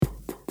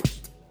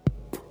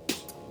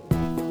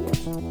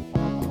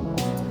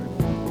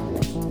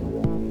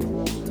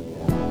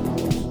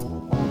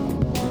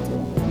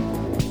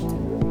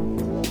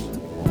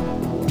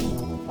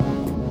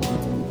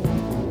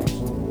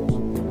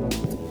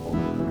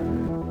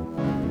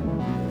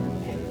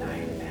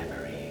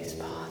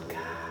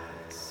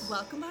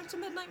Welcome back to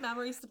Midnight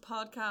Memories, the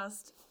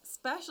podcast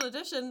special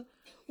edition.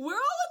 We're all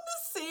in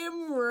the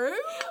same room.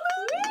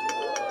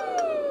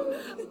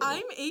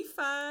 I'm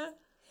Aoife.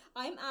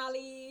 I'm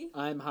Ali.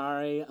 I'm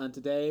Harry, and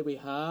today we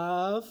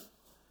have...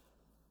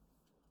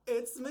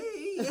 It's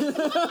me!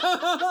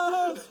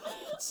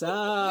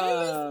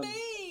 Sam! Who is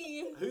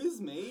me?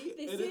 Who's me?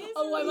 This is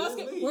Oh, I'm Who's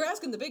asking. me? We're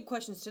asking the big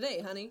questions today,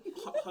 honey.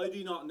 How do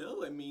you not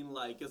know? I mean,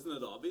 like, isn't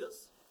it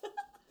obvious?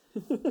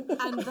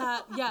 And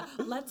that, yeah,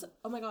 let's.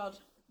 Oh my god.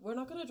 We're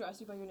not going to address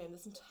you by your name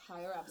this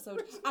entire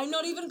episode. I'm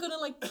not even going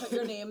to, put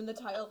your name in the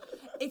title.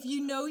 If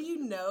you know, you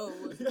know.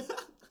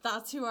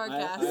 That's who our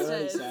guest I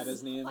already is. said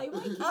his name. I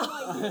like you.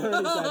 I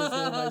already said his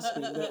name. I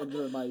screamed it into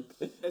the mic.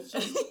 It's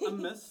just a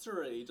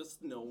mystery.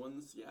 Just no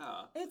one's,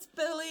 yeah. It's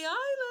Billie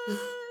Eilish.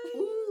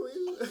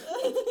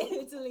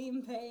 It's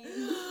Liam Payne.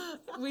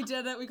 We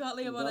did it. We got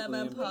Liam got on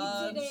MM Liam.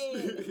 Pod. We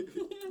did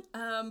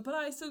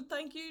it. So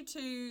thank you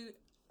to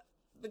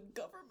the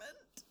government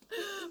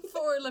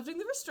for lifting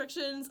the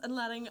restrictions and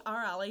letting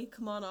our Ali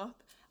come on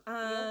up.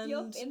 And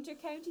Yup,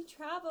 inter-county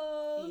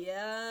travel.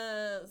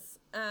 yes.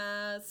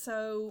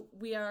 So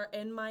we are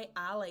in my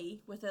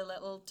alley with a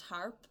little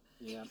tarp.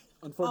 Yeah.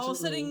 Unfortunately... All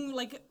sitting,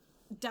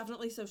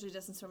 definitely socially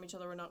distanced from each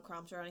other. We're not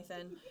cramped or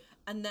anything.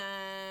 And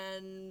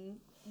then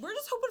we're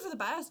just hoping for the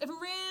best. If it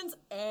rains,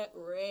 it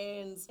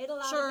rains. It'll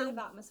add Sure. a bit of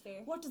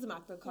atmosphere. What does a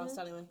MacBook cost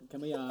anyway?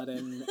 Can we add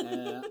in,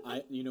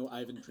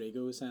 Ivan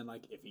Drago saying,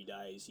 if he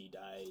dies, he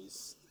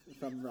dies,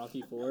 from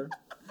Rocky 4?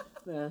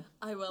 There.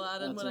 I will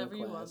add in That's a whatever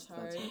you want, request,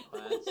 that's a Harry.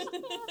 request.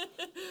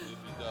 If he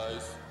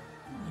dies,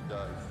 he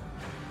dies.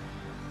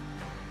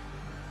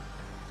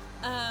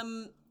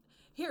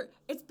 Here,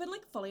 it's been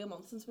fully a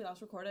month since we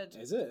last recorded.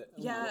 Is it?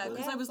 Oh, Yeah,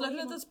 because Yeah, I was looking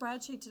fully at the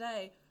spreadsheet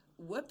today.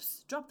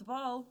 Whoops, dropped the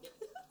ball.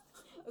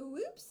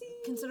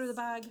 Whoopsie. Consider the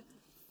bag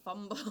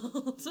fumbled.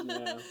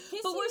 Yeah.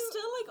 But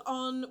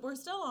we're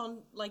still on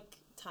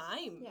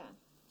time. Yeah.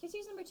 Kiss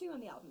You's number 2 on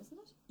the album, isn't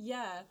it?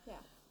 Yeah. Yeah.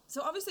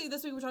 So obviously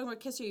this week we're talking about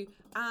Kiss You,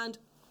 and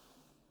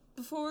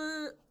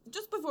before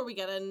we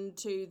get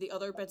into the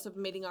other bits of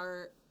meeting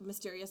our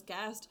mysterious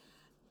guest,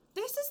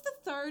 this is the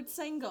third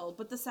single,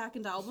 but the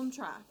second album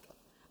track.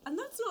 And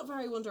that's not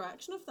very One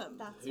Direction of them.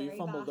 That's Who very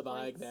fumbled the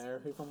bag backwards. there?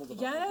 Who fumbled the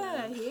bag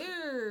Yeah, there?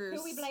 here's... Who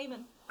are we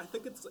blaming? I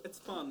think it's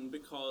fun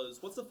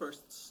because what's the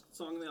first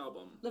song on the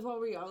album? Live While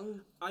We're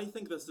Young. I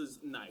think this is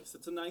nice.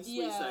 It's a nice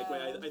wee Yeah.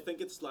 segue. I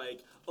think it's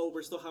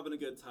we're still having a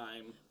good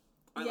time.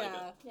 I like it.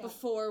 Yeah.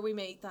 Before we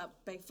meet that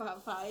big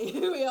fat fight,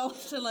 we all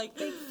have to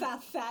Big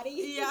fat fatty.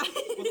 Yeah.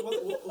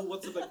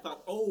 What's the big fat?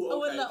 Oh, okay.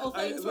 Oh, and little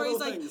things where he's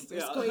little like, things, you're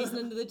yeah. squeezing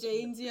into the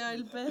jeans, you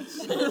old bitch.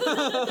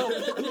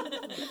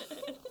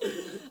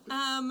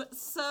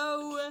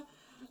 So,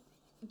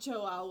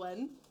 Joe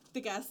Alwyn,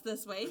 the guest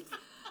this week,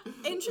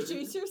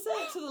 introduce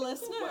yourself to the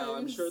listeners. Well,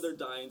 I'm sure they're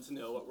dying to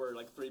know what we're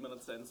 3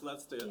 minutes in, so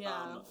let's do it.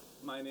 Yeah.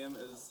 My name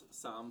is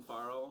Sam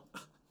Farrell.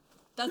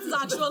 That's his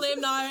actual name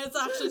now. It's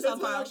actually It's Sam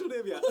my Farrell. actual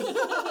name, yeah.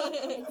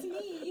 It's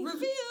me.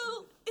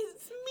 Reveal,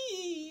 it's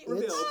me.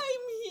 Reveal.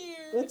 I'm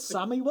here. It's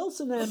Sammy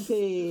Wilson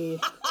MP.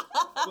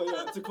 Well,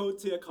 yeah, to quote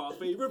Tia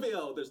Coffee,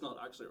 reveal. There's not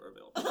actually a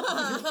reveal.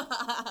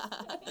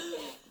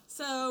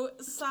 So,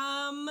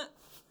 Sam,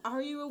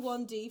 are you a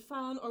 1D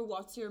fan, or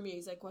what's your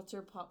music? What's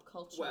your pop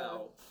culture?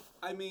 Well,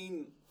 I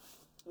mean,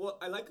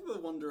 I like the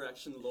One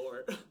Direction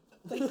lore.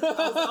 Be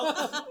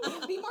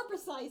more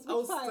precise. I'll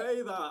Which part?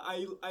 say that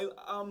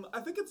I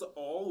think it's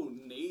all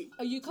neat.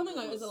 Are you coming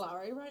out as a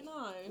Larry right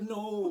now?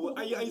 No,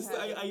 I Okay.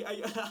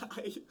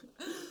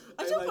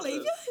 I don't like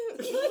believe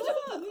this. you. I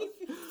don't believe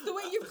you. The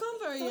way you've come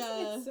very,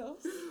 It's so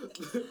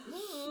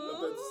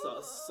A bit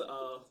sus.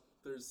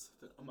 There's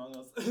Among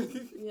Us.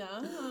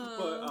 yeah.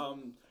 But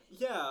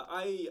yeah,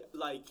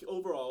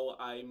 overall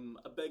I'm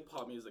a big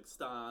pop music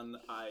stan.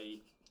 I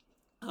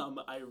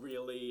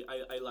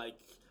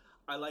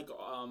like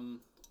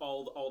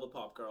all the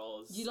pop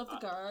girls. You love the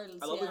girls.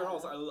 I love the yeah.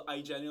 girls.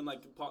 I genuinely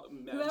like pop.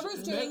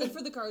 Whoever's doing it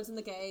for the girls and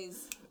the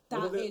gays,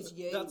 that is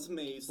you. That's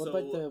me. What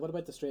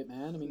about the straight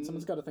man? I mean,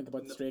 someo's got to think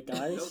about the straight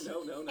guys.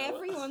 No.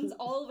 Everyone's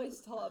always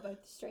thought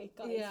about the straight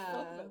guys. Yeah.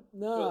 Fuck them.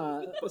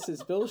 Nah, this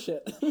is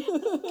bullshit.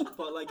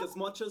 But as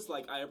much as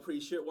I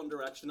appreciate One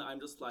Direction, I'm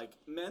just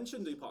men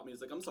shouldn't do pop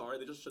music. I'm sorry,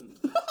 they just shouldn't.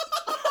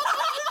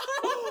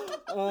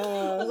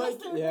 Unless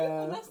they're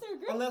yeah.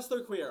 Unless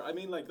they're queer. I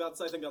mean, I think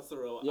that's the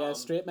rule. Yeah,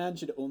 straight man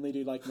should only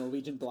do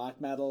Norwegian black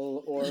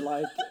metal or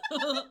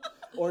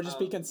or just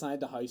be consigned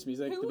to house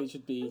music. Who- They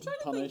should be I'm trying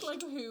to punished.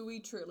 think who we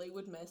truly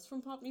would miss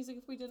from pop music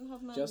if we didn't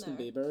have men Justin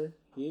there. Bieber,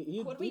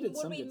 he Would did we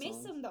some good miss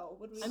songs. him though?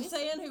 Would we? I'm miss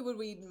saying him? who would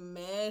we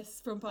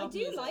miss from pop I do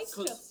music? like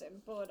 'Cause-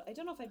 Justin, but I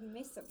don't know if I'd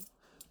miss him.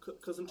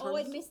 Because in Oh,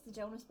 I'd terms, miss the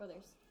Jonas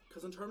Brothers.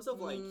 in terms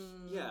of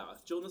yeah,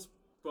 Jonas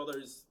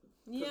Brothers.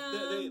 'cause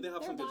Yeah. they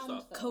have They're some good band,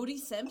 stuff. though. Cody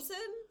Simpson?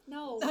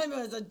 No. I mean,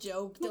 it's a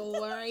joke, don't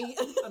worry.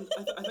 And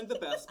I think the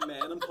best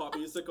men in pop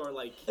music are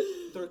like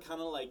they're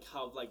kind of like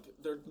have like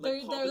they're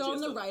like pop They're on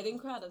the adjacent. writing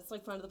credits,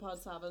 like friend of the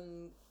pod,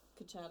 Savin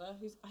Cochetta,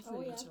 who's I think Oh,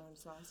 we yeah. should learn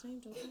his last name,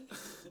 don't we?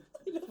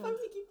 I love how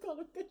we keep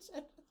calling it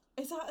Coachella.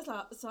 Is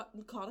that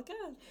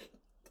Kotica?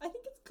 I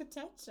think it's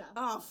Coachella.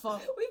 Oh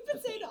fuck. We've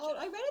been saying it all.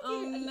 I read it the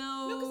Oh, other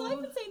no. No, because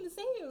I've been saying the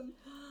same.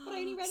 But I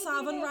only read it the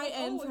Savin other day. I was right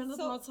like, in, oh, friend of it's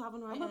the so- pod,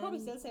 Savin right I'm probably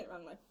in. still say it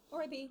wrong, like.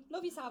 R.I.P.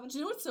 Love you, Savin. Do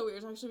you know what's so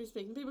weird actually be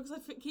speaking to people because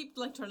keep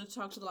like trying to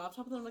talk to the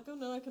laptop and then I'm like, oh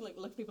no, I can like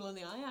look people in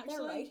the eye actually.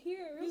 They're right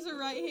here. These are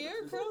right here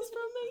across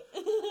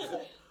from me.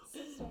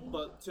 So strange.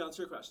 But to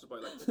answer your question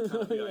about like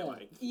kind of who I Yeah.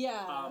 like,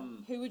 Yeah.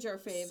 Who would your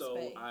faves so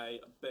be? I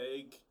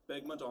big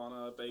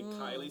Madonna, big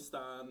Kylie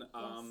Stan,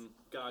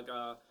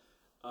 Gaga,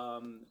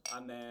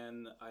 and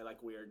then I like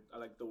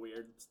the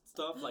weird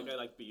stuff. Like I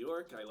like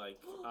Bjork. I like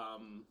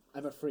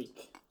I'm a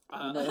freak.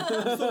 I'm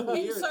so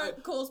weird.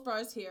 Insert Cole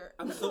Sprouse here.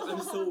 I'm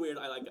so weird.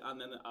 I like, and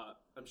then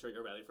I'm sure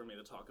you're ready for me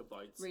to talk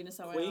about Rina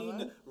Sawayama.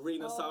 Queen,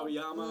 Rina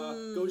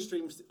Sawayama. Go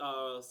stream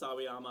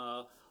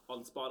Sawayama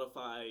on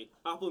Spotify,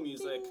 Apple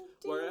Music,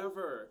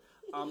 wherever.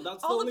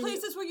 That's All the the only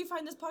places where you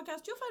find this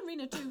podcast, you'll find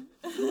Rina too.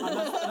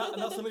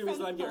 and that's the only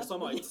reason I'm here.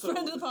 Somehow, so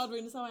Friend of the pod,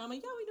 Rina Sawayama.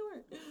 Yeah, we know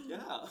her.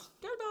 yeah.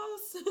 Girl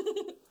boss.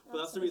 But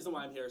that's the reason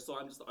why I'm here. So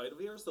I'm just out of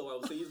here. So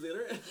I'll see you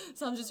later.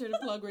 So I'm just here to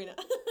plug Rina.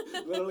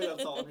 Literally,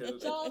 that's all I'm here to do.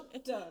 Job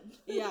done.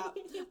 Yeah.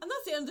 And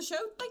that's the end of the show.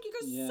 Thank you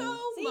guys Yeah. so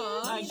See you.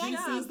 much. See you Thank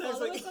next you. week. See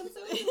Follow you us on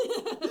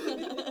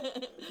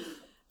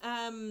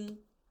social.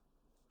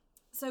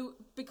 So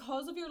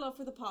because of your love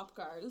for the pop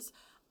girls,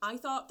 I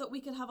thought that we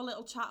could have a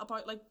little chat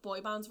about like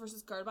boy bands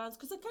versus girl bands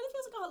because it kind of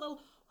feels like a little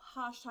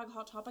hashtag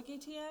hot topic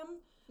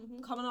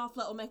ATM coming off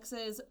Little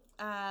Mix's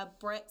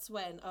Brit's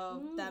win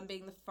of them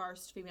being the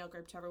first female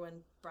group to ever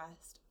win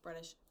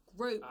British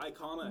group.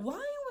 Iconic. Why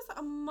was that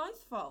a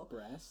mouthful?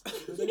 Breast.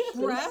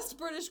 Breast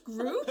British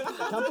group.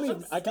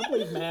 I can't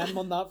believe men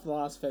won that for the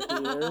last 50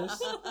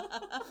 years.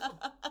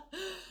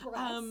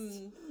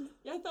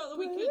 Yeah, I thought that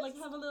we could like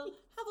have a little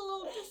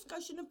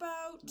discussion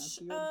about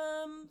Can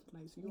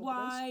I see your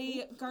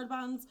why girl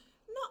bands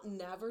not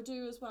never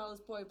do as well as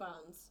boy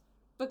bands,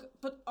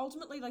 but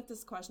ultimately like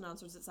this question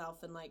answers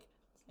itself in like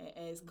it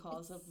is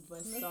cause of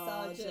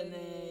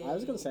misogyny. I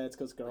was gonna say it's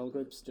because girl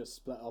groups just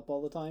split up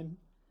all the time.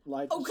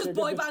 Like Oh, because Sugar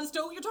boy Ba- bands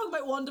don't. You're talking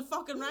about One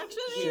Direction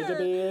Sugar here.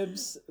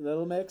 Babes,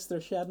 Little Mix,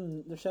 they're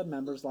shedding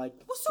members like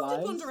Well, so flies.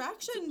 did One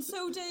Direction.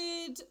 So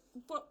did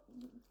what?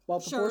 Well,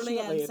 Surely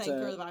proportionately,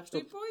 NSYNC or the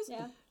Backstreet Boys.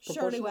 Yeah.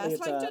 Surely proportionally,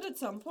 it's Westlife a- did at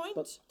some point.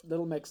 But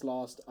Little Mix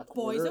lost a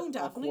quarter, Boyzone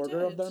definitely of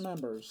their did.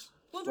 members.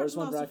 One Whereas Direction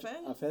One lost a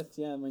Direction, fifth. a fifth,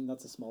 yeah, I mean,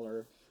 that's a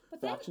smaller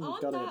But then fraction, on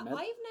you've got to that, admit.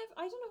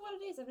 I don't know what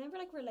it is. I've never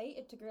like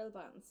related to girl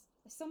bands.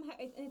 Somehow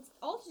it's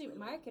all to do with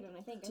marketing.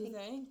 I think. Do you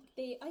think?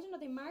 I don't know.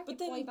 They market But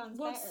then, boy bands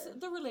what's better.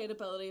 the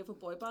relatability of a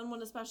boy band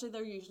when, especially,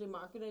 they're usually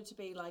marketed to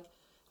be like,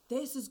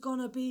 "This is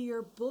gonna be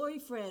your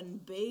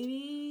boyfriend,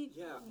 baby."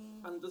 Yeah,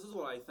 and this is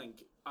what I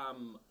think.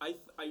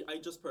 I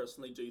just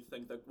personally do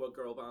think that what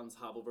girl bands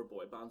have over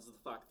boy bands is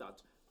the fact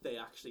that they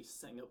actually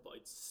sing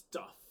about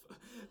stuff.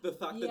 The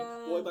fact Yeah.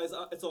 that boy bands,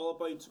 it's all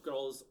about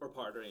girls or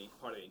partying.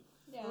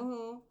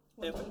 Yeah.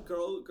 If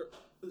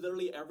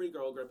literally every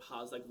girl group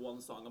has like one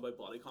song about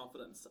body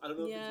confidence. I don't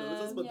know if Yeah. you've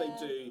noticed this, but Yeah.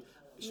 they do.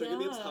 Sugar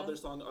Babes Yeah. have their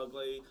song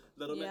Ugly.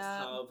 Little Mix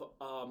Yeah.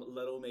 have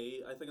Little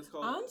Me, I think it's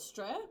called. And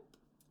Strip,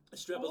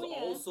 Strip Oh, is yeah.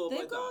 also they've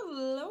about got that.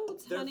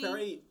 loads. They're honey.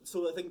 very,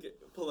 so I think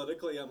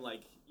politically I'm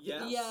like,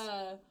 yes,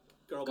 Yeah.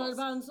 girl Girl boss.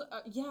 bands,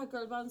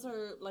 girl bands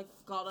are like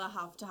gotta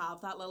have to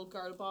have that little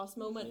girl boss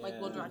moment. Like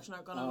One Yeah. Direction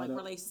aren't gonna Oh, like no.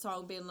 release a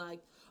song being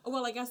like, oh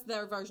well, I guess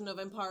their version of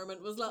empowerment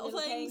was Little, Little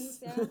Things,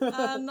 Things,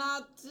 yeah. and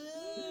that.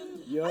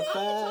 You're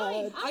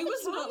fat. I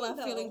was not time, left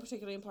though. feeling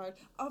particularly empowered.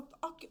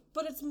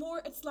 But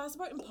it's less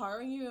about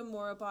empowering you and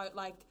more about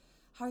like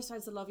Harry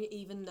Styles, I love you,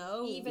 even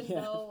though. Even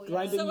Yeah, though, yeah.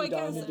 grinding So I you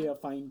down guess- into a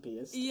fine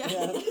paste. Yeah.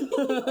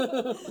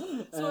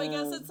 So I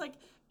guess Um, it's like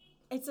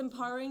it's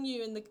empowering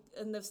you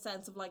in the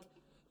sense of like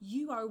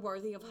you are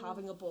worthy of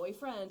having a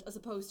boyfriend as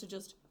opposed to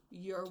just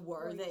you're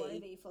worthy.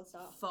 Worthy, full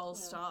stop. Full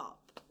Yeah.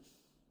 stop.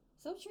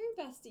 So true,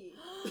 bestie.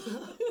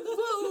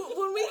 Well,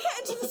 when we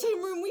get into the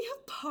same room, we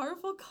have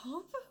powerful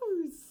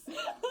combos.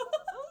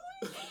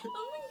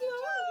 Oh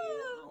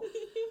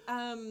my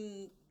god.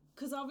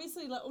 Because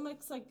obviously Little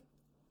Mix like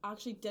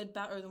actually did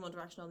better than One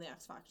Direction on the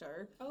X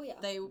Factor. Oh yeah.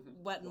 They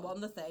went and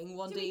won the thing.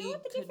 One Do we know D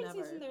what the could difference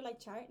never. is in their like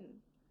charting?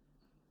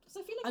 Because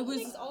I feel like I Little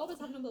was- Mix always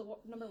had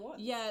number one.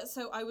 Yeah,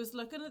 so I was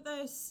looking at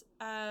this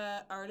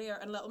earlier,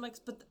 and Little Mix,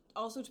 but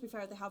also to be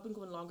fair, they have been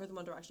going longer than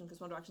One Direction because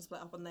One Direction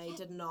split up and they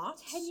did not.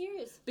 10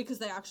 years. Because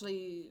they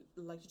actually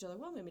liked each other.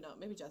 Well, maybe not.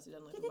 Maybe Jessie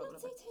didn't like Did them. they but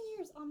not say whatever. 10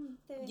 years on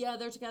the? Yeah,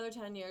 they're together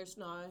 10 years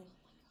now.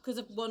 Because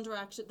if One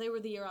Direction, they were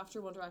the year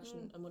after One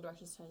Direction, and One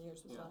Direction's 10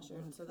 years was last year.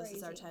 So this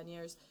is our Crazy. 10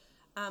 years.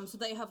 So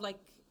they have like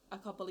a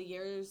couple of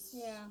years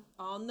Yeah.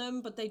 on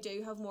them, but they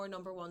do have more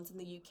number ones in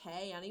the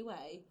UK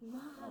anyway.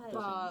 Mad.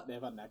 But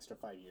They've had an extra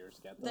 5 years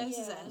to get there. this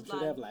is Yeah. it. I'm sure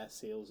they have less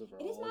sales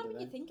overall. It is mad do when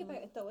you they? think about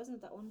it, though, isn't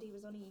it? That one D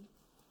was only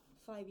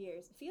 5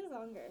 years. It feels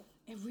longer.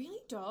 It really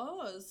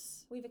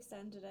does. We've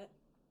extended it.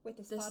 with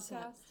this This is it.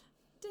 podcast.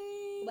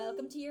 Ding.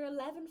 Welcome to year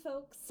 11,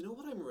 folks. You know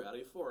what I'm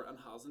ready for and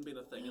hasn't been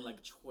a thing in like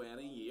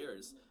 20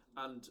 years?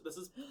 And this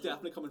is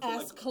definitely coming from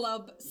S like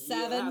Club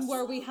 7, Yes.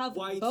 where we have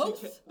Y2K.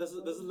 both. This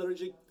is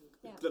literally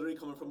Yeah. literally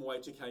coming from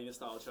Y2K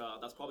nostalgia.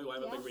 That's probably why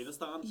I'm a big Yes. Rita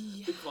stan,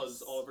 Yes.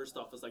 because all of her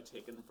stuff is like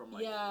taken from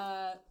like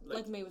Yeah, like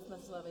like- me with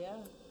Miss Olivia.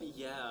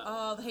 yeah.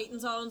 Oh, the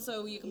hating's on,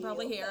 so you can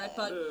probably hear it,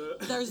 but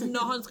Uh. there's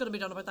nothing's going to be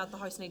done about that. The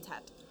house needs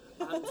head.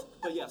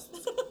 But yes,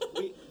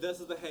 this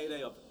is the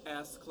heyday of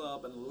S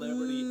Club and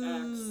Liberty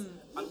X.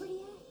 Liberty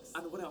X.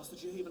 And what else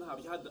did you even have?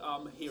 You had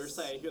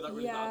Hearsay, hear that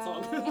really bad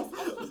Yeah. song.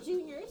 S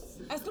Juniors.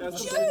 S Club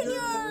Yes,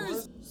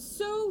 Juniors!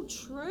 So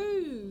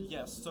true.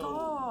 Yes, so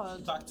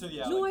God. back to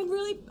No, like,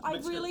 I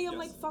mixed really up, am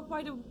yes. like, fuck,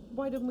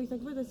 why didn't we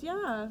think about this?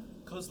 Yeah.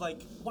 cause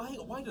like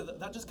why did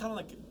that just kind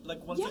of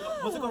like once it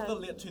got to the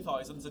late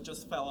 2000s it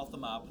just fell off the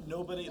map.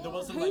 Nobody there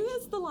wasn't Who like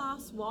is the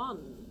last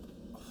one?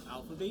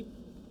 Alphabet.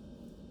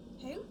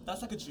 Who?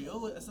 that's like a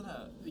duo, isn't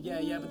it?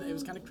 Yeah, but it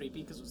was kind of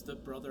creepy because it was the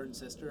brother and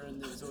sister,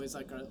 and it was always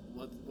like,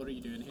 what are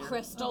you doing here?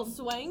 Crystal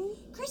Swing?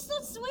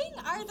 Crystal Swing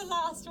are the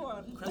last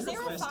one. Because they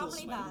were a Crystal family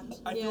Swing.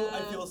 band. I Yeah.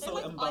 feel They're so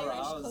like Irish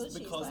embarrassed cultures,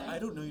 because like. I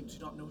do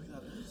not know who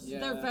that is.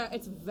 Yeah.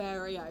 It's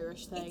very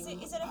Irish thing. Is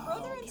it a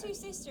brother and okay. two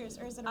sisters,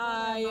 or is it a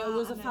brother and It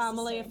was a and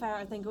family sister? affair.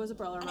 I think it was a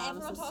brother And and a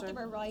everyone thought they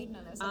sister. were riding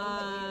on it. So a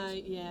little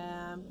bit weird.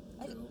 Yeah.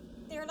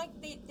 They're like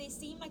they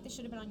seem like they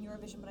should have been on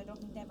Eurovision, but I don't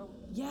think they ever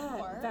Yeah,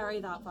 were.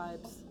 very that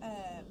vibes.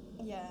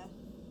 Yeah.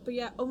 But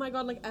yeah, oh my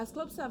god, like S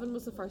Club 7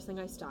 was the first thing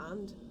I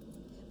stand.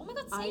 Oh my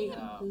god, I same.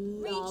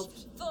 loved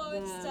Reach for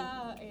them.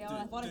 star. Yeah,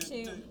 I wanted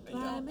to.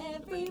 Climb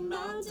every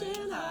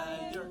mountain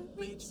higher.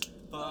 Reach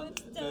for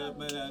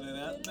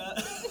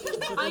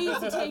I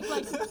used to take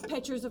like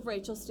pictures of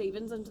Rachel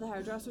Stevens into the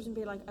hairdressers and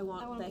be like, I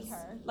want I wanna be this.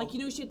 her. Like, you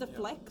know, she had the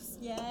flicks.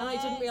 Yes. And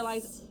I didn't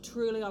realise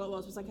truly all it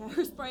was like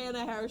hairspray and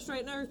a hair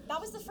straightener. That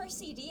was the first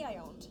CD I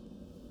owned.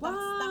 Wow.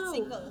 That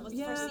single was the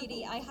Yeah. first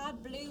CD. I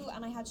had Blue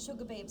and I had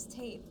Sugar Babes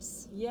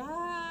tapes.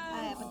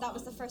 Yeah. But that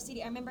was the first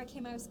CD. I remember I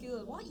came out of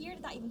school. What year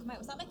did that even come out?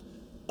 Was that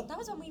like, that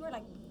was when we were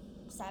like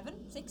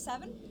 6,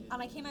 7?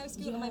 And I came out of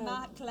school and my Yeah.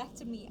 ma had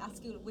collected me at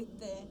school with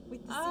the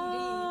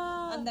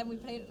Ah. CD. And then we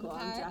played it in Go the on,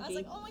 car. I was Jackie.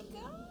 like, oh my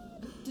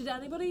god. Did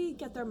anybody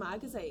get their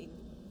magazine?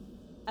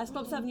 S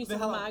Club 7 used to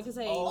They have a had-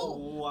 magazine. oh,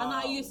 wow. And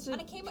I used to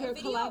And it came out pure a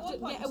video at collect one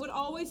it. point. Yeah, it would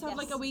always have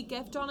like a Yes. wee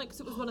gift on it because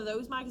it was one of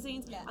those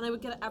magazines. Yeah. And I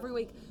would get it every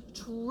week.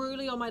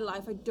 Truly, all my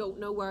life, I don't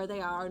know where they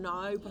are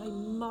now, but I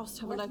must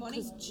have a Worth look money.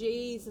 because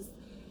Jesus,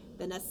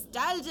 the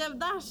nostalgia of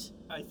that.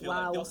 I feel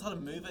Wow. like they also had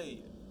a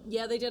movie.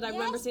 Yeah, they did. I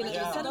remember seeing it in the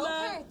Yeah.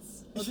 cinema.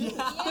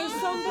 Go-karts. There's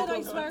some bit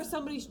I swear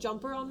somebody's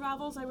jumper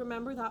unravels. I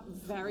remember that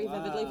very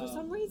vividly for Wow.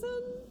 some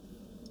reason.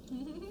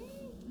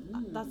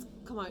 That's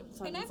come out I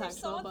sounding never sexual,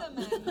 saw but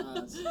them.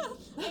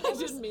 I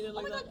didn't mean it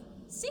like oh my that. god,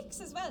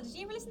 6 as well. Did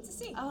you ever listen to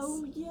 6?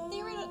 Oh yeah.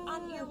 They were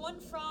on year 1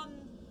 from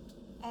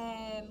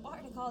what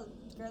are they called?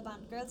 Girl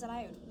band, Girls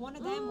Aloud. One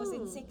of them was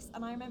in 6,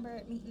 and I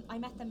remember I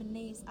met them in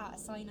Naas at a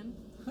signing.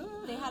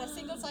 They had a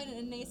single signing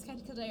in Naas,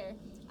 County Kildare,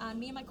 and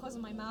me and my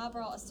cousin, my ma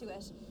brought us to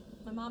it.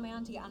 My mom, my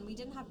auntie, and we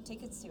didn't have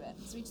tickets to it,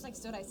 so we just like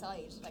stood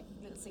outside, like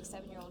little 6,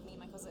 7-year-old me and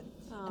my cousin.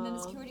 And then the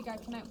Aw. security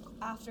guard came out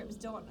after it was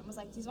done and was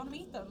like, "Do you want to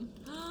meet them?"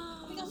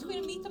 And we got to go in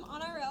and meet them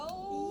on our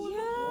own.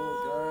 Yes.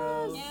 Oh,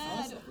 girl. Yeah.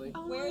 That's lovely.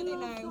 Oh, Where I are they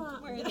love now?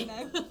 that. Where are they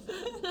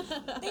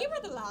now? They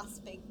were the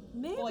last big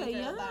Maybe, boy girl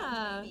yeah.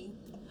 band, maybe.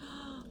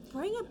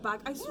 Bring it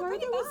back. I swear bring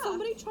there it was back.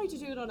 somebody tried to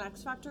do it on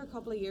X Factor a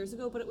couple of years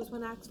ago, but it was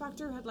when X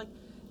Factor had like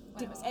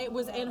When it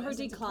was when in it her was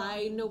in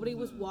decline. Nobody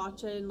was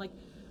watching. Like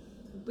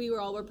we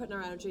were putting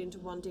our energy into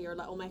One Day or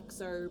Little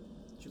Mix or Do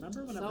you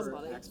remember whenever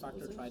Somebody. X Factor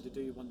Was it? tried to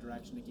do One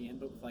Direction again,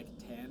 but with like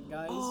 10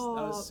 guys? oh,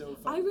 That was so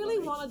I fucking really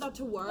funny. wanted that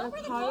to work. were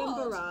they How called?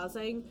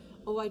 embarrassing.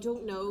 Oh, I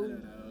don't know. I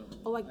don't know.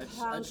 Oh, I just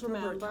can't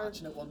remember remember.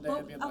 catching it one day But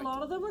and being a like,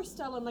 lot of them are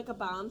still in like a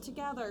band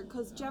together.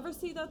 Cause do you ever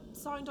see that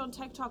sound on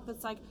TikTok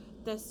that's like,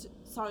 this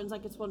sounds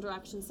like it's One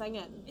Direction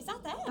singing? Is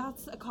that them?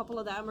 That's a couple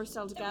of them are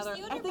still There was together.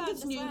 the I other think band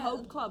it's as New well.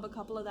 Hope Club. A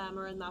couple of them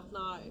are in that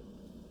now.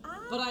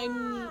 But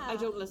Ah. I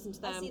don't listen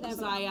to I them see them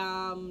because a I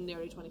lot. am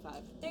nearly 25.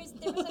 There was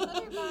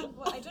another band.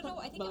 Well, I don't know.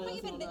 I think But it I might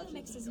have listen been to Little One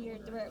Mix this year,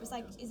 where it was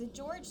like, is it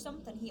George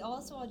something? He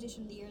also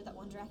auditioned the year that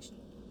One Direction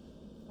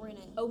were in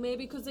it. Oh,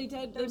 maybe because they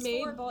did. There They was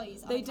made. 4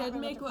 boys. and I They can't did remember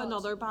make what they're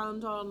another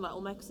band on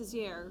Little Mix this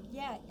year. called.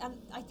 Yeah, and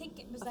I think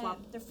it was A them.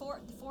 flop. The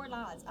four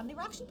lads, and they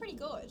were actually pretty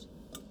good.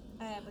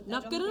 But I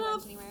Not don't good think they went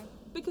enough anywhere.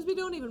 because we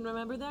don't even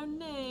remember their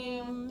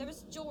name. There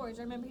was George.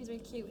 I remember he was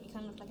really cute, and he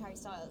kind of looked like Harry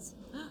Styles.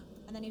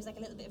 And then he was like a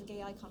little bit of a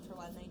gay icon for a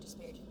while, and then he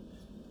disappeared.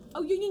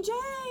 Oh, Union J.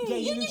 Yeah,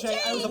 Union J.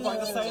 I was about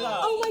to say that.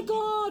 Oh my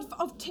God!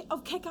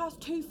 Of Kick-Ass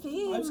 2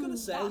 fame. I was going to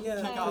say,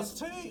 yeah. Kick-Ass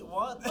 2?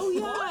 What? Oh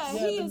yeah,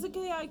 Yeah, he the- is a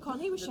gay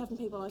icon. He was chefing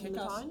people out in the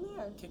Kick-Ass- town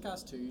there.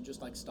 Kick-Ass 2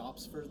 just like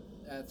stops for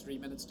 3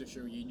 minutes to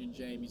show Union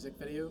J music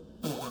video.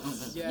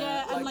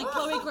 Yeah, and like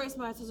Chloe Grace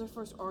Moretz has her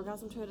first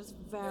orgasm to it. It's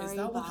very Is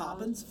that what bad.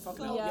 happens?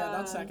 Fucking hell. Yeah. Yeah,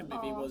 that second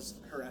movie was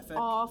horrific.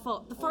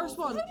 Awful. The first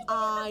Awful. one,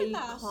 How did they remember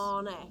that?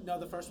 iconic. No,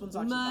 the first one's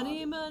actually Money,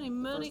 bad. money,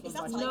 money. first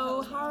one's No,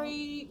 actually bad.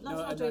 Harry, let's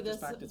No, not in do this.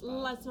 retrospect, it's bad.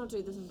 Let's not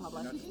do this in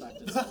public. In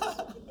retrospect,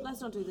 it's-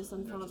 Let's not do this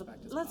in front of the.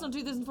 Retrospect is Let's bad. not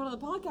do this in front of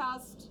the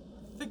podcast.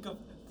 Think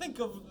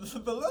of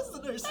the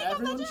listeners.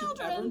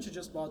 Everyone should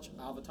just watch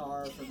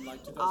Avatar from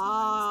like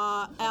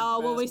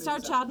 2009. When we Best start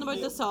movies chatting ever.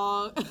 about the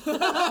song. The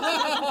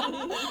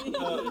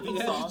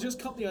Yeah, song. just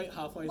cut me out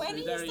halfway When are through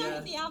you there. starting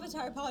Yeah. the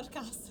Avatar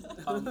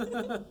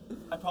podcast?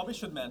 I probably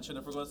should mention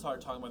if we're going to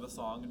start talking about the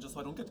song, just so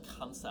I don't get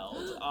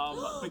cancelled,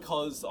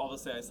 because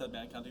obviously I said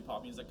man can't do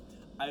pop music.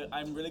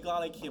 I'm really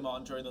glad I came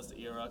on during this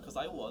era because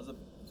I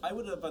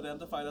would have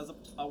identified as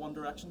a One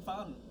Direction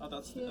fan at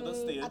this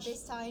stage. At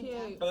this time, Cute.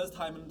 yeah. At this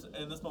time and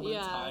in this moment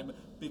Yeah. in time,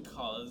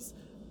 because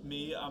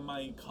me and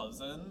my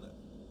cousin,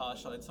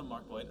 shout out to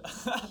Mark Boyd.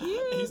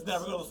 He's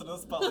never going to listen to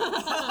this, but We'll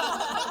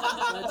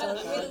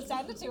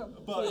send it to him.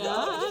 but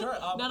Yeah. sure.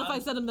 Not if I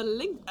send him the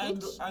link, and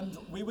bitch. and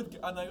we would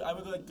and I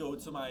would like go to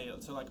his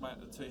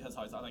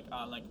house and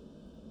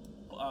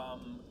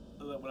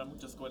when I'm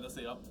just going to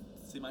see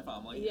my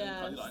family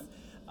Yes. in County Down,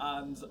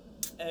 and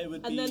it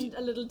would And be. then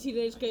a little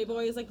teenage gay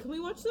boy is like, "Can we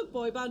watch the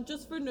boy band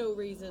just for no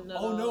reason?" At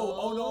Oh no!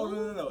 all?"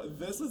 No!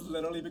 This is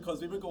literally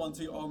because we would go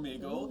onto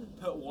Omegle,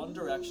 put One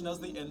Direction as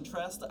the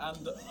interest,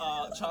 and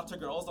chat to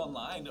girls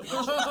online. Which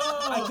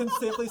I can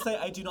safely say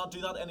I do not do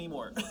that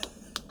anymore.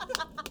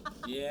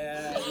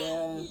 Yeah.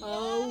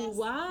 Oh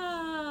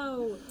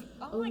wow!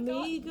 Oh my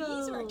god, these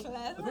Omegle. were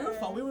clever. Very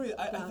fun.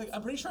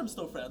 I'm pretty sure I'm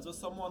still friends with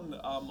someone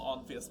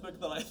on Facebook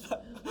that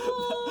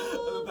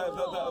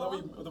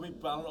that we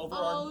banned over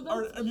Oh,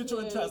 our that's mutual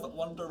cute. interest at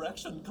One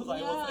Direction because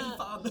I was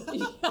a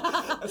Yeah.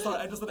 fan.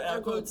 Sorry, I just did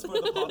air quotes for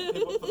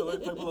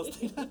the people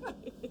listening.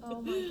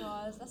 Oh my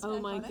god, that's Oh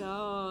quite my funny.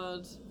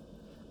 god!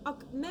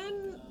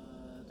 Men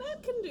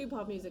can do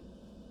pop music.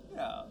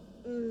 Yeah.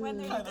 When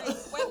there's Kinda.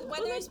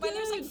 when there's good,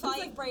 like 'cause, five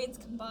like- brains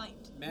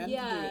combined. Men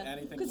Yeah, can do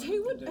anything. because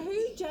women can do.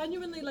 who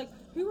genuinely like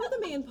who are the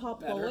main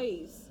pop Better.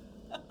 boys?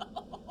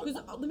 Because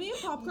the main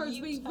pop girls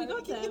we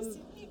got them.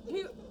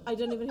 Who I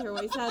didn't even hear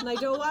what he said, and I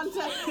don't want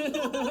to.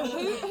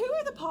 who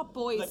are the pop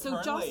boys? Like So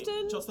currently,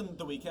 Justin.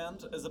 The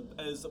Weeknd is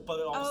but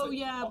it Oh obviously,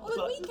 yeah, but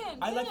The Weeknd,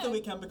 I like yeah. The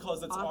Weeknd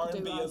because it's I R could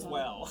and do B that, as yeah.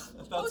 well.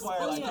 That's why I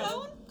Post like it.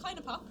 Malone, kind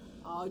of pop.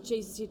 oh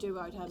Jesus, you do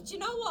out him. Do you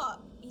know what?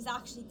 He's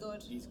actually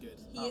good. He's good.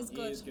 He is He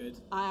good. is good.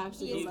 I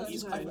actually He is don't good.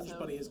 He's listen to cringe, him,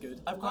 but so. he is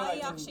good. I've quite I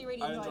liked actually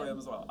really I enjoy enjoy him. him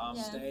as well.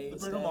 Yeah. Stay. The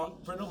stay.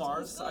 Bruno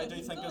Mars, good, I do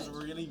he's think is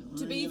good. really,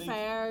 To be really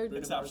fair, Bruno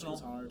exceptional.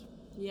 Mars goes hard.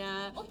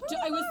 yeah. Oh,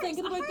 I was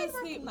thinking Bruno about Mars, this. a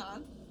hard-working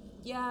man.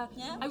 Yeah,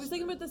 Yeah. I was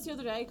thinking about this the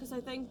other day because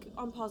I think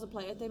on Pause and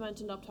Play It they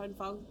mentioned Uptown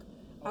Funk,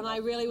 and I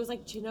really was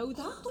like, do you know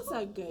that was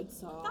a good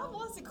song. That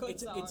was a good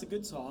song. It's a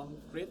good song.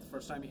 Great the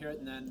first time you hear it,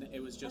 and then it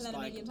was just then a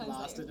like million times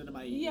blasted later. into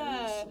my ears.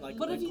 Yeah, like,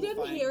 but like if you Go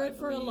didn't Find hear by it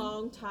for a Vereen.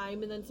 long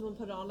time and then someone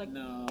put it on, like,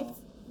 No,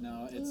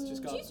 it's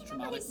just Do got you remember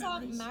traumatic his song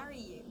memories. "Marry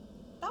You"?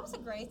 That was a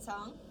great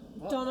song.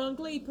 What? Done on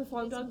Glee,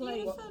 performed It's a on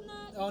Glee. beautiful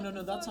night, Oh no,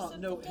 that's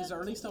looking not. No, for his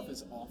something early to stuff do.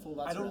 is awful.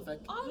 That's I don't-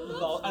 horrific. I I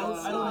love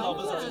don't love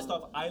his Yeah. early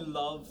stuff. I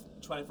love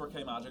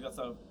 24K Magic. That's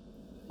a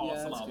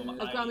awesome it's album.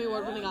 good. A Grammy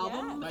Award winning Yeah,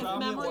 album, yeah. if Grammy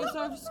memory Award-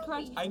 serves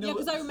correct. I know Yeah,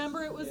 because it- I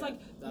remember it was Yeah, like,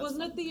 that's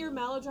wasn't fun. it the year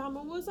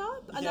Melodrama was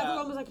up? And Yeah.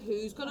 everyone was like,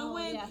 who's gonna Oh,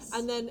 win? yes.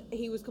 And then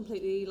he was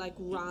completely like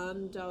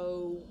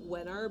rando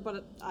winner,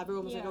 but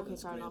everyone was Yeah, like, okay,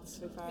 it's fair great. enough,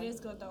 to be fair. It is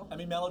good though. I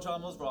mean,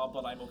 Melodrama was robbed,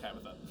 but I'm okay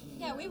with it.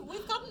 Yeah,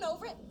 we've gotten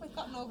over it. We've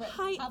gotten over it.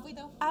 Hi, Have we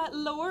though?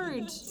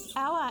 Lord,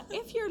 Ella,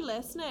 if you're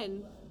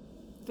listening,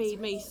 feed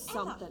me Is her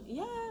name Ella? something.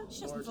 Yeah.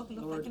 She doesn't Lord, fucking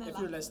look Lord, like an if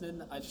Ella. you're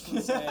listening, I just want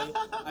to say,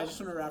 I just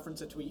want to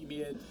reference a tweet you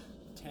made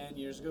 10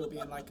 years ago,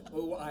 being like,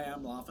 "Oh, I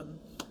am laughing."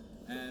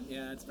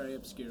 Yeah, it's a very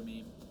obscure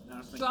meme. I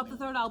don't think Drop I the mean-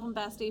 third album,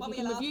 Bestie. If What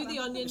you were can you review laughing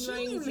the at? Onion She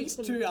Rings, you released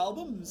can- 2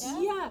 albums.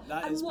 Yeah. Yeah,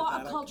 That and is what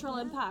pathetic. a cultural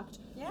impact.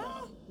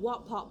 Yeah.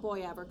 What pop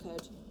boy ever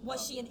could.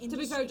 Was she an To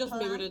industry be fair, Justin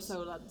Bieber plant? did,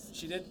 so that's...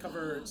 She did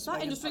cover That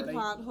Swingin' industry Party,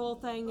 plant whole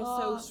thing is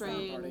Oh, so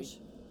Swingin' Party.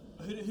 strange.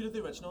 Who did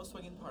the original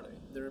Swinging Party?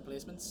 The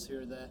Replacements, who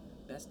are the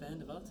best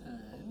band of all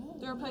time.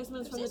 The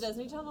replacements from the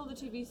Disney Channel, the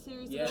TV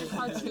series, Yeah. the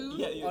cartoon.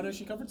 Yeah. Oh no,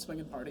 she covered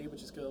Swingin' Party,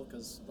 which is cool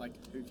because like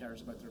who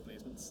cares about the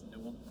Replacements? No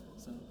one.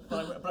 So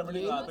But I'm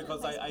really Yeah. glad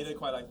because I did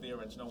quite like the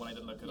original when I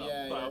didn't look it up.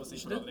 yeah, But I yeah. obviously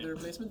She forgot did- the the name.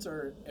 Replacements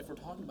are, if we're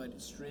talking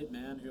about straight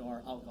men who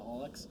are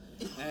alcoholics,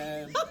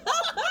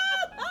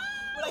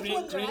 Like great,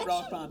 One great Direction?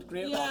 rock band,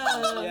 great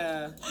Yeah. rock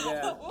band.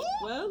 Yeah.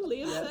 Well,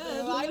 Liam Yeah.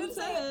 said. I Liam didn't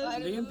say it. I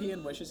said. didn't- Liam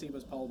Payne wishes he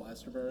was Paul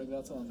Westerberg.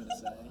 That's all I'm gonna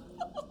say.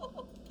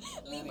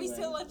 Liam, we Anyway.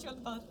 still want you on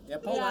the pod. Yeah,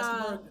 Paul Yeah.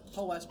 Westerberg.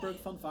 Paul Westerberg.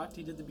 Fun fact: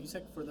 he did the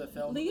music for the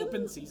film Liam?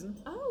 Open Season.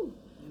 Oh.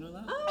 You know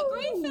that? Oh. A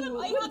great film.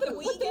 I With had the Wii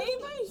with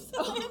game. face.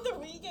 I had the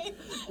Wii game.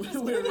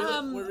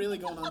 We're really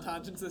going on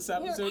tangents this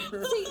episode.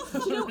 See,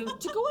 do you know,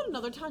 to go on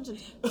another tangent,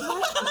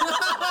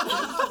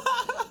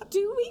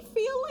 do we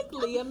feel like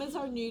Liam is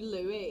our new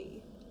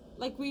Louis?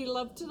 Like we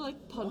love to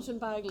like punch and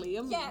bag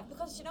Liam? Yeah,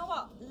 because you know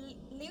what?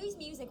 Louis'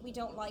 music we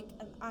don't like,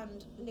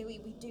 and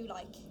Louis we do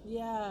like.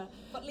 Yeah.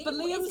 But, But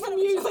Liam Liam's is a kind of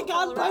music joke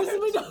all and person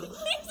around. we don't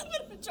Liam's a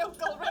bit of a joke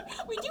all around.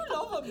 We do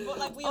love him, but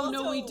like we Oh also.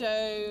 no, we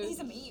do. He's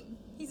a meme.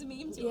 He's a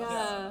meme to us.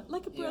 Yeah,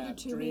 like a brother Yeah,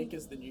 to Drake me.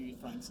 is the new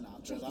Frank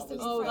Sinatra. Drake That is the was, new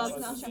Oh, Frank that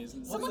that's- was Sinatra.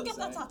 amazing. Someone What get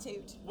does that it say?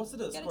 tattooed. What's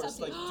it is Get it first?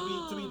 Like,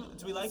 tattooed.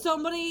 do we like?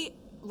 Somebody,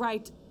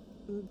 right,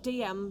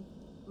 DM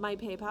my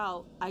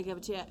PayPal, I give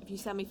it to you. If you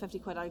send me 50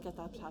 quid, I'll get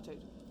that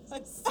tattooed.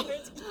 I swear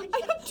to God. I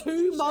have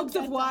 2 mugs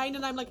of wine,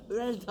 and I'm like,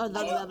 An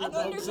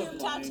underboob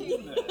tattoo.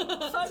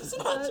 Frank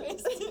Sinatra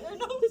is your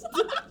nose.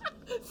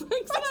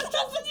 Frank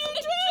Sinatra's the new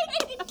drink.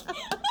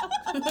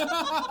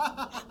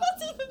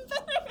 That's even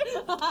better.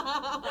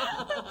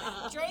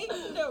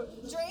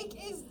 Drake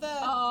is the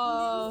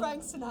Oh. new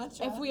Frank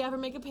Sinatra. If we ever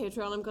make a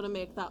Patreon, I'm gonna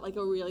make that like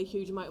a really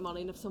huge amount of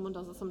money, and if someone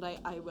does it someday,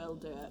 I will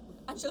do it.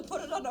 And she'll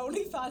put it on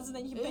OnlyFans and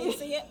then you can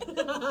see it. By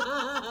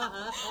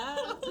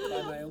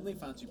my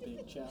OnlyFans, you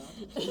big child.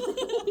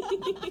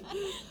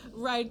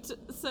 Right,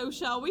 so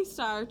shall we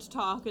start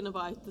talking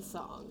about the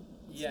song?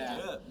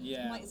 Yeah.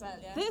 Yeah. Might as well,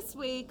 yeah. This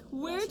week,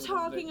 we're That's what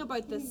talking I'm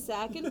about the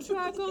second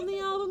track on the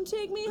album,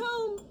 Take Me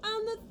Home,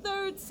 and the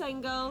third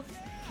single,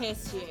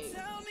 Kiss You.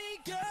 Tell me,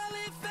 girl,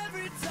 if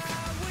every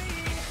time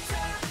we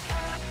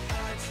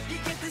touch, you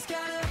get this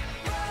kind of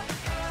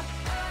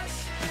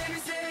rush, baby,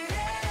 say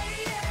yeah,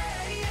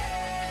 yeah,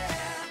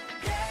 yeah,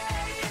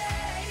 yeah,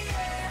 yeah,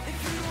 yeah. If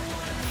you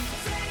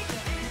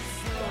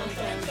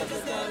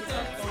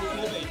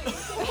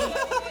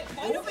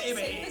Why don't we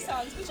sing the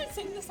songs? We should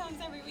sing the songs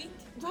every week.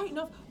 Right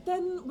enough,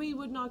 then we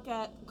would not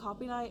get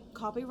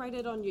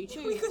copyrighted on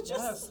YouTube. We could just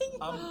Yes. sing.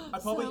 I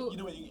probably, So- you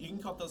know what, you can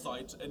cut this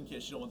out in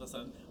case you don't want this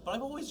in. But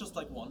I've always just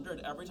like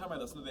wondered every time I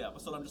listen to the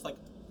episode, I'm just like,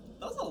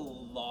 there's a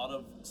lot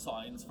of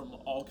sounds from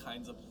all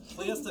kinds of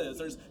places.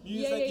 There's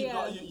music.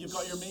 Yeah. You've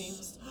got your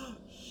memes.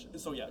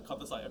 So yeah, cut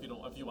this out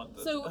if you want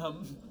this.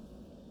 So-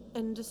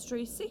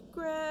 Industry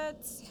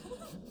secrets.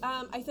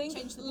 I think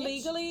Change the pitch.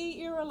 legally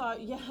you're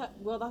allowed. Yeah,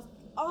 well that's. Just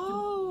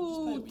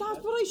Oh, play a wee that's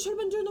bit. what I should have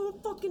been doing the whole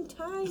fucking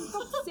time.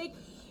 Fuck's sake.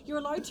 You're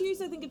allowed to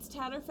use, I think it's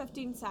 10 or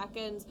 15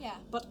 seconds. Yeah.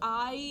 But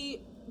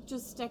I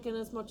just stick in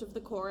as much of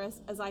the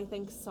chorus as I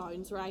think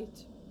sounds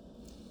right.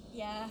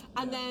 Yeah.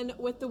 And then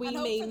with the wee And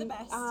hope for the meme,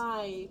 best.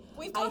 I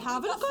We've haven't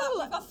got a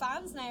we've got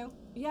fans now.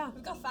 yeah.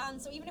 We've got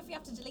fans, so even if we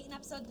have to delete an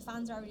episode, the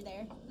fans are already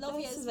there. Love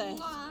This is yous. it.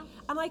 Mwah.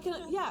 And I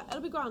can, yeah, it'll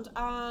be grand.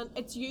 And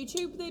it's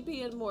YouTube, they'd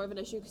be more of an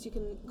issue because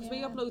we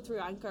Yeah. upload through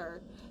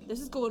Anchor. This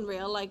is going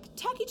real, like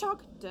techie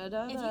talk. Da,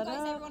 da, If you da, guys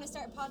da. ever want to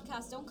start a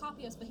podcast, don't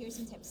copy us, but here's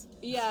some tips.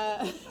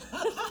 Yeah.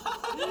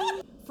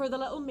 For the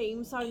little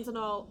meme sounds and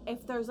all,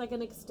 if there's like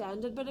an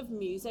extended bit of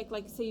music,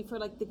 like say for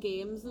like the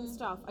games and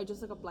stuff, I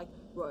just look up like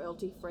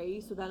royalty free,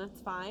 so then it's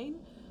fine.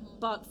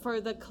 But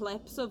for the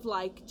clips of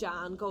like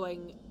Jan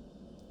going,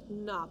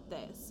 not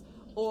this,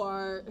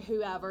 or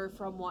whoever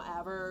from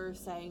whatever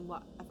saying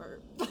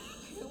whatever.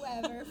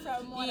 Whoever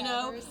from whatever You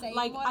know, saying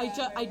like I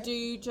whatever.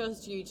 do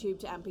just YouTube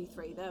to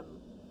MP3 them.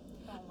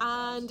 Oh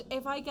my And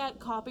if I get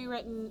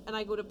copywritten and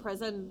I go to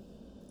prison,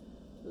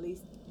 at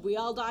least we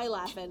all die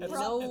laughing. It's,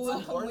 no,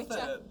 it's Come worth with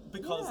ya. it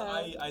because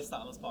Yeah. I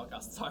stand on this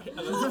podcast. Sorry,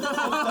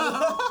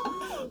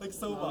 like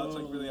so much,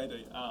 like really I do.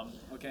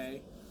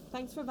 Okay.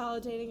 thanks for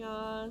validating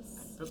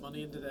us. Put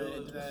money into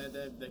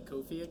the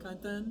Ko-fi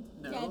account then?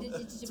 No. Yeah, did you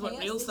That's pay what us?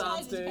 real Did you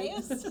stars do. pay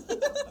us?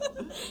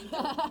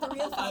 The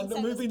real fans And sent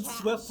us moving cash.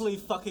 swiftly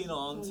fucking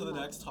on to the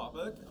next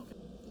topic.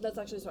 Let's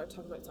actually start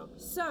talking about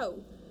songs.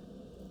 So,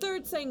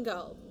 third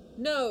single.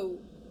 No,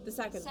 the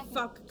second. Second.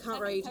 Fuck, can't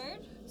Second, read.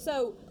 third?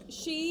 So,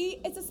 she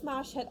is a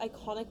smash hit,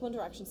 iconic One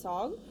Direction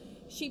song.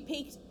 She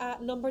peaked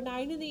at number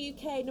 9 in the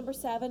UK, number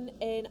 7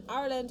 in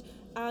Ireland,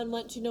 and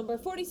went to number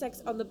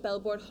 46 on the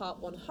Billboard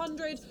Hot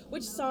 100,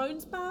 which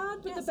sounds bad,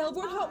 but Yeah, the it sounds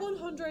Billboard Hot bad.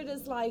 100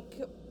 is like.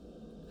 Yeah,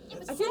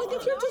 but I feel like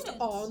if you're just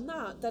Ireland. on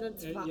that, then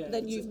it's Yeah, then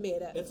it's- you've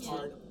made it. It's Yeah.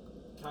 hard.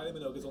 Kylie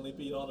Minogue has only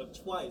been on it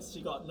twice.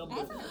 She got number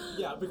Ever?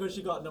 yeah, because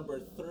she got number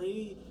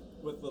 3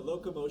 with the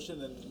Locomotion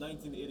in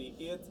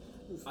 1988,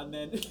 and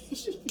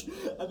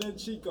then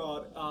she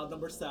got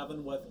number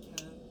 7 with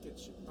Can't Get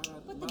You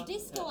Back. But the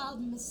disco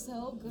album is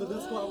so good. The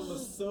disco album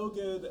was so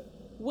good.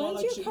 When's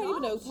but, your she-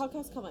 Kylie not. Minogue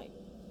podcast coming?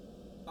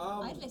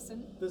 I'd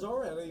listen. There's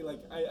already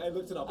like I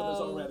looked it up and there's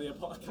Oh. already a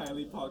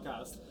Kylie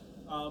podcast.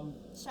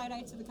 Shout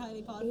out to the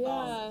Kylie pod.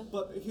 Yeah.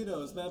 But who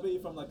knows? Maybe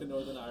from like a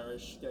Northern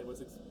Irish guy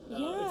was Yeah,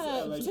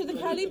 like, to the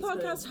like, Kylie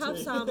experience podcast, have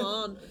too. Sam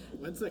on.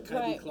 When's the Kylie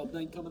Right. Club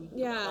night coming?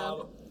 Yeah.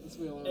 As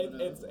we all It, know.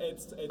 it's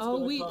Oh,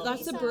 gonna come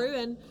that's a Sam.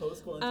 brewing.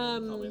 post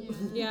quarantine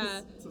coming.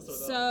 Yeah. To sort out.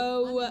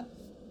 So,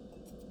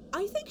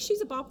 I think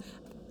she's a bop.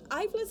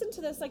 I've listened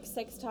to this like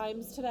 6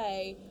 times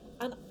today,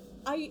 and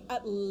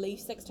at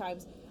least 6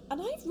 times,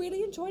 and I've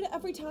really enjoyed it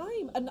every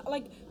time. And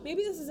like,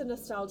 maybe this is a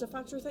nostalgia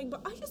factor thing,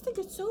 but I just think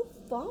it's so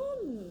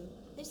fun.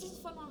 This is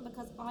a fun one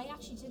because I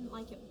actually didn't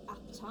like it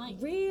at the time.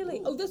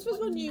 Really? Oh, this was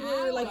But when you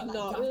now were like I like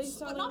not it. really But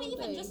starting not on even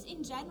thing. just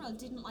in general.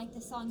 Didn't like the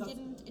song. That's-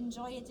 Didn't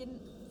enjoy it.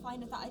 Didn't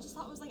find it that. I just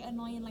thought it was like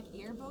annoying, like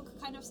earbug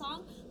kind of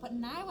song. But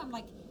now I'm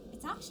like,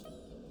 it's actually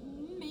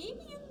maybe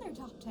in their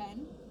top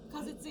 10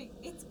 because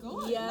it's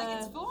good. Yeah. Like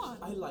it's fun.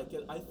 I like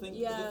it. I think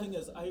Yeah. the thing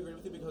is, I agree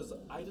with you because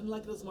I didn't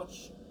like it as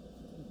much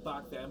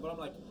back then. But I'm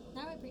like,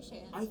 Now I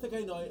appreciate it. I think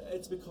I know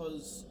it's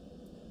because,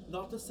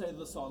 not to say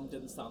the song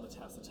didn't stand the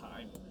test of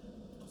time,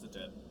 because it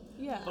did.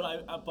 Yeah.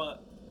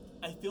 But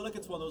I feel like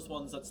it's one of those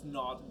ones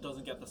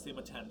doesn't get the same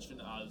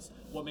attention as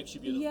What Makes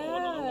You Beautiful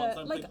and other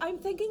ones. Yeah, I'm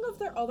thinking of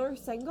their other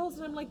singles,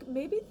 and I'm like,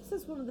 maybe this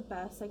is one of the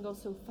best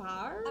singles so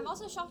far. I'm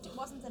also shocked it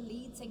wasn't the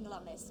lead single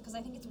on this because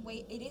I think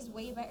it is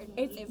way better than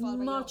It's Live While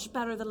We're much Young.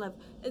 better than Live.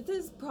 It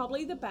is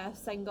probably the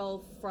best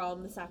single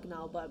from the second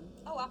album.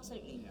 Oh,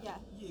 absolutely. Yeah.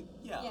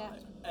 Yeah.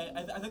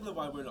 I think the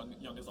Why We're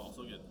Young is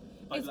also good.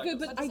 It's good,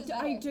 but But this is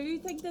I better. do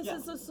think this Yeah.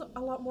 is a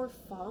lot more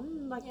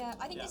fun. Like, Yeah,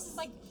 I think Yeah. this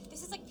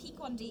is like peak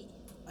 1D.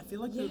 I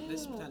feel like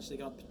this Yeah. potentially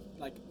got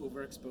like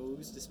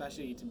overexposed,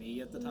 especially to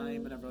me at the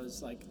time whenever I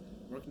was like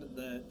working at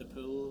the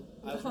pool.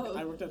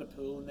 I worked at a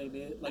pool and they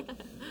made like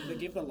they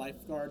gave the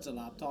lifeguards a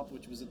laptop,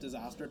 which was a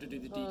disaster to do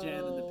the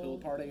DJing and the pool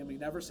party, and we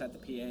never set the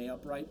PA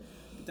up right.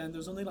 But then there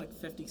was only like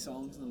 50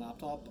 songs in the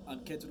laptop,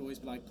 and kids would always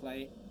be like,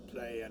 play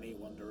any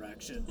One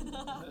Direction.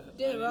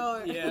 did it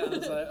wrong. Yeah, and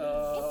it's like, In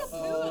the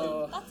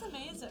pool. That's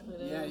amazing.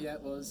 yeah,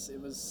 it was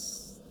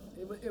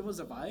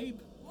a vibe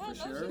Yeah, for no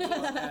sure. shit.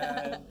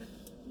 But,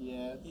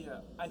 yeah. Yeah,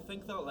 I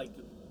think that like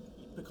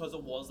because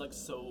it was like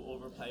so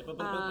overplayed, but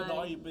Aye.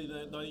 now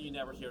you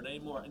never hear it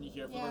anymore, and you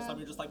hear it for the Yeah. first time,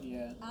 you're just like,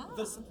 Yeah.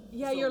 this.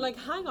 Yeah, so you're like,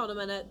 hang on a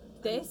minute.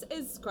 This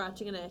is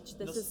scratching an itch.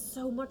 This is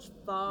so much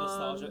fun.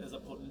 nostalgia is a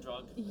potent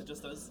drug. It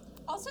just is.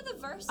 Also the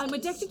verses. I'm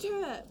addicted to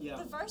it. Yeah.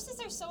 The verses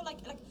are so like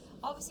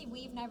obviously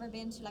we've never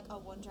been to like a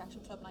One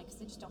Direction club night because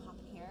they just don't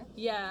happen here.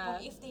 Yeah.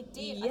 But if they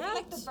did, I feel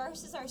like the Yet.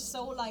 verses are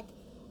so like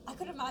I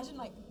could imagine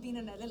like being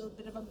in a little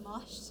bit of a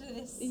mosh to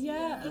this.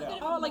 Yeah. A little bit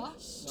of Oh, a like,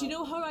 mosh. do you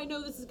know how I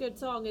know this is a good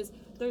song? Is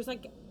there's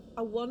like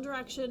a One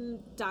Direction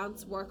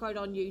dance workout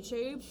on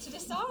YouTube. To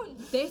this song.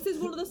 This is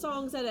one of the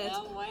songs in it,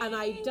 No and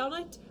I way. done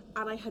it,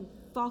 and I had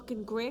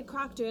fucking great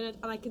crack doing it,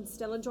 and I can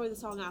still enjoy the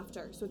song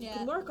after. So if you Yeah.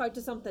 can work out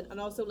to something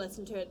and also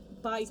listen to it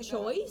by It's a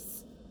good one.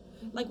 choice,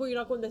 like where you're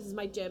not going, this is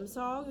my gym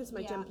song, this is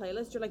my gym Yeah.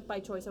 playlist. You're like,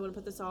 by choice, I want to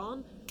put this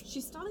on.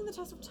 She's standing the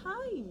test of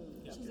time.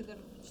 Yeah. She's a good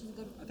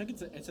one. I think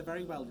it's a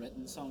very well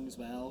written song as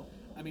well.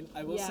 I mean,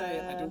 I will say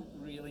I Yeah. don't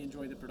really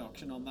enjoy the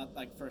production on that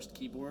like first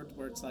keyboard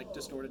where it's like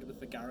distorted with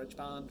the garage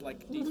band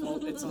like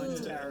default. It sounds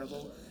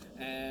terrible.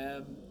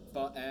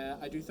 But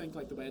I do think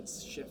like the way it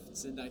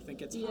shifts, and I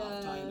think it's Yeah.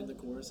 halftime in the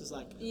chorus is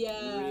like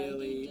Yeah.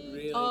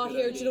 really Oh, good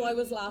here, do you know, idea. I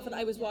was laughing.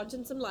 I was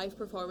watching some live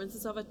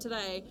performances of it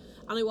today,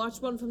 and I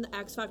watched one from the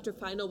X Factor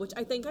final, which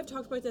I think I've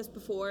talked about this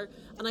before,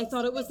 and I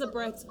thought it was the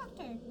Brits.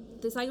 Factor.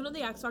 They sang it on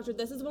the X Factor.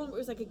 This is the one where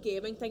it was like a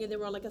gaming thing, and they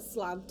were on like a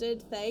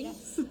slanted thing,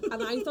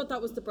 and I thought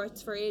that was the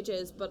Brits for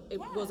ages, but it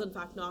Yeah. was in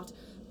fact not.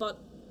 But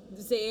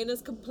Zayn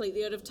is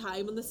completely out of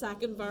time on the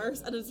second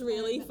verse, and it's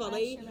really the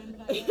funny. Flash,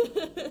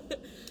 remember that,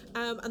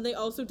 And they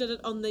also did it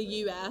on the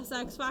US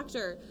X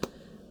Factor.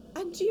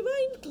 And do you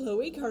mind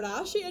Khloe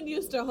Kardashian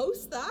used to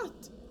host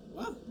that?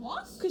 What?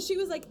 What? Because she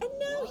was like, and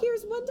now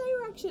here's One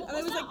Direction. What And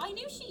I was that? like, I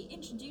knew she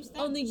introduced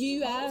them. on the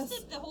She US,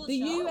 hosted the whole the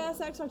show.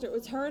 US X Factor, it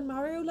was her and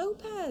Mario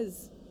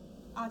Lopez.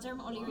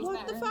 Dermot O'Leary's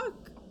What better. the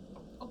fuck?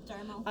 Up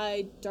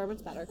Dermot.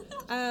 Dermot's better.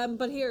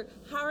 But here,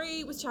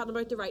 Harry was chatting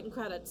about the writing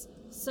credits.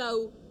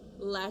 So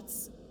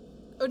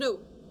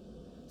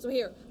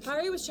here,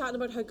 Harry was chatting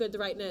about how good the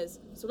writing is.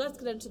 So let's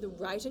get into the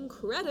writing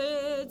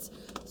credits.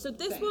 So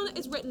this one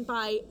is written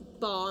by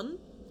Bon,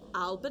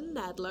 Albin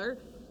Nedler,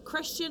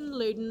 Christian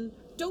Luden.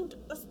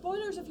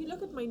 Spoilers if you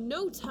look at my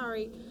notes,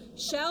 Harry.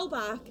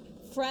 Shellback,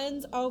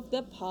 friends of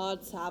the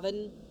pod,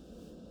 Savin.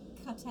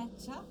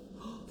 Katecha.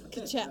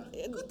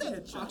 Actually,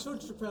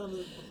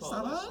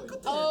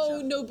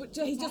 Oh no, but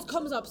he just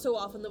comes up so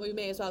often that we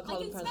may as well I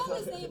call him can friends of spell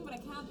the his pod. name, but I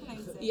can't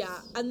pronounce it. Yeah,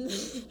 and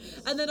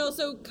then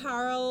also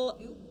Carol.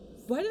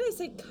 Why did I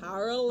say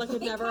Carol? Like I've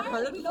Big never Carol,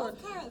 heard it we before.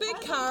 love Carol. Big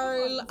Carol's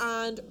Carol one of the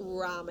and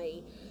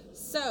Rami.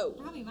 So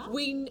Rami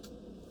Malek?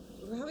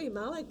 Rami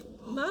Malek,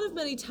 man of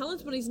many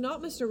talents, when he's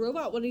not Mr.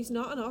 Robot, when he's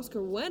not an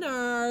Oscar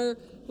winner,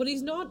 when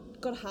he's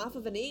not got half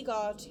of an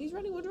EGOT, he's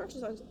running One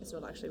Direction songs. It's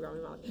not actually Rami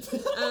Malek.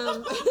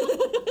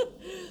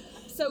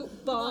 So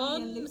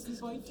Bonnie and Bon. Lucy's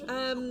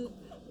boyfriend.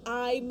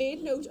 I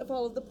made note of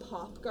all of the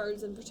pop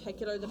girls in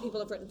particular that people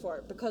have written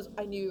for because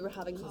I knew we were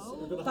having Fan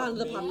of the Pop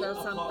Girl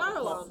Sam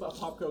Barrel on. a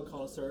pop girl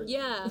concert.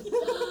 Yeah.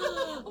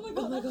 Oh my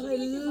god, I that should be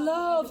like a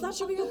love vibe. that.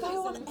 Should be a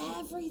bio on Yes.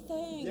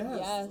 everything.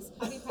 Yes.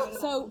 I'd be proud of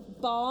So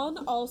Bon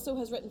also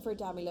has written for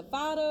Demi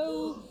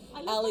Lovato,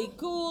 I love Ellie her.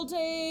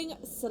 Goulding,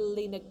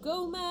 Selena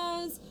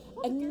Gomez.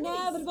 What a girlies.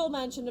 Inevitable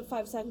mention of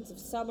 5 Seconds of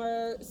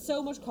Summer.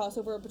 So much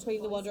crossover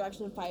between the One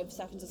Direction and 5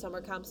 Seconds of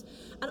Summer camps.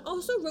 And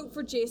also wrote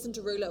for Jason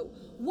Derulo.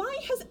 Why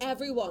has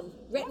everyone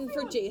written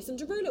for Jason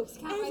Derulo?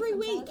 can't write Every for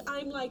week himself.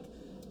 I'm like,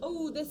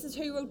 oh, this is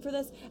who wrote for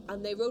this.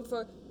 And they wrote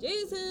for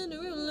Jason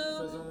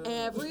Derulo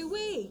every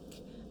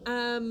week.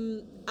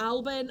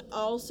 Albin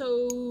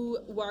also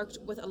worked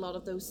with a lot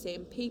of those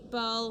same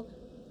people.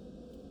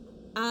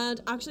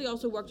 And actually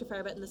also worked a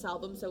fair bit in this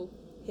album, so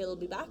he'll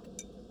be back.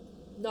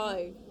 Now,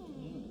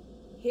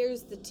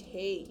 here's the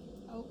tea.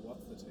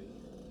 What's the tea?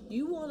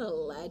 You want a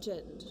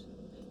legend.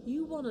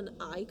 You want an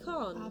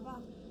icon.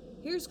 ABBA.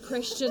 Here's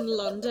Christian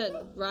London,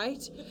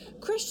 right?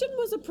 Christian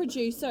was a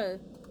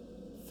producer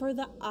for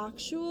the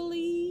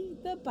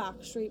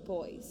Backstreet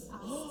Boys.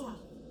 Asta.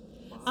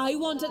 I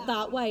want it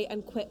that way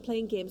and quit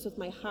playing games with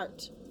my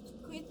heart.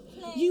 Quit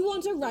playing. You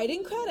want a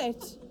writing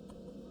credit?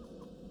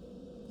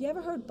 You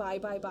ever heard Bye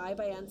Bye Bye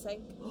by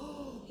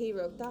NSYNC? He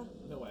wrote that.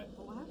 No way.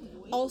 Wow.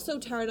 Also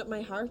Tearing Up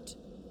My Heart.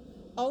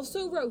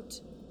 Also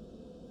wrote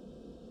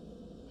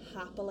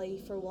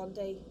Happily for One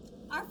Day.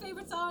 Our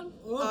favourite song.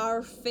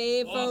 Our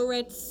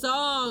favourite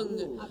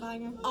song. A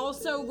banger.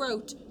 Also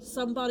wrote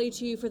Somebody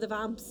to You for the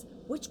Vamps,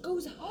 which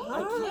goes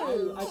hard.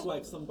 I'd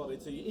like Somebody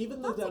to You.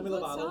 Even the That's a Demi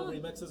good Lovato song.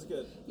 remix is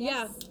good.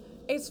 Yeah.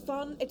 It's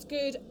fun, it's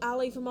good.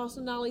 Ali from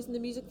Austin Alley's in the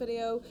music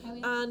video. Hell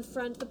yeah. And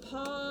friend of the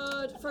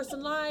pod, First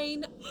in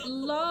Line,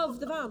 love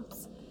the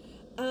Vamps.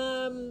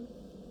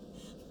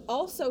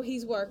 Also,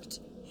 he's worked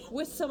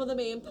with some of the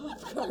main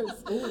pop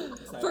girls.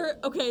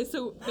 Okay,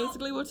 so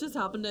basically what just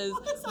happened is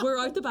we're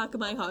out the back of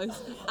my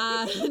house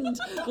and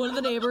one of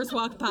the neighbours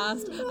walked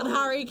past and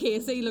Harry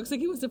Casey looks like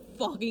he wants to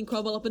fucking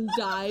crumble up and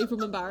die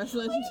from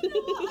embarrassment.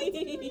 I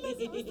didn't realise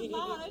it was the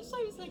man.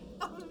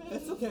 I was like,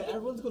 It's okay,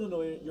 everyone's gonna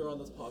know you're on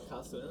this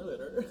podcast sooner or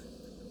later.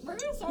 we're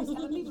gonna start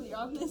telling people you're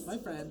on this. My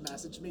friend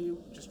messaged me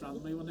just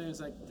randomly one day. It's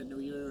like, "They know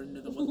you're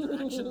into the One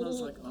Direction." And I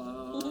was like,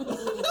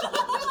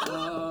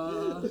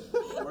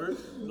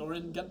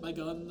 Lauren, get my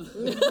gun.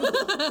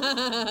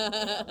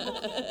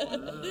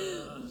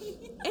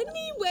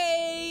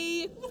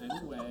 Anyway,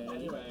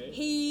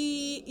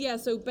 Anyway.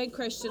 so Big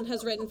Christian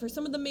has written for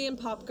some of the main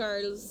pop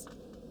girls: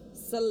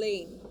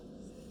 Celine,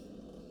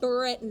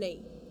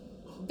 Britney,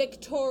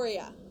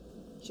 Victoria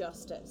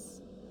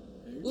Justice,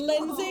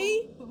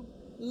 Lindsay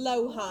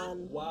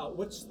Lohan. Wow,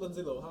 which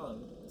Lindsay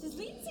Lohan? Does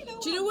Lindsay know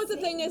Do you know what the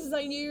sing? thing is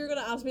I knew you were going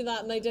to ask me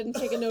that and I didn't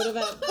take a note of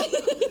it.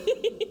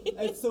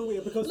 It's so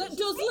weird because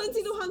Does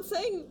Lindsay Lohan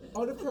sing?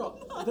 out of crop.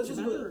 This Do is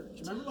you weird.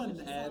 remember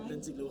when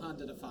Lindsay Lohan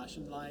did a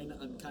fashion line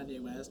and Kanye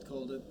West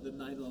called it the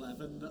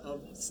 9/11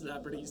 of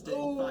celebrities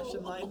doing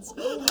fashion lines?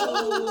 God.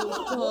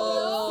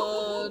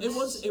 It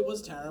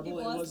was terrible.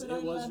 It was for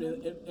It was 9/11.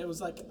 really. It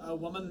was like a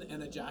woman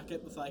in a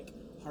jacket with like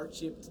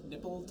heart-shaped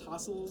nipple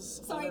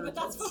tassels. Sorry, on her but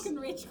that's tits. fucking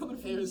rich coming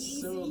from It was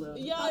Yeezy. so bad.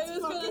 Yeah, That's I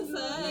was going fucking to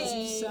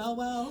Yeezy say. sell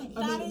well.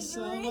 That is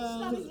so rich. well.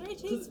 That is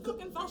rich. His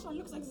fucking fashion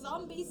looks like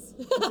zombies.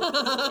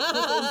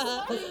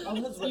 On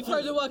his You've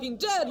heard The Walking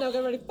Dead, now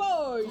get ready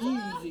for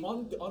Yeezy.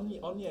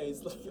 on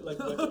Ye's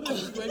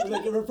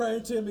like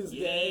referring to him as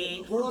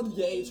Ye. We're on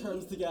Ye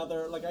terms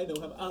together. Like I know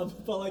him,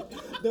 but like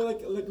they're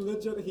like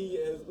legit. He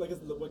is like as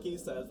the wiki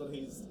says that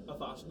he's a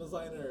fashion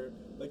designer.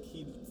 Like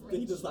he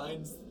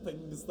designs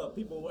things that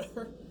people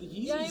wear. The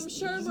Yeah, I'm Yeezys-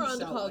 sure Yeezys Miranda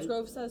sell-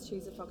 Cosgrove says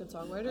she's a fucking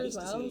songwriter as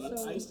well.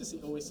 I used to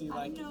always see I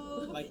like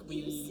know. like You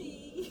we.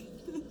 see.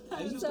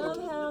 I used to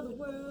Somehow the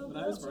world When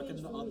I was will working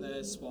change on for the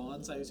me.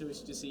 Swans, I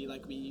used to see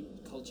like we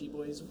culture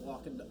boys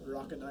rocking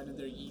down in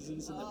their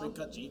Yeezys and their big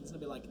cut jeans, and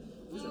I'd be like,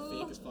 "These are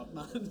fake as fuck,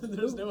 man."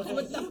 There's no way.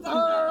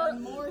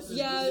 More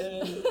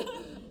Yeah.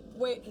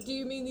 Wait, do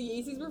you mean the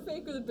Yeezys were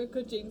fake or the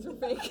bootcut jeans were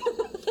fake?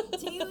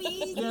 Two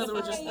Yeezys Yeah, they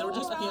were for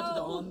just a painted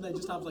euro. on. They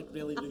just have like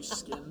really loose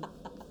skin.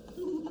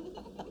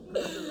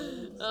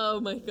 Oh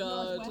my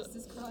god. Northwest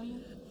is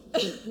crying.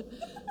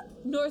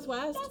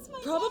 Northwest? That's my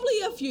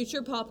Probably a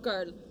future pop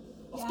girl.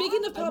 Yeah?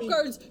 Speaking of I pop mean-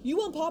 girls, you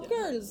want pop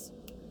girls?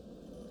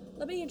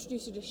 Let me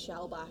introduce you to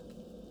Shellback.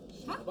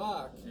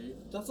 Back.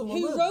 That's a Who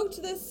woman.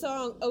 wrote this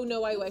song? Oh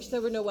no, I wish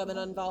there were no women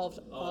involved.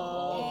 Yes, as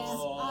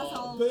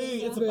always, Boo,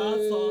 it's a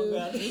bad song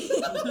then.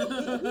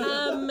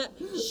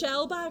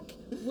 Shellback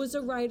was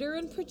a writer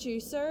and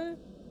producer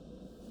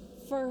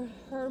for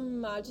Her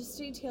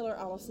Majesty Taylor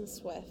Allison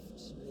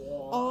Swift.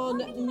 On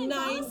name's 9.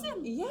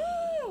 Allison? Yeah.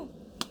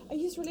 Are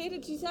you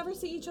related? Did you ever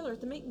see each other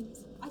at the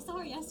meetings? I saw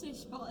her yesterday.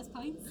 She bought us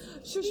pints.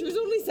 Sure, she was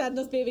only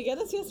sending us baby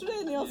Guinness yesterday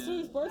in the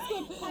Ulster Sports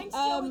Club. Thanks,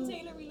 Joe and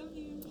Taylor. We love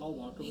you. Paul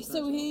Walker was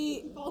So there.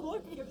 he Paul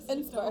Walker gave us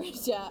a star.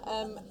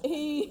 inspired,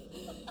 yeah.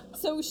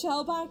 So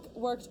Shellback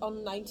worked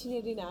on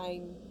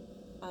 1989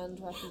 and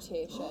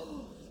Reputation.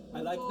 I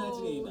like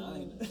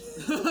 1989.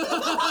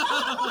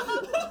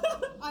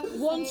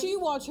 Once you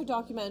watch her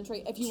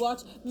documentary, if you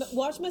watch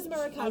Miss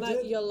Americana,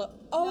 did. you'll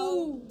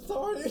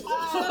Sorry. fair.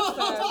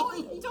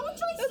 Don't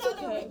try That's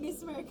selling okay. with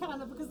Miss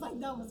Americana because like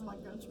that was my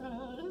good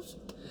trash.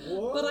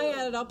 What? But I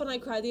added up and I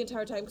cried the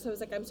entire time because I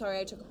was like, I'm sorry,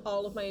 I took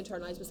all of my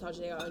internalized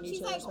misogyny out on you. She's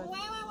Taylor like, Swift. wait,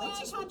 I That's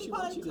can't what be you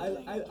want you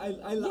political.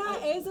 to do. Yeah,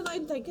 it is, and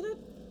I'm thinking it.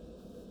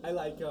 I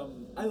like the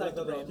brain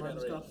worm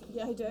documentary. stuff.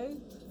 Yeah, I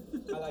do.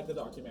 I like the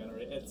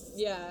documentary. It's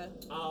Yeah.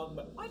 I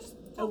just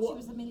thought she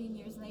was a million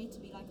years late to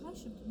be like, I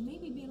should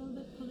maybe be a little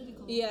bit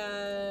political.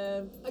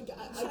 Yeah. I get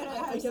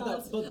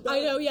that, but I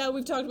know, yeah,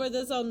 we've talked about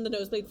this on the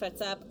Nosebleed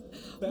Fits app.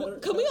 Better-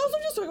 Can we also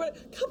just talk about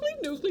it? Can't believe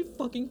Nosebleed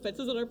fucking Fits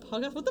is on our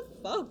podcast. What the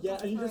fuck? Yeah,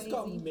 and you just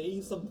got Crazy.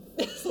 me some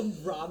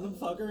random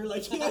fucker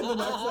like in the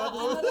next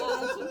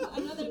episode.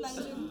 Another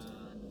legend.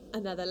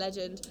 Another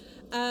legend.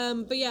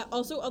 But yeah,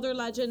 also other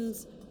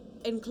legends,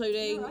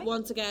 including, Alright.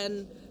 once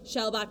again,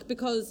 Shellback,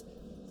 because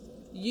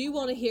you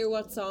want to hear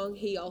what song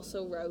he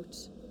also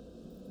wrote.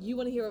 You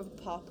want to hear of a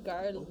pop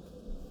girl.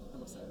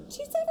 I'm excited.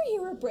 She's ever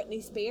hear of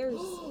Britney Spears?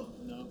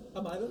 No.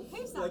 Am I the?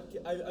 Who's that? Like,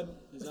 I'm.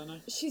 Is that now?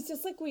 She's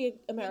just like we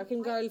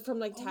American girl from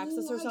like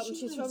Texas or aye, something.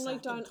 She's from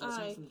like down.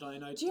 Aye. From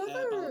down out. Do you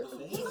ever?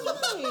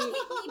 Aye.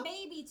 Pick me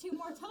baby 2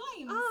 more times.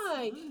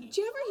 Aye.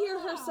 Do you ever hear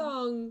her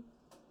song?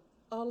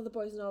 All of the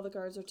boys and all the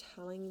girls are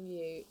telling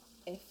you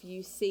if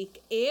you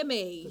seek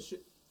Amy.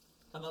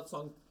 And that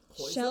song.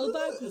 Poisonous?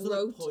 Shellback Is it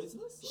wrote.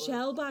 Poisonous? Or-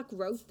 Shellback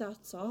wrote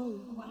that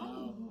song.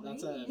 Wow.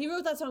 That's a. He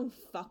wrote that song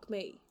 "Fuck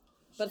Me,"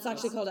 but it's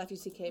actually called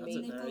 "F-U-C-K That's a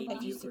Me." very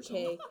mediocre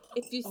F-U-C-K. song.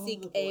 If you All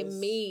seek the boys-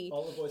 Amy.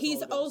 all the boys, He's all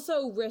the girls.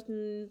 also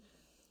written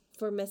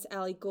for Miss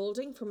Ellie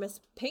Goulding, for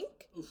Miss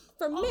Pink,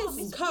 for Miss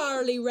Miss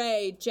Carly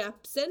Rae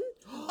Jepsen.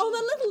 On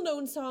a little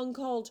known song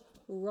called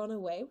 "Run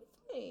Away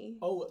with Me."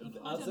 Oh, as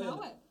don't in.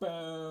 know it.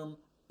 Boom,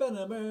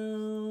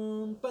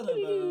 ba-da-boom,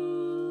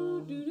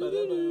 ba-da-boom,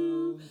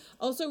 ba-da-boom.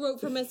 Also wrote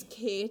for Miss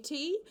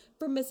Katie,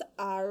 for Miss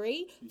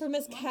Ari, for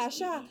Miss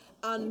Kesha,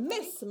 and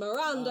Miss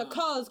Miranda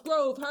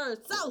Cosgrove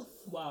herself.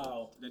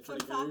 Wow. Literally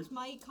Fun who? fact,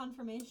 my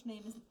confirmation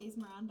name is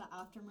Miranda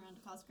after Miranda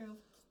Cosgrove.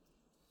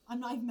 I'm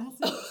not even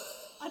messing.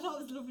 I thought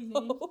it was a lovely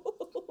name.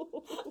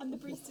 And the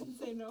priest didn't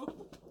say no.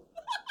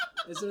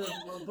 Is there?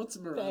 What's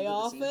Miranda? They the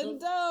often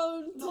Saint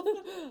of?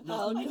 don't.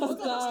 I'll I cut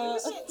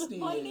just that. got to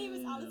My name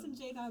is Alison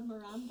Jada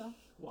Miranda.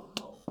 Wow.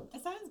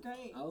 It sounds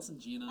great. Alison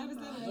Gina. I was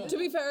Miranda. never- To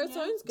be fair, it Yeah.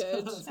 sounds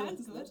good.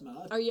 Sounds good. That's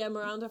mad. Are you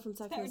Miranda from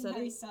Sex Very, and the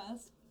very City?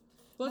 styles.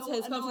 What's No,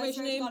 his no, I confirmation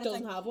swear to name? God, it's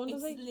Doesn't like- have one,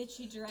 does it's he?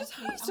 literally Does directly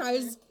Harry after.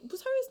 Styles,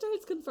 was Harry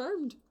Styles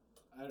confirmed?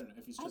 I don't know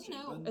if he's I Church don't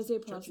know. England. Is he a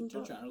Church- Protestant?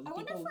 Church Ireland I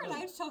wonder if people, we're no.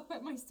 allowed to talk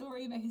about my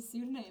story about his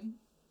pseudonym.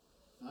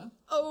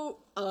 Oh,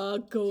 Do you go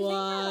think we're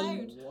on.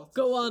 allowed? What's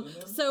Go his on.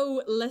 pseudonym?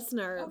 So,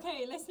 listener,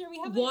 Okay, listener, we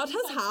have what an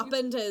has inside scoop.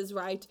 happened is,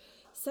 right,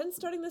 since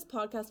starting this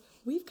podcast,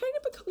 we've kind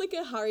of become like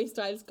a Harry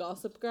Styles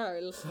gossip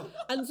girl.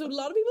 And so a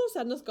lot of people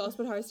send us gossip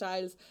about Harry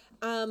Styles.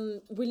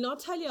 We'll not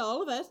tell you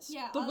all of it,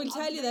 Yeah, but I'll- we'll I'll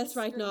tell you bring this the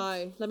right script.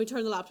 now. Let me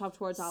turn the laptop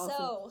towards Alison.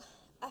 So,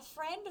 a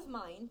friend of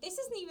mine, this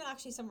isn't even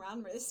actually some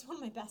randomer, this is one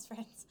of my best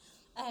friends,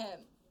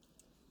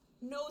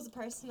 knows a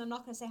person, I'm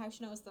not going to say how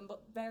she knows them,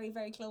 but very,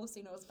 very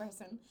closely knows a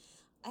person,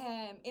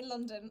 in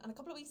London. And a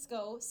couple of weeks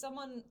ago,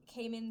 someone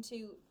came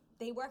into,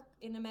 they work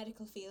in a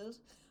medical field,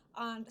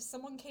 and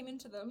someone came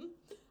into them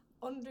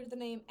under the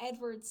name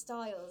Edward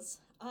Styles.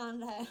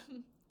 And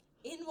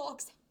in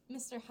walks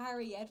Mr.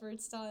 Harry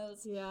Edward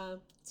Styles Yeah.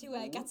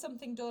 to get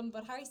something done.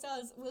 But Harry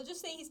Styles, we'll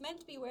just say he's meant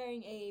to be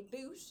wearing a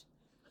boot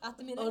at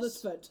the minute. On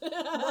his foot.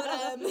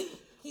 But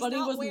he's But he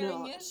not was wearing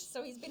not. it,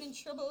 so he's been in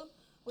trouble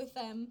with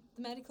the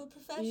medical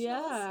professionals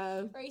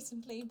Yeah.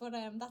 recently. But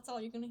that's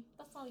all you're gonna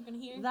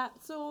hear.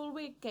 That's all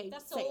we can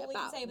That's say all we can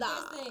about say.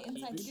 that. But there's the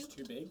inside He's scoop.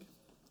 too big.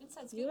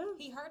 Inside scoop. Yeah.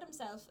 He hurt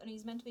himself, and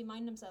he's meant to be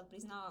minding himself, but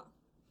he's not.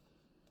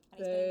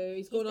 And So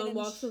he's going been on in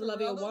walks with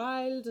Olivia trouble.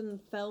 Wilde and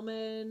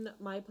filming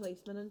My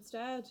Policeman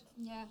instead.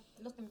 Yeah,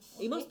 looking.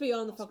 He must be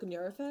on the fucking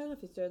Nurofen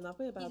if he's doing that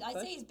way about I'd it.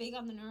 say he's big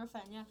on the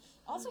Nurofen, yeah.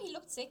 Also, he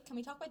looked sick. Can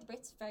we talk about the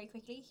Brits very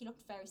quickly? He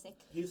looked very sick.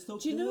 He's so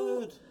Do you know-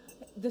 good.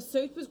 The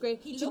suit was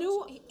great. He do you know?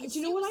 looked, he- his Do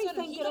you know suit what was I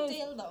stunning. think He it looked is?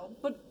 ill though.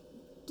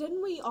 But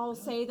didn't we all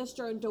say this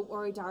during Don't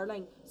Worry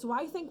Darling? So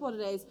I think what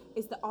it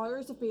is the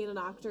hours of being an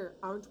actor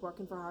aren't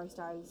working for Harry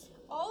Styles.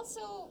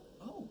 Also,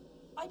 Oh.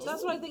 I just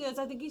That's what I think it is.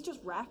 I think he's just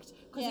wrecked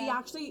because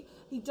Yeah.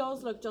 he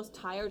does look just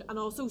tired and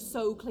also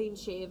so clean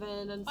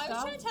shaven and I was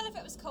stuff. trying to tell if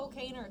it was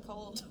cocaine or a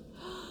cold.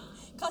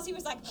 Because he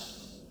was like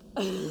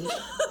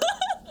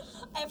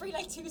every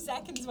like 2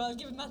 seconds while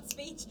giving that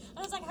speech. And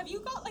I was like, have you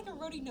got like a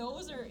runny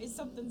nose or is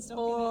something stuck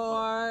in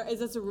Or is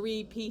this a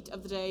repeat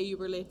of the day you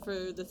were late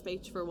for the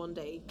speech for one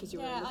day because it? you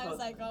were Yeah, in the I was Coke,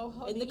 like, oh,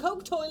 honey. in the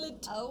Coke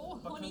toilet Oh,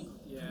 But honey.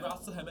 Yeah.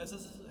 Congrats to him. Is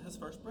this his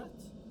first Brit?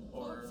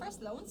 Or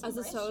First lonesome as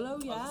a Brit. solo?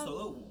 as Yeah, a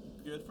solo?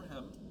 Good for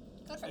him.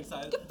 Good for him.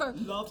 Excited. Good for-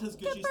 Loved his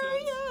good Gucci for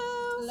suit.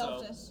 you.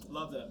 Loved So, it.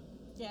 Loved it.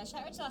 Yeah,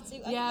 shout out to that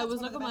suit. I Yeah, think it that's was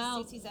one of the looking best well.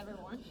 suits he's ever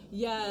worn.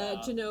 Yeah,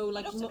 Yeah. do you know,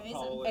 like looked amazing.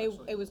 Probably, it,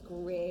 actually. it was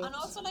great. And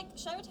also, like,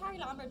 shout out to Harry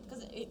Lambert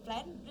because it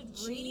blended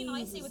really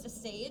nicely with the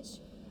stage.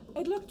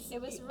 It looked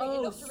It was oh,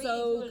 it looked really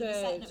so cool good. in the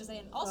setting it was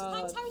in. Also, God.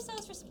 thanks Harry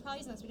Styles for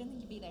surprising us. We didn't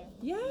think you'd be there.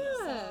 Yeah.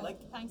 So,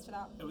 Like- thanks for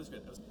that. It was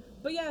good. It was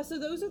But yeah, so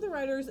those are the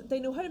writers. They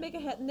know how to make a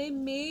hit, and they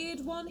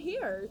made one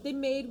here. They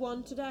made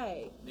one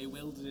today. They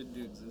willed it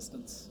into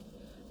existence.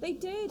 They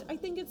did. I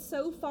think it's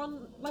so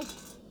fun. Like,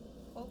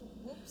 Oh,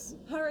 whoops.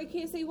 Harry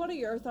Casey, what are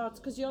your thoughts?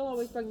 Because you'll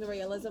always bring the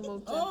realism,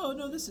 won't you? Oh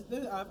no, this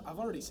I've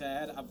already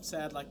said. I've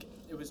said like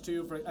it was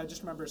too. I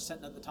just remember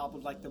sitting at the top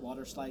of like the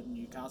water slide in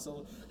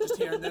Newcastle, just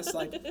hearing this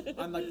like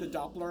and like the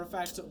Doppler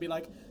effects. It would be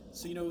like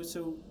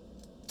so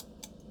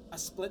a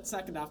split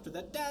second after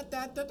that da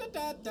da da da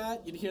da da.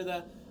 You'd hear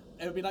the.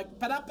 It would be like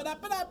ba da ba da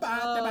ba da ba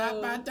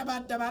da ba da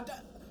ba da ba da.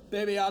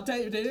 Baby, I'll tell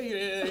you,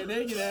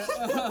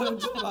 I'm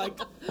just like,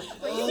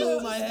 oh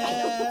my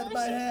head.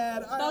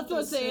 That's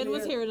what Zayn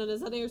was hearing in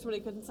his ears when he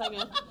couldn't sing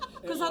it.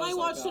 Because then I was like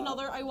watched that.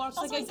 another, I watched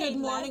That's like a why Good Zayn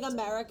Morning left.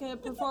 America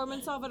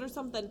performance of it or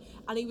something,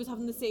 and he was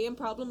having the same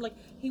problem. Like,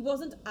 he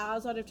wasn't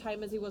as out of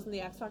time as he was in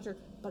the X Factor,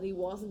 but he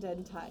wasn't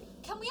in time.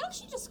 Can we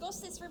actually discuss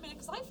this for a minute?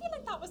 Because I feel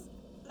like that was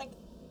like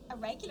a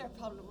regular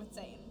problem with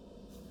Zayn.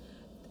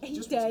 He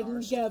Just was didn't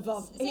harsh. give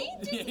up.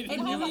 Zayn didn't he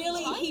have any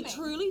Really, he timing.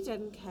 truly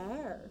didn't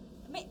care.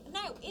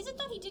 Now, is it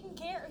that he didn't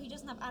care or he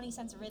doesn't have any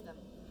sense of rhythm?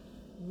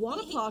 What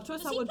a He- plot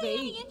twist does that he would play be.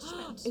 any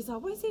instrument? Is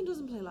that why Zayn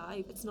doesn't play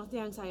live? It's not the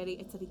anxiety,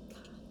 it's that he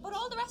can't. But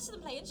all the rest of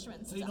them play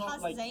instruments. Did he not,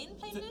 Has like, Zayn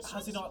played an instrument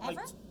has he not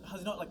ever? has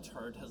he not like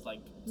toured his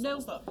like No.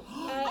 solo stuff?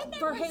 I've never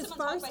For heard his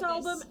someone talk first about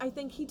album, this. I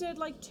think he did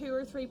like 2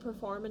 or 3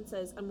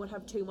 performances and would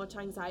have too much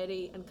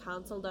anxiety and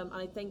cancelled them.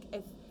 And I think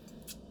if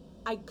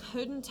I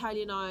couldn't tell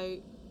you now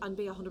and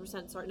be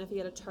 100% certain if he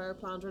had a tour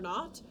planned or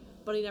not,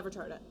 but he never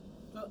toured it.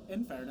 Well,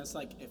 in fairness,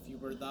 like if you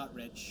were that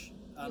rich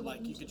and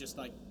like you could just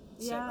like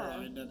sit Yeah.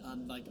 around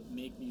and like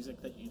make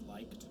music that you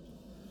liked,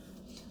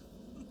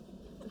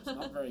 it's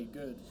not very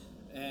good.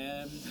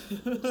 I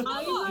you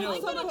like know,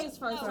 some of his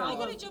first I album.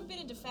 gotta jump in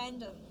and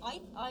defend him.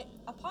 I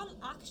upon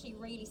actually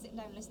really sitting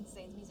down and listening to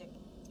Zayn's music,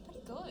 it's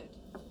pretty good.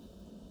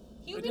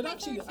 He I would be did my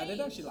actually, third I did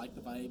fave. actually like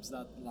the vibes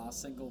that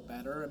last single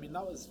better. I mean,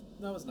 that was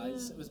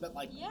nice. It was a bit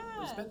like, it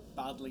was a Yeah. bit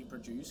badly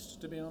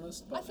produced, to be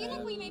honest. But I feel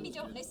like we maybe it was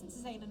don't good. listen to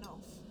Zayn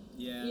enough.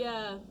 Yeah.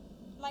 Yeah.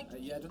 Like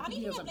Yeah, I don't think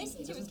he anything has I've he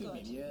listened to is doesn't do good.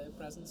 media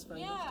presence very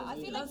Yeah, much, does I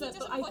he? feel like That's he it, but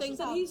doesn't I push think his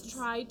that he's albums.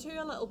 tried to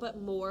a little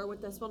bit more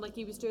with this one. Like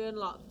he was doing a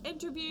lot of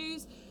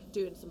interviews,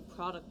 doing some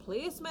product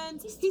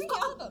placements. He's He's three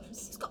got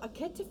albums. he's got a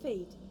kid to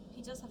feed.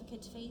 He does have a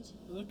kid to feed.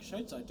 Look,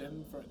 shouts out to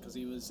him for because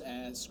he was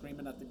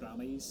screaming at the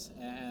Grammys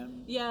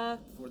Yeah,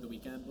 before the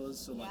weekend was.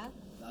 So like, Yeah.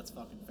 that's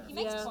fucking fair. He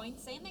makes Yeah.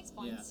 points. Zayn makes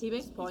points. he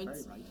makes He's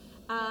points. very right.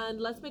 And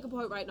let's make a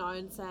point right now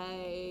and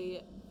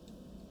say,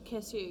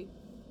 Kiss You.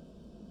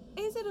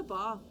 Is it a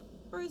bop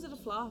or is it a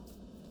flop?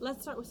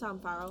 Let's start with Sam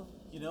Farrell.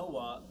 You know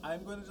what?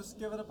 I'm going to just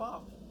give it a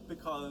bop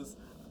because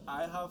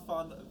I have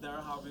fun.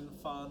 They're having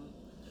fun.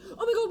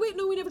 Oh my god, wait,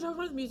 no, we never talked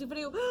about the music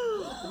video.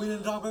 We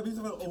didn't talk about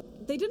music. Oh,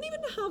 They didn't even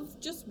have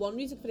just one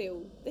music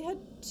video. They had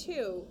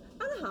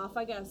 2.5,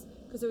 I guess,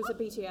 because there was a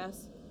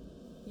BTS.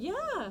 Yeah.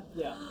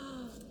 yeah.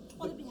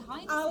 What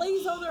behind the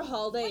Ali's on her When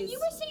holidays. you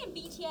were saying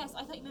BTS,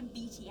 I thought you meant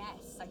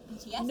BTS, like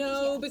BTS.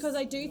 No, BTS. because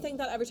I do think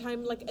that every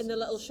time, like in the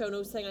little show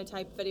notes thing, I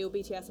type video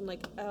BTS. I'm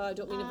like, oh, I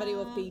don't mean a video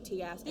of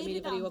BTS. I they mean a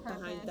did that video on of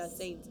behind the purpose.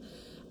 scenes.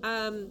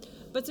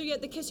 But so yeah,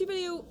 the Kiss You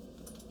video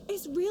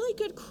is really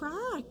good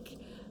crack.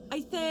 I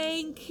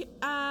think.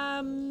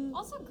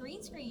 Also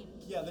green screen.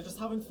 Yeah, they're just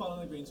having fun on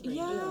the green screen.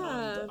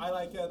 Yeah. And I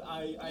like it.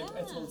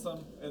 It's Yeah.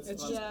 wholesome. It's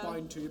It's fun. just Yeah.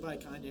 Bound to by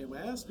Kanye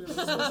West. We were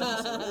just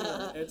discussing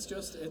this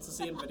earlier. It's the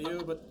same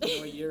video, but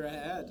a year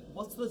ahead.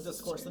 What's the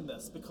discourse in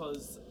this?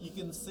 Because you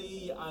can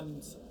see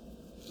and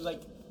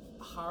like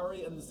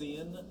Harry and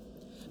Zayn.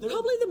 they're-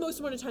 Probably the most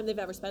amount of time they've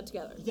ever spent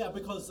together. Yeah,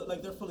 because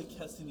like they're fully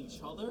kissing each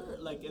other.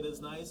 Like it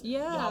is nice.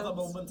 Yeah. You have that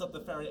moment at the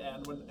very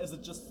end when is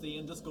it just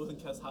Zayn just goes and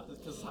kisses Harry?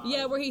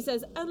 Yeah, where he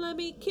says, "And let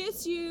me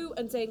kiss you,"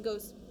 and Zayn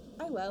goes,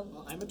 "I will."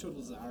 Well, I'm a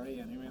total Zari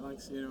anyway.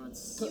 Like, so, you know,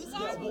 it's. You Yeah,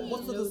 Zari. well,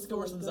 what's the No,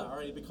 discourse in go.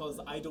 Zari? Because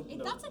I don't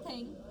know. That's a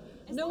thing.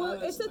 Isn't No, Oh, it?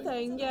 that's it's a the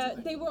thing. thing. That's Yeah, a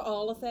thing. they were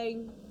all a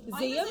thing.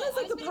 I Ziam was is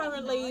like maybe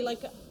apparently Larry.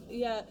 like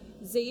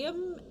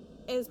Ziam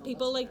is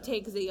people that's like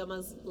take Ziam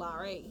as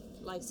Larry.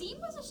 Like Zeem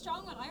was a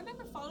strong one. I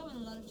remember following a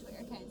lot of Twitter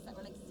accounts that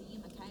were like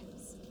Zeem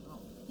accounts.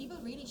 People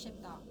really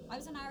shipped that. I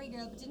was an Ari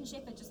girl, but didn't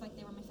ship it just like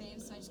they were my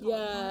faves, so I just called them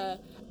yeah, Ari.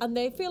 and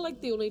they feel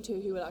like the only two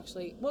who would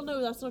actually. Well,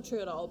 no, that's not true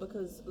at all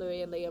because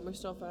Louis and Liam are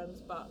still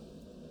friends. But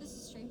This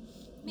is true.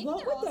 Maybe what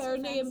they're would all their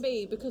still name friends.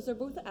 be? Because they're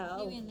both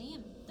L. Louis and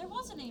Liam. There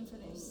was a name for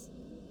this.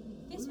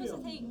 This was a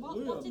Liam. thing. What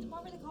were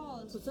they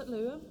called? Was it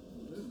Liam?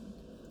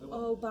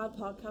 Oh, bad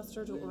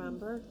podcaster, don't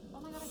remember. Oh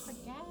my god, I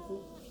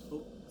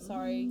forget.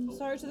 Sorry,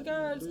 sorry to the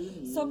girls.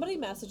 Somebody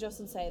message us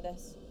and say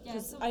this. Yeah,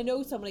 'Cause some- I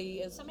know somebody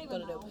is somebody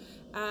gonna will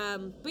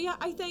know. But yeah,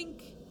 I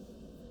think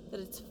that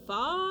it's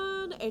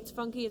fun, it's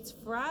funky, it's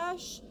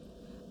fresh.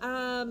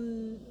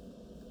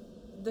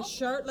 The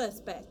shirtless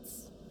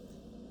bits.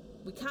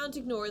 We can't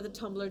ignore the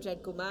Tumblr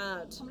did go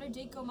mad. Tumblr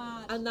did go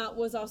mad. And that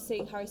was us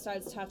seeing Harry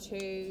Styles'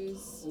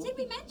 tattoos. Did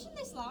we mention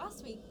this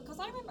last week? Because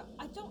I remember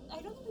I don't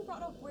think we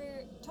brought up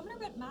where Tumblr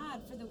went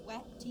mad for the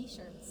wet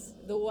t-shirts.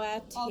 The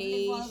wet of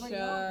Live While We're Young.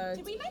 t-shirt.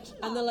 Did we mention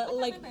that? And the I little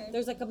can't like, remember.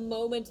 there's like a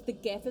moment. The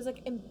gif is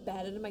like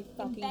embedded in my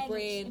fucking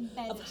brain of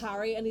embedded.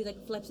 Harry, and he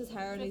like flips his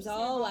hair and Flips he's his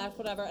all hair left,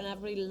 whatever, and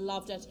everybody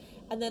loved it.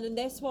 And then in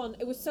this one,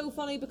 it was so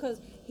funny because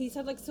he's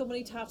had like so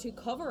many tattoo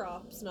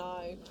cover-ups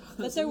now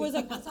that there was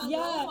like That's all the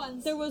yeah, old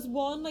ones. there was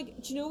one like,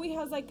 do you know he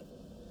has like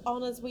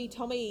on his wee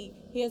tummy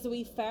he has a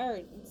wee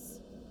ferns.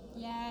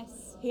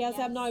 Yes. He has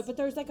them yes. now, but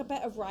there's like a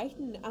bit of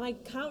writing, and I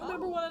can't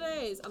remember Oh. what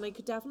it is, and I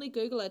could definitely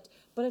Google it,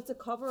 but it's a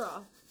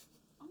cover-up.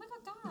 Oh my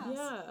god, gas.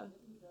 Yeah.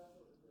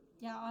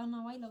 Yeah, I don't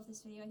know. I love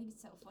this video. I think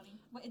it's so funny.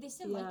 But they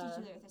still like Yeah. each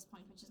other at this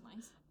point, which is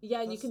nice. Yeah,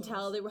 and you That's can so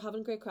tell nice. they were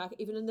having great crack.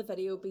 Even in the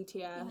video BTS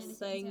Behind the scenes,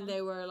 thing, yeah.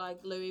 they were like,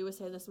 Louis was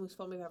saying this is the most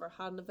fun we've ever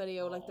had in a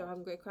video. Like, they're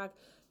having great crack.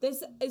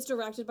 This is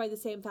directed by the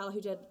same fella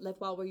who did Live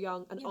While We're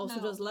Young and Yeah, also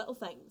no. does Little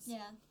Things.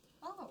 Yeah.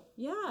 Oh.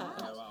 Yeah. Wow.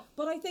 wow.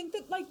 But I think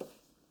that, like,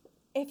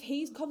 if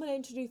he's coming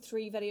in to do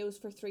 3 videos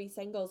for 3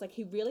 singles, like,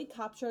 he really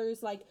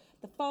captures, like,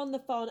 the fun,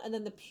 and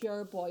then the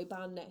pure boy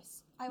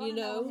bandness. I want you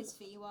to know know? what his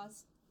fee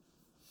was.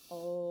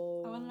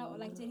 Oh. I want to know,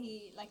 like, Like, did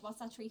he like what's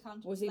that tree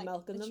con? Was he like,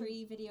 milking the them?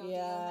 tree video?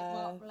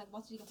 Yeah. Like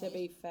what did he get To paid?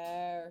 be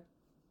fair,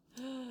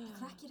 The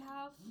crack you'd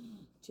have.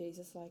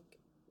 Jesus, like,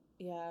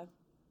 yeah.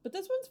 But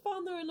this one's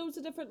fun. There are loads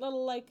of different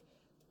little like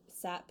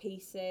set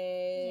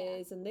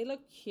pieces, and they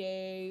look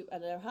cute,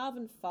 and they're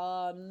having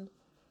fun.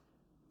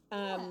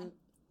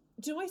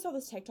 Do you know I saw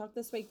this TikTok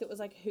this week that was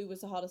like, who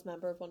was the hottest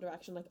member of One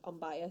Direction, like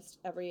unbiased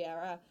every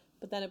era,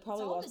 but then it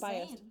probably It's all was the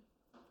biased. same.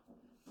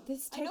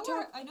 This I know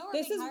TikTok, we're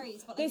this big is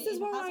Harrys, but this like, is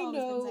it where has I always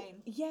know. been Zayn.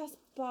 Yes,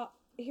 but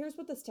here's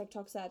what this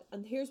TikTok said,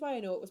 and here's why I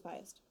know it was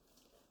biased,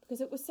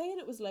 because it was saying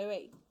it was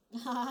Louis,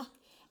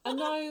 and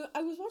now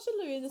I was watching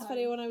Louis in this Sorry.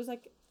 video, and I was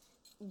like,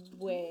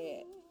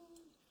 wait,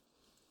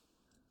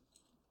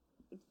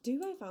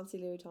 do I fancy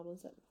Louis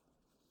Tomlinson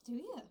Do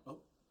you?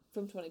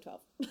 from 2012?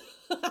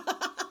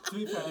 To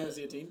be When I fair, was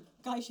 18.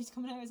 Guys, she's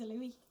coming out as a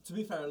Louis.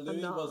 Louis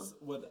not. was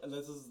what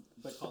this is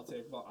the hot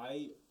take, but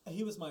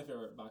he was my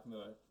favorite back in the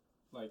day.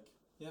 Like,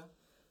 yeah.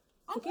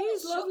 I'm The kinda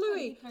gays love shocked when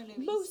Louis. people are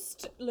Louis.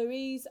 Most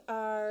Louis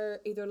are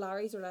either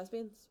Larrys or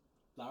lesbians.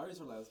 Larry's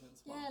or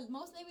lesbians. Wow. Yeah,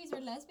 most Louis are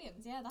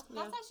lesbians. Yeah, that's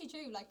Yeah. actually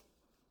true. Like,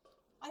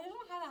 I don't know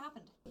how that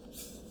happened.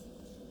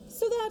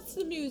 So that's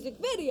the music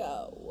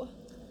video.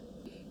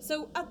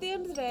 So at the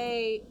end of the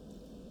day,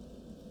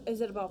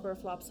 is it a bop or a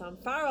flop, Sam?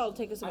 Farrell,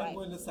 take us away. I'm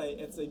going to say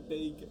it's a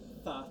big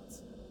fat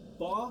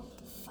bop.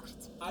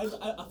 I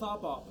a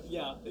fat bop,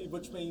 yeah,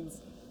 which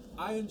means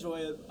I enjoy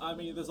it. I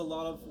mean, there's a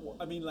lot of,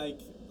 I mean, like,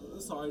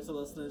 sorry to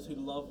listeners who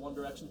love One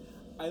Direction.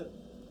 I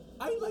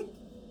like,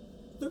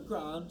 they're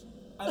grand.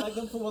 I like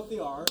them for what they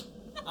are.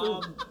 take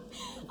them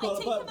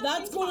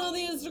That's going on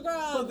the But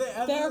Instagram.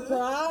 the- They're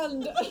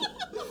grand.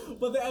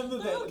 But at the end of the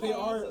day,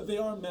 Okay. they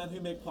are men who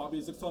make pop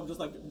music. So I'm just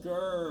like,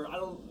 grr, I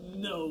don't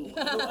know.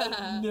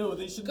 No,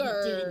 they shouldn't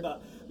Grr. be doing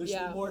that. There should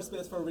Yeah. be more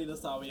space for Rina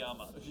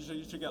Sawayama.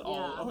 You should get all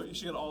Yeah. you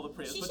should get all the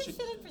praise. She but should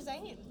fill in for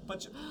Zayn.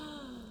 but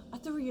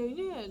At the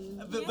reunion.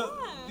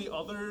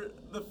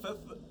 the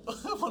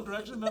fifth One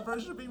Direction member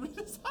should be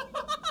Rina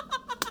Sawayama.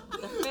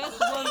 The fifth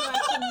One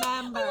Direction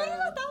I wonder member.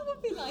 what that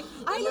would be like.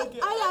 I'll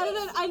add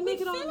it. I'll make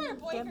it Fill on. our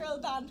boy girl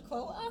band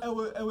quota.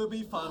 It would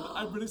be fun.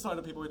 I'm really sorry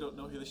to people who don't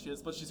know who she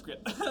is, but she's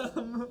great.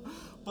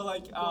 But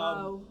like,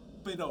 Wow.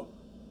 but you know,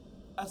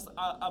 as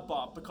a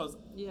bop because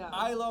Yeah.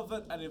 I love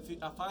it, and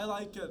if I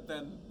like it,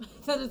 then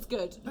Then it's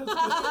good.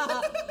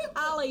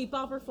 Ali,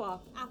 bop or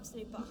flop?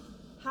 Absolute bop.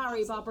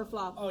 Harry, bop or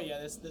flop? Oh yeah,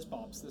 this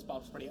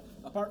bop's pretty.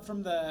 Apart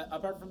from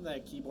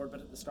the keyboard bit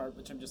at the start,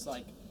 which I'm just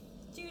like,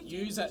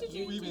 use it.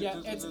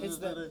 Yeah, it's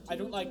the I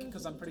don't like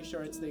because I'm pretty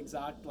sure it's the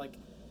exact like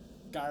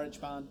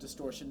GarageBand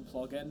distortion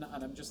plugin,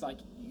 and I'm just like,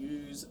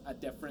 use a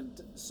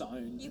different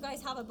sound. You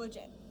guys have a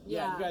budget.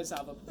 Yeah, you guys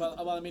have a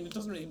well. I mean, it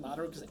doesn't really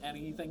matter because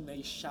anything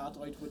they shout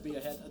out would be a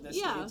hit at this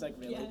Yeah. stage. Like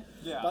really,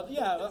 Yeah. But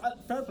yeah,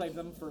 fair play to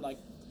them for like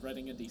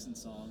writing a decent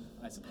song,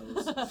 I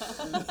suppose. It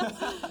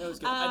was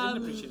good. I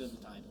didn't appreciate it at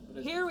the time. But it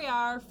was Here we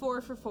are,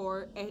 4 for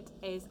 4. It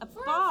is a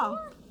For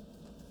bop.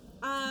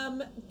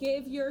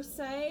 Give your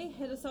say.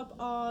 Hit us up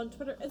on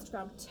Twitter,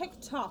 Instagram,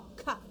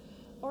 TikTok,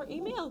 or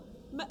email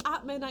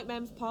at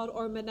midnightmemspod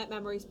or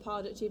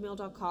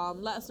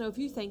midnightmemoriespod@gmail.com. Let us know if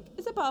you think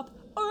it's a bop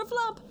or a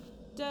flop.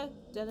 Da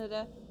da da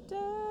da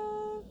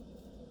da.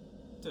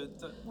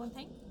 One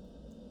thing.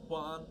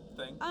 One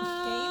thing.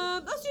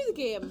 Let's do the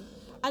game,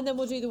 and then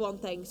we'll do the one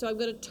thing. So I'm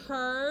going to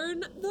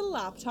turn the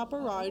laptop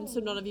around so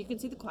none of you can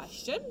see the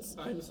questions.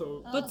 I'm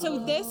so. But so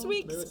this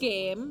week's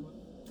game,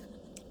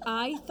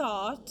 I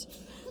thought.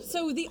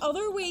 So the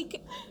other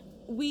week,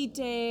 we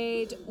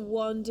did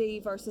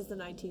 1D versus the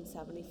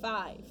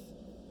 1975.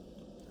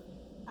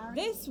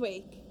 This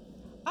week,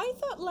 I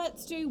thought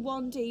let's do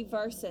 1D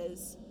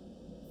versus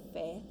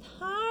Fifth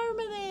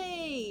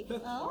Harmony.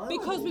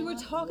 Because we were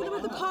talking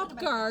about the pop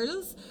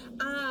girls,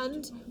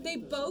 and they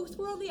both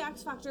were on the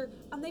X Factor,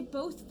 and they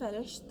both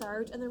finished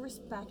third in their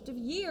respective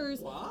years.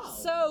 Wow.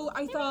 So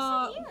I They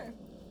thought. were the same year.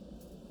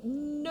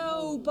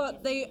 No,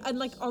 but they, and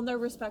like on their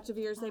respective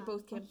years, they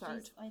both came Oh,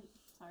 third. jeez,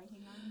 sorry,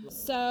 hang on.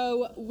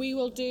 So we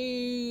will do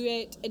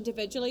it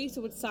individually.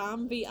 So it's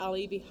Sam v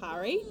Ali v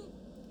Harry.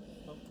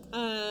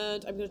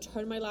 And I'm going to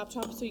turn my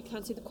laptop so you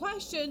can't see the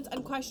questions.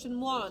 And question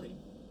 1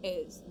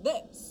 is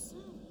this.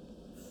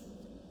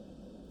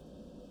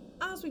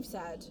 As we've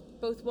said,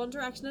 both One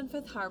Direction and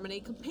Fifth Harmony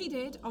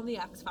competed on the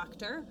X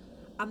Factor,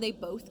 and they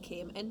both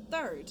came in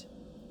third.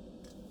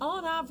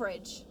 On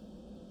average,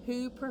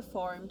 who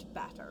performed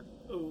better?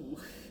 Oh.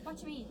 What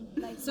do you mean?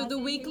 Like, So as the in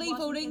who weekly wasn't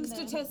voting in the-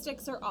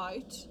 statistics are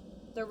out.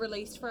 They're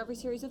released for every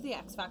series of the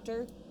X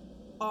Factor.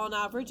 On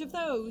average of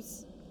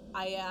those,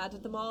 I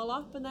added them all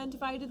up and then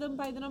divided them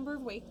by the number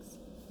of weeks.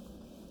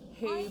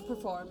 Who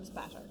performs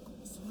better?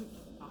 So like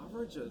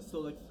averages. So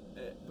like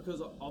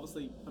because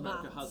obviously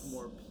America Maths. has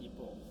more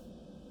people.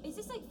 Is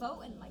this like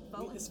voting? Like Wait,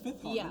 voting? is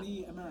Fifth Yeah.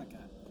 Harmony America?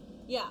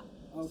 Yeah.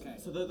 Okay.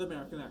 So they're the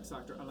American X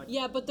Factor, and like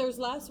Yeah, but there's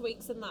less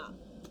weeks than that.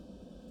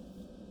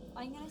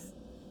 I'm gonna.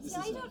 This See,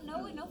 I is don't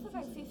know enough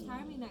about Fifth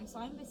Harmony now, so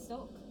I'm a bit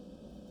stuck.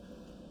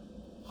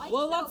 I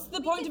Well, just know that's the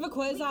we point can- of a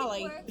quiz, we can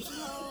Ali. work from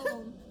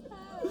home.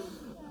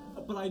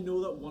 Oh, no. But I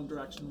know that One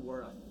Direction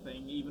were a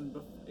thing even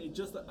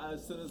just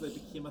as soon as they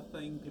became a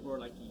thing, people were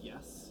like,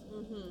 yes,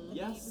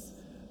 yes.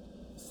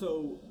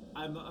 So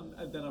and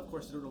then of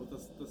course I don't know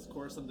with this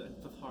chorus and the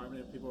Fifth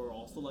Harmony, people were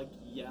also like,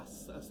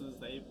 yes, as soon as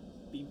they've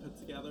been put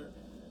together.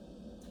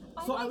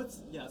 So I would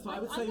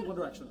say One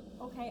Direction.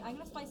 Okay, I'm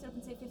gonna spice it up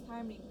and say Fifth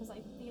Harmony because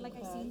I feel like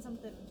I've Okay. seen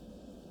something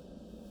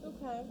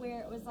Okay.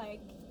 where it was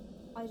like,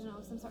 I don't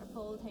know, some sort of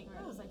poll thing where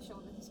it was like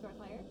showing that he scored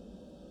higher.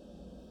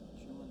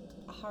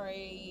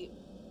 Harry,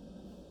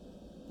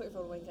 put your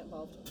phone away and get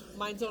involved.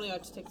 Mine's only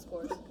out to take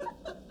scores.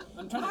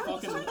 I'm trying to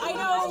fucking. I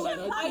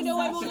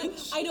know.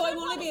 I'm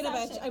only being a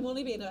bitch. I'm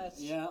only being a bitch.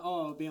 Yeah.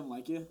 Oh, being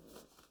like you.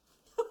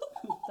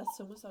 That's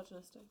so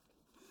misogynistic.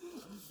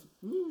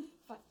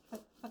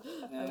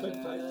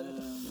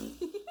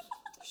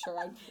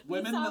 Sure,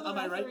 Women, Sound am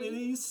I right, referee.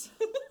 ladies?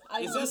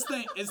 I Is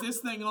this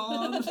thing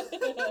on?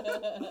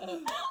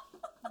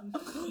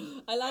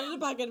 I landed it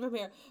back in from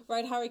here.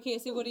 Right, Harry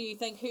Casey, what do you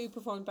think? Who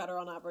performed better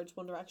on average,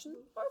 One Direction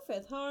or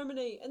Fifth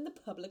Harmony in the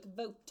public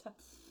vote?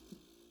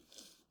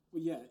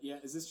 Well, yeah.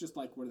 Is this just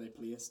like where they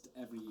placed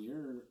every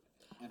year?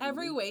 Or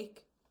Every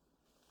week.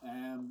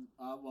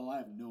 Well, I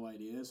have no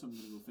idea, so I'm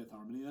gonna go Fifth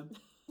Harmony then.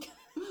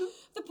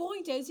 The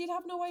point is, you'd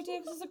have no idea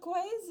because it's a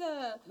quiz.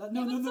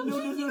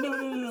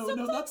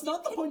 No. That's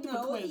not the point of a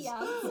know quiz.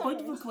 the The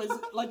point of a quiz,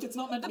 like, it's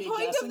not meant to The be a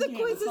point guessing of the game.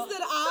 quiz It's is not-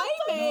 that I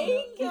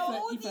make.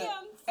 Aoife,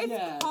 It's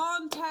yeah.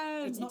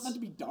 content. It's not meant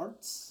to be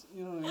darts.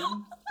 You know what I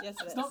mean? Yes,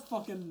 it It's is. not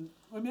fucking.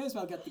 We may as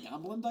well get the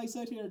gambling dice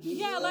out here. Jesus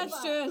Yeah, Christ.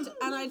 let's do it.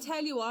 And I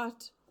tell you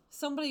what,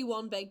 somebody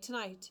won big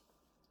tonight.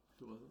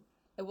 Who was it?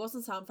 It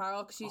wasn't Sam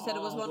Farrell because you said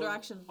it was One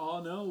Direction.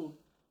 Oh no.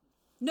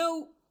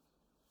 No.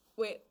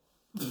 Wait.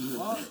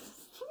 What?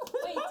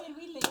 Wait, did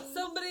we lose?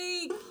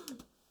 Somebody.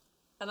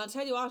 And I'll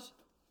tell you what,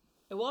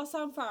 it was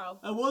Sam Farrell.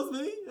 It was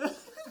me.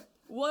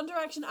 One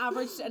Direction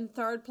averaged in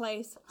third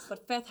place,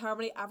 but Fifth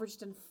Harmony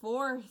averaged in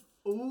fourth.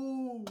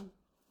 Ooh.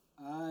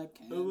 I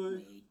can't Oh,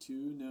 wait to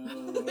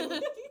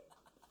know.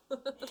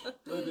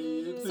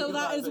 So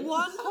that is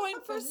 1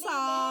 point for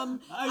Sam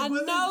and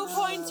no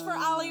points for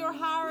Ali or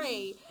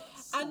Harry.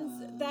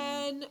 And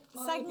then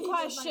second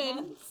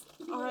question.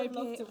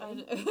 R.I.P. I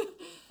know.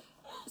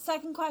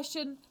 Second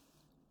question.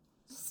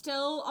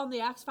 Still on the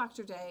X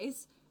Factor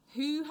days,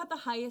 who had the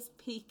highest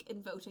peak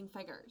in voting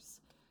figures?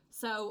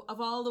 So of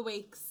all the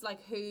weeks,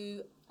 like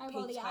who Are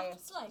all peaked the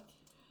highest? acts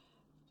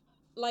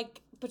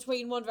Like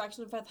between One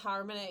Direction and Fifth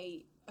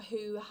Harmony,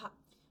 who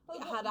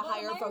had a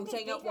higher America's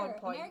voting at bigger. one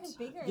point? America's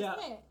bigger, Yeah.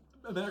 isn't it?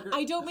 America.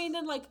 I don't mean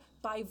in like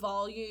by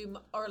volume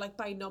or like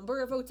by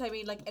number of votes. I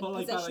mean like in But,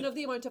 like, by, position like- of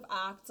the amount of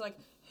acts, like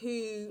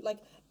who like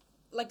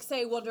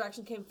say One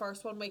Direction came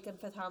first one week and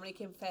Fifth Harmony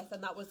came fifth,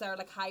 and that was their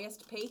like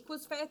highest peak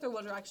was fifth, or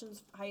One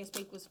Direction's highest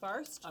peak was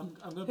first. I'm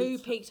gonna Who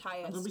be peaked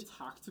I'm gonna be highest?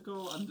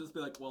 tactical and just be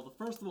like, well, the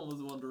first one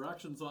was One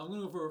Direction, so I'm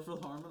gonna go for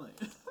Fifth Harmony.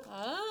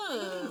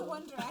 Oh.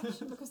 One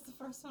Direction because the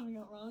first one we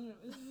got wrong. It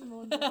was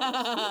One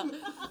Direction.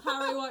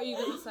 Harry, what are you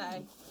going to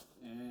say?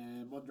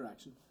 One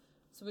Direction.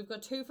 So we've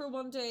got 2 for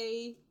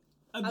 1D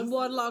And and just-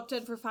 1 locked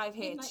in for 5H.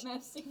 Midnight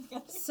Mouse sticking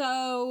together.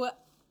 So,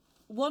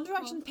 One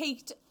Direction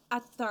peaked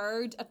at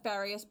third at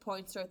various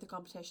points throughout the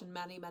competition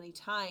many, many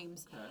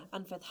times. Okay.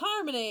 And Fifth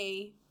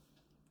Harmony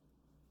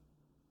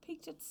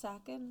peaked at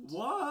second.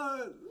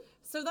 What?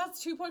 So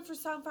that's 2 points for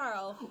Sam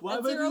Farrell. Why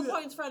and am I 0 doing that?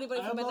 points for anybody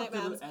I from am not Midnight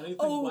giving Mouse. anything.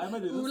 Oh, Why am I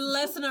doing this?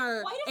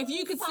 listener, Why if doesn't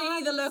you could see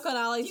Sam the look on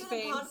Ali's do the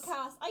face.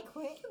 podcast? I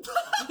quit.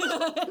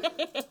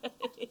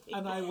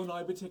 And I will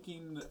now be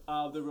taking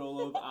the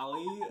role of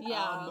Ali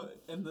Yeah.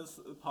 in this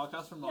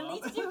podcast from You'll now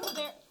need on. to do it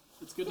there.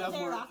 It's good to have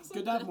Their more. accent.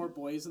 Good to have more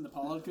boys in the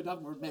pod. Good to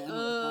have more men in the pod.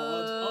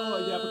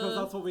 Oh yeah, because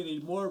that's what we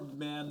need. More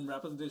men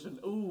representation.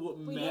 Ooh,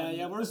 men.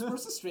 Yeah. Where's the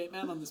straight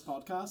man on this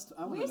podcast?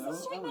 I want to Where's know. the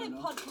straight I wanna man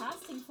in know.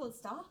 podcasting? Full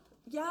stop.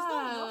 Yeah.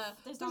 not enough.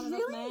 There's not enough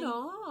really men.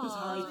 not. There's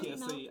Harry no.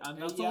 Casey, and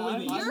that's Yeah, all we I'm-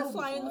 need. I'm You're on the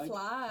flying the flag.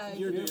 flag.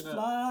 You're You're doing it.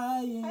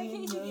 flying. Harry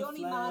Casey, the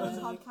only man in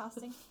flag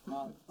podcasting.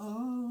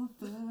 over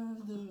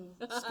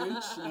the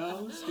Scooch,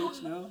 no.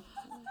 Scooch, no.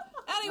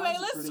 Anyway,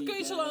 That was a let's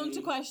pretty scooch along to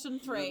gay question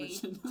 3.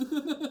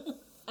 Eurovision.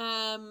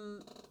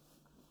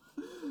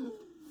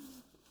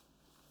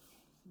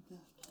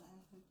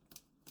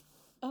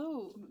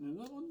 Oh,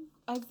 Know that one?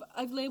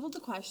 I've labeled the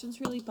questions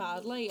really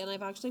badly, and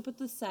I've actually put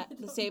the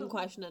same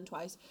question in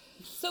twice.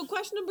 So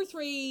question number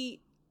 3: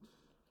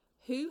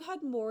 who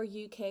had more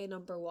UK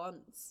number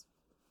ones?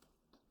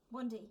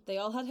 1D. They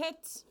all had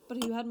hits,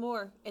 but who had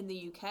more in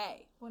the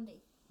UK? 1D.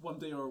 One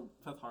Day or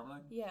Fifth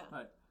Harmony. Yeah.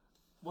 Right.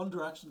 One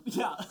Direction.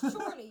 Yeah.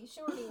 Surely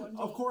 1D.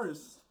 Of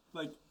course.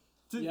 Like.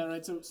 Yeah,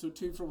 right. So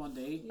 2 for 1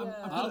 day. Yeah.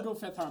 I'll go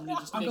Fifth Harmony.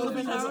 Just to I'm make gonna it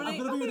be, Fifth easy. Harmony?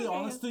 I'm gonna be really Okay.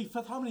 honest. The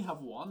Fifth Harmony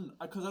have won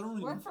because I don't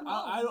even. Work from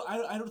I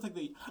don't think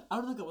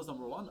that was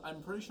number 1.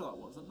 I'm pretty sure that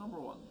wasn't number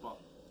 1, but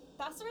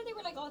That's where they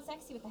were like all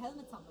sexy with the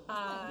helmets on them.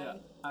 Wasn't Uh,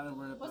 it? yeah. I don't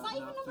remember. Was that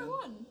even number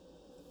 1?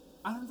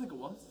 I don't think it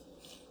was.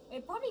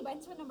 It probably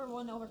went to a number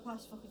one over the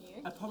past fucking year.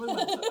 I probably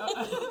went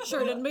to,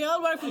 Sure didn't we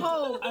all work from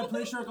home? I'm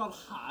pretty sure it got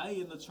high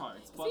in the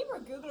charts, but People are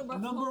googling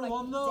work number from home,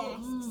 one like,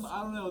 though, desks.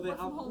 I don't know. They Work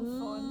from have home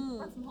fun.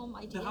 Work from home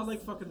ideas. they had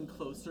like fucking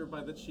Closer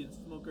by the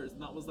Chainsmokers,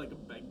 and that was like a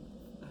big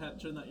hit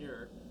during that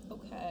year.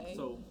 Okay.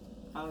 So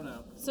I don't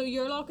know. So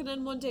you're locking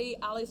in 1D,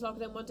 Ali's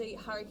locking in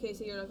 1D, Harry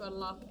Casey, you're going to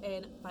lock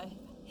in by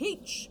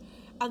H.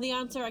 And the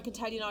answer I can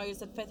tell you now is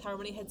that Fifth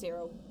Harmony had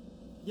 0.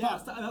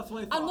 Yes, that's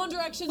what I thought. And One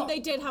Direction, they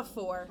did have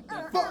 4.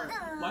 Why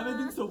am I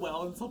doing so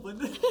well in something?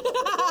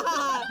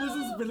 This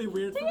is really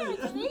weird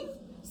for me.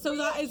 So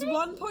that is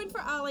 1 point for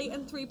Ali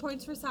and 3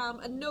 points for Sam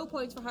and no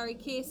points for Harry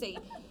Casey.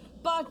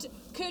 But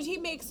could he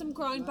make some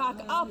ground back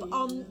up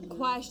on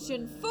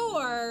question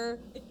 4?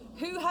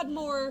 Who had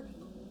more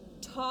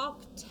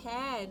top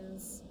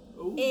 10s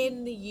Ooh.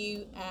 in the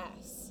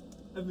US?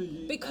 In the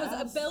US?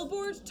 Because a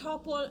Billboard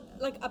top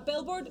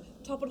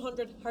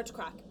 100 hard to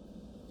crack.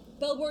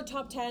 Billboard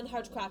top 10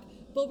 hard to crack.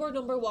 Billboard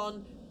number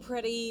 1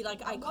 pretty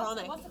like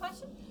iconic. What's the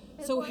question?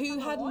 So Billboard who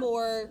number had one?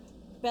 more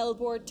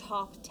Billboard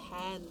top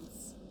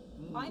 10s?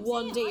 I'm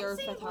 1D saying, or I'm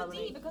saying Fifth 1D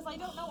Harmony? because I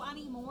don't know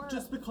any more.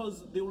 Just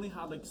because they only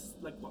had like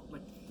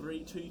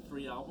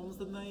three albums,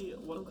 didn't they?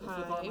 Okay.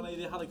 Fifth Harmony,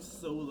 they had like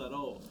so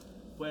little.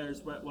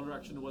 Whereas One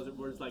Direction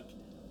was like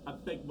a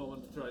big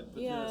moment throughout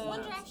the Yeah. years.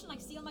 One Direction,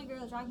 like Steal My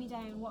Girl, Drag Me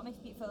Down, What Makes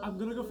Me Beautiful. I'm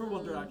gonna go for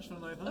One Direction,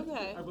 I think.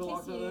 Okay. I'm gonna lock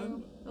Kiss that in.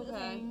 You, Little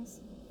Okay.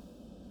 Things.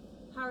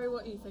 Harry,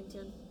 what are you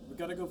thinking? We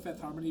gotta go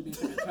Fifth Harmony, make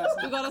it We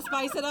interesting. gotta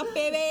spice it up,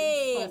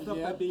 baby! Spiced up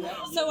Yeah. baby.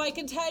 So I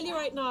can tell you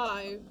right now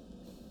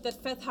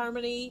that Fifth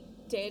Harmony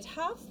did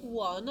have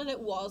 1 and it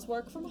was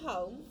Work From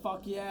Home.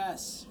 Fuck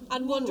yes.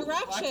 And One That could be a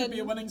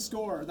Direction, winning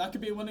score. That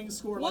could be a winning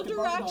score. One like a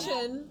Burning Man.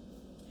 Direction,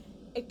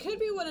 it could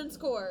be a winning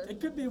score. It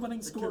could be a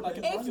winning score could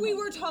like be. a If we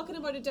were talking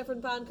about a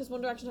different band, because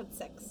One Direction had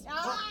 6.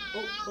 Yup.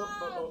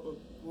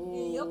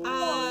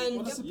 And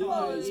What a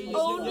surprise. Yeah.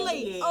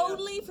 only, Yeah.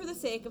 only for the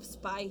sake of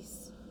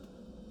spice,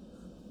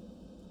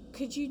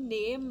 could you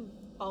name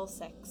all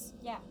 6?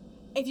 Yeah.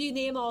 If you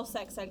name all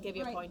 6, I'll give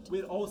you a Right. point. We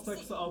had all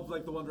 6 of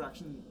like the One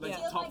Direction like Yeah.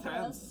 Steal top My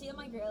Girl, 10s. Steal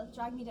My Girl,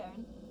 Drag Me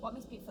Down, What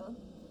Makes Me Beautiful.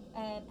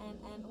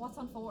 What's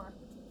on 4?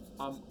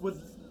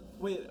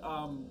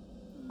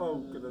 Oh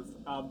goodness.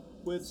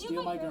 With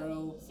Steal My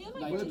Girl, Steal My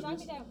Night Girl, Drag Me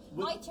Changes. Down,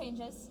 With- Night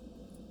Changes.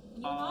 You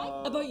and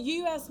I? About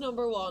US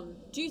number 1,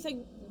 do you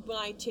think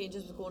Night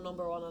Changes was going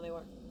number 1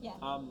 anywhere? Yeah.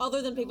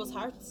 Other than people's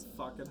hearts?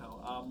 Fucking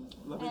hell.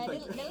 Let me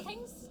think. Little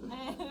Things.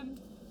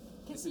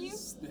 Kiss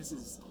This You.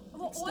 is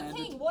One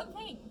extended. one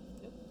thing.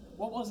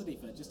 What was it,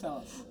 Aoife? Just tell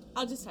us.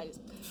 I'll just tell you.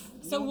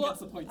 No So one what? gets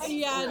the points.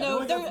 Yeah, Okay. no,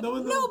 one there, gets- no,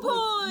 one points.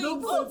 points. No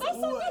Oh, points. best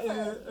song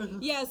ever.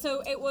 Yeah,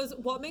 so it was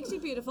What Makes You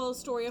Beautiful,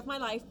 Story of My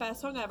Life,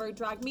 Best Song Ever,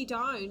 Drag Me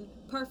Down,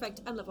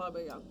 Perfect, and Live While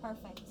We're Young.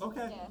 Perfect.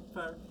 Okay, Yeah.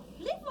 fair.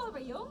 Live while we're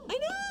young. I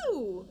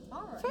know.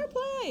 Alright. Fair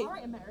play.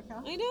 Alright,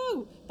 America. I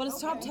know, but it's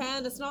top Okay.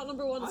 10. It's not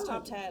number 1. It's I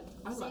top like- 10.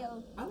 I like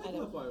Sale. I know.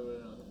 Love Why We're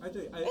Young. I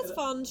do. It's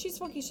fun. She's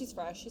funky. She's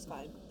fresh. She's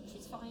fine.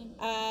 She's fine.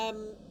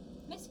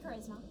 Miss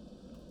Charisma.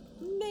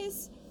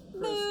 Miss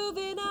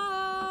Moving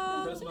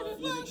On. Charisma,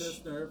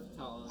 uniqueness, nerve,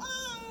 talent.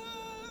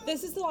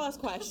 This is the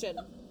last question.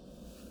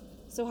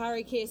 So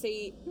Harry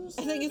Casey,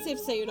 I think it's safe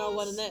to say you're not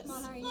winning this, Come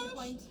on, Harry, you get a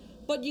point.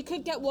 but you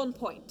could get 1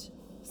 point.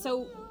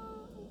 So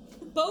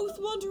both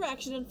One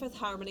Direction and Fifth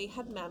Harmony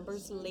had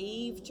members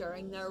leave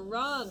during their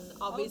run.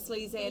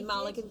 Obviously, they Zayn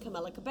Malik did. and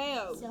Camila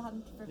Cabello. Still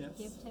haven't Yes.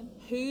 forgiven him.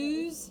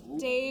 Whose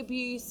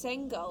debut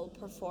single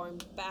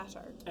performed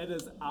better? It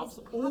is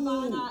absolutely.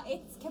 Havana,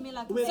 it's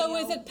Camila Wait. So Cabello.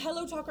 is it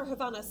Pillow Talk or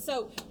Havana?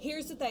 So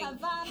here's the thing.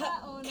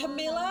 Havana, oh, na,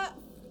 Camila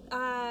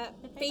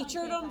They play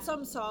featured my on favourite.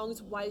 some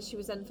songs while she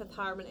was in Fifth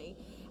Harmony.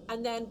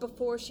 And then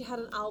before she had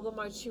an album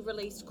out, she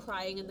released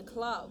Crying in the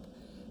Club.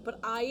 But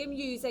I am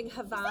using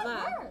Havana.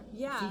 her?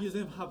 Yeah. So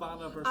using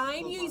Havana versus.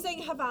 I'm Pillow Talk.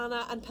 using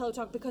Havana and Pillow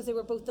Talk because they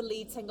were both the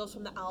lead singles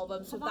from the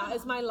album. So that Havana.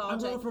 is my I'm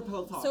logic. going for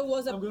Pillow Talk. So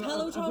was it I'm gonna-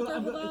 Pillow I'm Talk gonna- or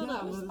I'm gonna- Havana? Yeah,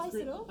 I'm gonna Spice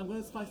it up. I'm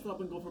gonna spice it up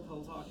and go for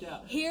Pillow Talk. Yeah.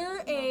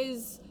 Here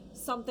is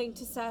something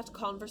to set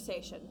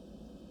conversation.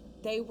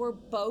 They were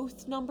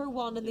both number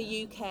 1 in the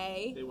Yeah.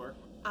 UK They were.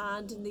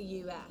 and in the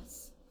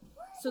US.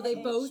 So they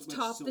both Which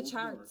topped the sold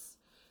charts.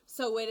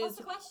 So it What's is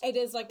the question? it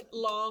is like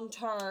long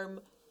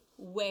term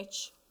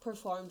which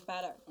performed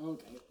better.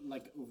 Okay,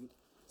 like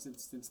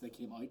since they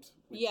came out,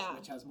 Yeah.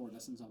 which has more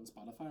listens on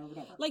Spotify or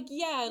whatever. Like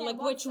yeah, Yeah, like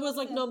what which was song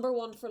like is it? number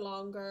 1 for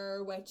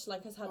longer, which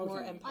like has had more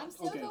Okay. impact. I'm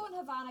still Okay. going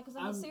Havana because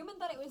I'm assuming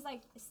that it was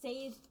like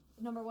stayed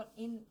number 1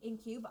 in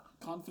Cuba.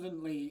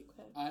 Confidently,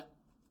 Okay.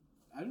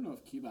 I don't know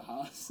if Cuba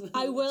has.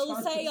 I will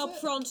chart, say is up it?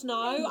 front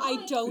now, Yeah, I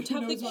mine. don't Who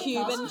have the knows what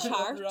Cuban Castro-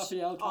 chart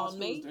Rafael Castro on was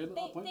me. doing at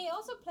They, that point. they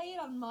also play it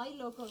on my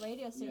local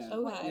radio station.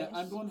 Okay. quite a Yeah, bit.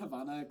 I'm going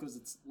Havana because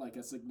it's like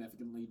a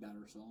significantly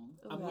better song.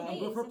 I'm Okay. going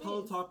to go for It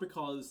Pillow is. Talk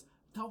because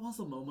that was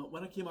a moment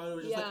when it came out. I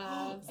was just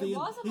Yeah. like, It Zayn,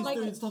 was a he's moment.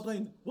 doing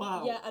something.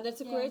 Wow. Yeah, and it's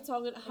a Yeah. great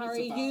song. And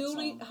Harry, bad you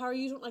song. Harry,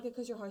 you don't like it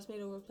because your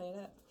housemate overplayed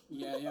it.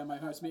 Yeah, my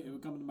housemate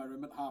would come into my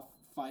room at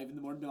 5:30 in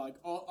the morning and be like,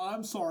 "Oh,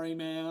 I'm sorry,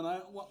 man. I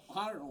don't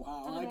know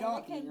how An I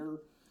got American?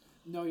 here."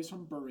 No, he's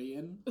from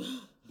Bahrain,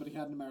 but he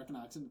had an American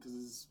accent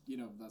because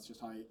that's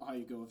just how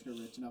you go if you're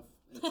rich enough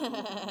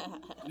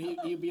And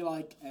he'd be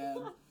like,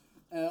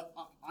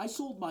 I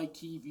sold my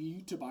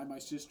TV to buy my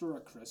sister a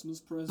Christmas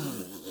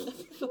present.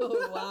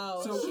 Oh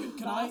wow. So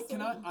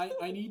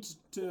I need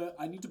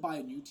to buy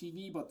a new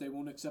TV, but they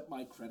won't accept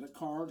my credit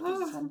card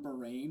because it's from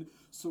Bahrain.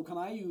 So can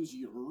I use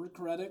your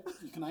credit?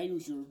 Can I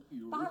use your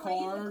Bahrain,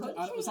 card? the And it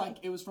country, was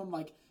it was from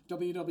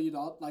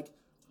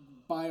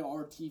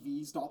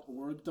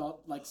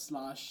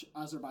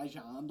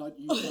www.buyourtvs.org/Azerbaijan.uk.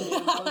 And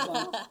I was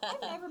like,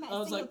 I've never met I a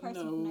was single like,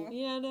 person no. from there.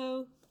 Yeah,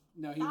 no.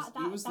 no, he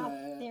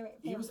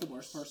was the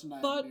worst person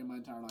I But- ever knew in my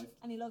entire life.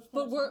 And he loved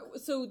But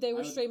Pillow they were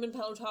I would- streaming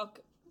Pillow Talk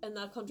in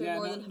that country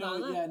more than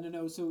Havana.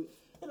 No. So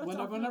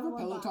whenever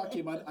Pillow Talk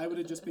came out, I would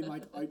have just been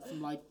out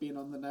from being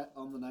on the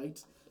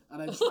night,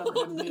 and I just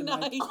remember him being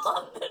like,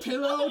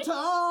 Pillow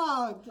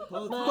Talk,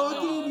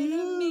 fucking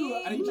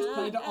you, and he just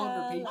played it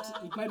on repeat.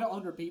 He played it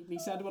on repeat, and he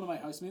said to one of my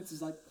housemates,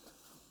 he's like,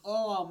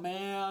 "Oh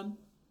man,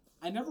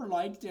 I never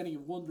liked any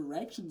One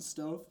Direction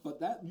stuff, but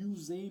that new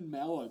Zayn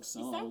Malik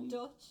song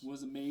Dutch.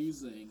 was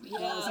amazing." Yeah,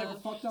 it was like a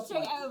fucked up.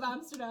 Straight out of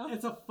Amsterdam.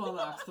 It's a fun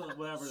accent,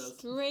 whatever it is.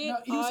 Straight No,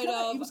 out he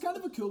of. was kind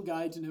of a cool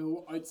guy to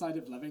know outside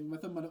of living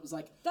with him, and it was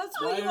like, That's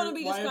what you want to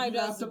be why have described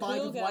you as, left the a bag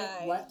cool of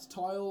guy. wet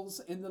towels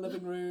in the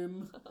living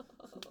room?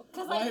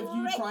 Because Why I'm have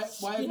you rich. tried?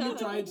 Why have Yeah. you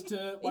tried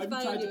to? Why have you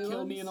found tried to new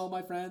kill me ones. and all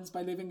my friends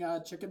by leaving a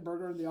chicken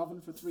burger in the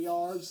oven for 3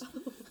 hours?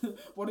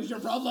 What is your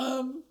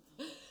problem?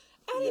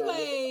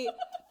 Anyway,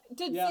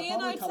 did Yeah, Zayn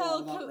probably cut a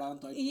lot of outsell? that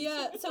rant out.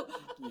 Yeah. So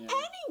Yeah.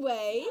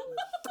 anyway,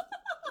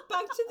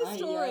 back to the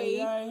story.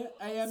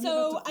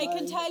 So, I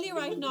can tell you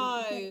right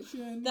now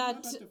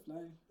that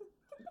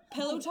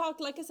Pillow Talk,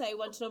 like I say,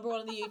 went to number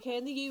 1 in the UK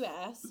and the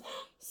US,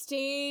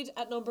 stayed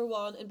at number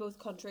 1 in both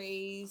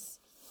countries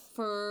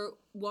for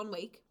 1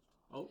 week.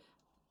 Oh,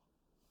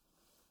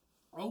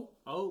 Oh,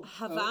 oh,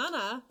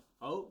 Havana,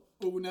 oh,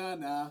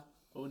 na.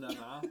 oh,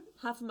 na.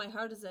 half of my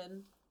heart is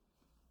in.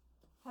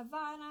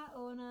 Havana,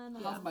 oh na na.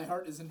 Half of my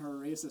heart is in her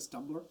racist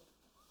Tumblr.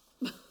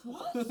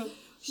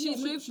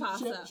 She's moved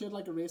past that. She had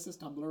like a racist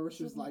Tumblr where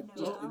she was like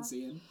No. just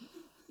insane.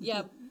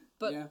 Yeah,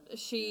 but Yeah.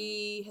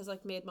 she has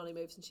made money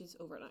moves and she's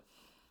over it now.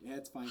 Yeah,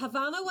 it's fine.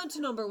 Havana went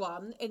to number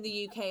 1 in the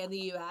UK and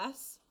the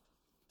US.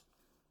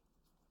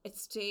 It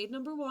stayed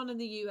number 1 in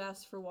the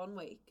US for 1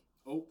 week.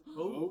 Oh,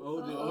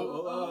 Oh,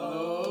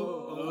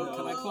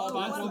 can I claw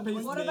back one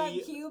piece? What about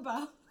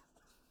Cuba?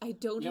 I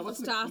don't Yeah, have what's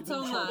the the stats Cuban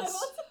on that,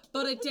 charts?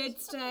 but it did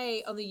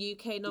stay on the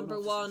UK number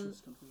 1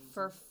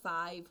 for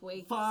 5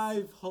 weeks.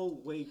 5 whole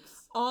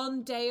weeks.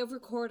 On day of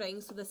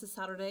recording, so this is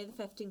Saturday the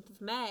 15th of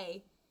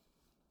May,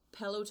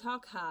 Pillow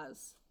Talk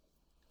has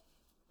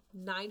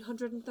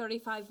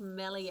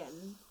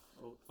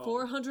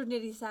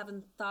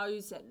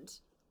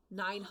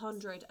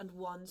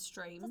 935,487,901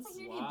 streams. That's like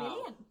nearly a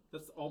billion.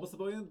 That's almost a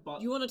billion,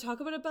 but You want to talk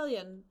about a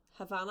billion?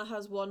 Havana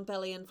has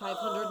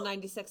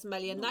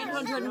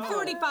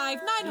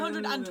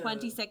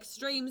 1,596,945,926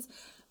 streams.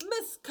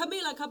 Miss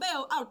Camila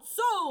Cabello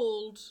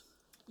outsold.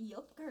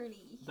 Yup,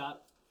 girly.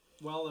 that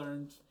well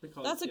earned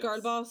because That's a yes.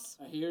 girl boss.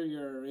 I hear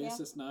you're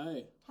racist now.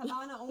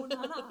 Havana, oh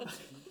na na.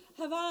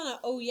 Havana,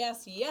 oh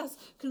yes, yes.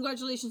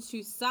 Congratulations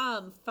to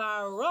Sam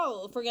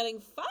Farrell for getting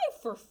 5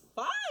 for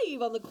 5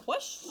 on the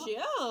questions.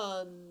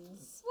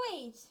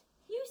 Wait,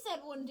 you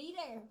said 1D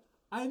there.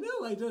 I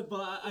know I did,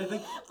 but I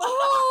think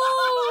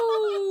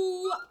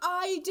Oh,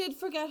 I did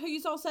forget who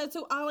you all said.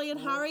 So Ali and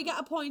Harry get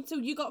a point. So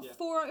you got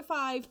 4 out of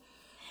 5.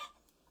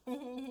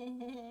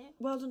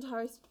 Well done to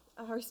Harry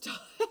Styles.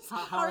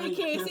 Harry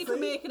Casey for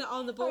making it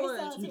on the board.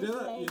 Styles. you did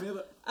it. You did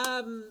it.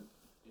 In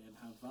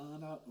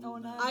Havana. Oh,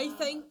 no. I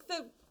think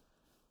that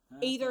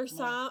either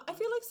Sam. I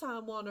feel like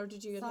Sam won, or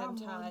did you and him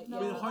Sam tie? won. No,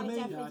 Wait, Yeah. how I many?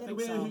 definitely I did think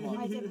wait, Sam won.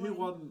 I did who win.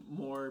 won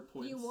more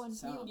points? You won.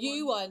 Sam.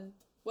 You won.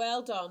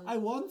 Well done. I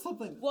won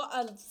something. What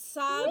a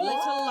sad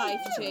little life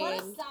What a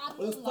chain. sad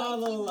It's little not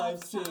a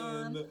life life you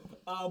have, chain.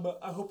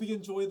 I hope you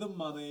enjoy the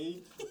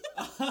money.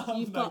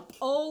 You've got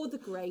all the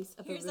grace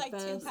of Here's a like £2.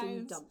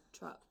 reversing dump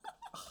truck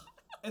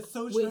It's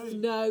so with true.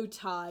 no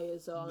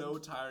tires on. No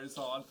tires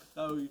on.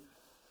 Oh,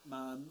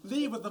 Man.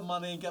 leave with the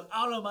money and get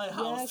out of my Yeah,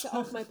 house. get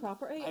off my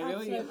property. I'm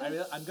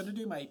gonna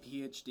do my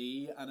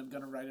PhD and I'm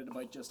gonna write it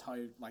about just how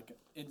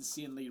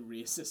insanely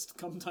racist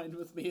Come Down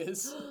With Me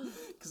is.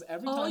 Because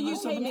every All time there's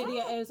UK someone,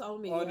 media is, all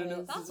media oh no no,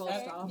 is. That's It's all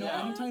fair. stuff. no,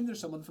 Yeah. anytime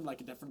there's someone from a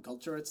different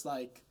culture, it's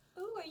like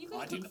Ooh, are you I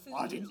going to didn't cook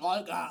I food? didn't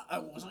like that.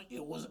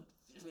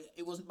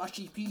 It wasn't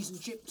mushy peas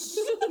and chips.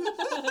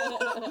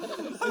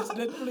 It's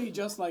literally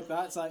just like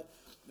that. It's like,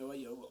 no,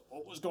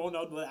 what was going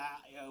on with that?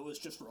 Yeah, it was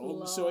just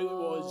wrong. So it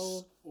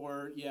was,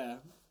 or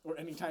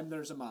anytime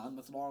there's a man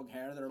with long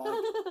hair, they're like,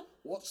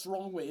 what's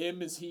wrong with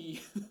him? Is he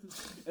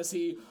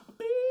beep?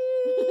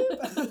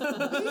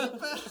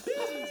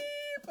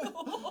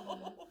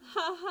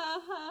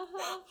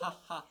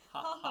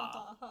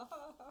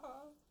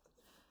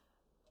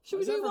 Should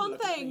we Why does do everyone one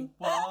look at thing? me?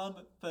 One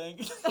thing.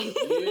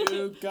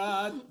 You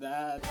got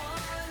that.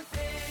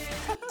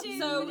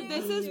 So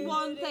this is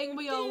one thing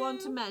we all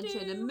want to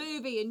mention: a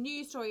movie, a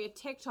news story, a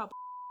TikTok,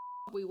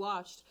 we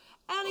watched.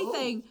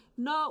 Anything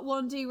not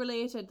 1D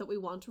related that we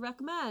want to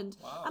recommend.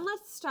 Wow. And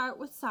let's start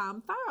with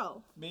Sam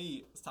Farrell.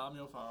 Me,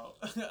 Samuel Farrell.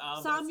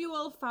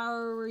 Samuel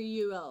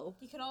Farrell.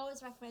 You can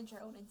always recommend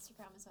your own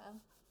Instagram as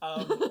well.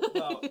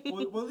 Well,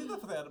 we'll leave that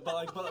for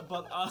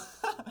that.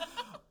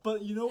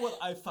 But you know what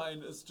I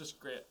find is just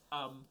great.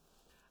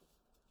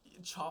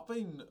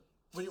 Chopping.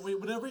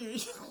 Whenever you.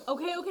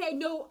 Okay,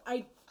 no,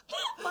 I.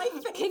 My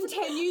favorite.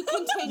 Continue.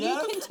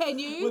 Yes.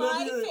 Continue.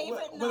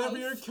 Whenever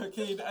you're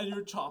cooking and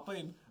you're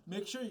chopping,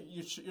 make sure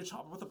you're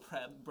chopping with a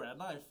bread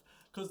knife.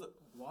 Because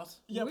What?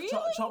 yeah, Really?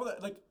 chop with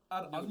it, like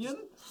an onion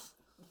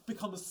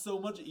becomes so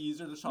much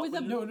easier to chop With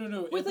when a- you're-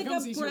 No. With It like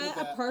becomes a, easier with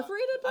a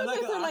perforated I bread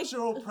like knife an or like.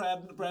 actual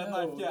bread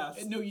knife.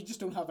 Yes. No, you just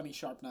don't have any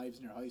sharp knives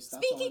in your house.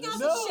 That's Speaking all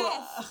as it is. a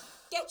chef,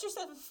 get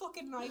yourself a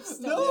fucking knife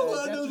still. No, Yeah,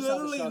 no, get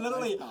yourself a sharp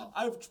literally. knife,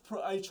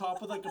 pal. I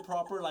chop with like a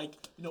proper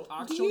Do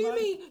actual you knife.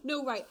 mean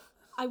no? Right.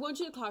 I want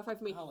you to clarify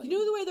for me. Ali, You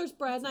know the way there's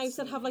bread knives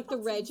that have like the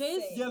ridges?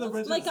 insane. Yeah, the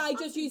ridges. Like I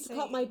That's just used to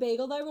cut insane. my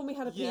bagel there when we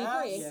had a pea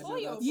Yes. break. Yeah, no, Boy,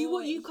 oh that's- boy.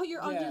 You cut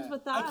your onions Yeah.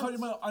 with I that. cut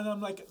him out, and I'm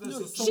like, this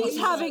is so She's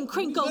much having easier.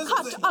 crinkle This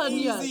cut is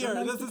onions. easier.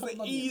 Nice This to is cut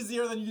onions.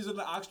 easier than using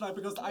an actual knife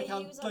because I They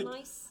can't use a like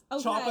nice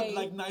chop Okay. it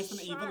like nice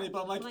and evenly.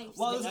 But I'm like, Knives.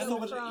 wow, this They is so don't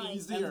much try. Anything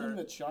easier.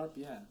 that's sharp,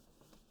 yeah.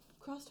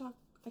 Crosstalk.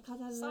 I cut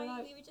that Sorry,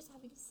 out. we were just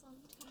having a fun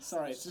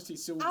Sorry, it's just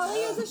he's so. Ali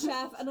is a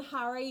chef, and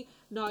Harry.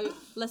 Now,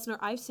 listener,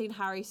 I've seen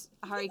Harry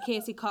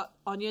Casey cut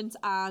onions,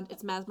 and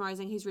it's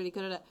mesmerizing. He's really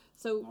good at it.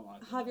 So Oh,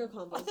 I- have your I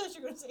convo. thought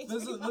you were going to say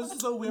This something. is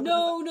so weird.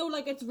 No,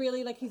 like it's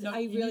really like he's. No, I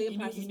you really need,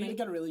 impresses you need me. to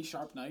get a really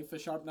sharp knife. A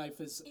sharp knife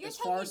is You're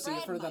far telling me bread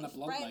safer than a knife,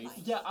 blunt bread knife.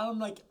 knife. Yeah, and I'm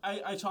like,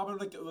 I chop it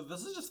like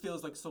this is just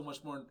feels like so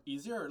much more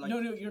easier. Like No,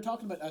 you're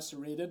talking about a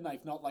serrated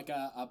knife, not like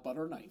a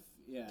butter knife.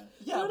 Yeah.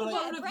 yeah, No, but no, like,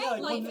 but A a bread yeah,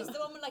 like, knife when is the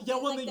one with like yeah, the,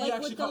 when like they the, Like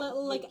actually with the cut-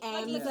 little like like- like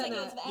ends looks in like it.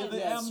 it's the yeah, end. the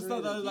Yeah, M's that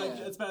serrated, are like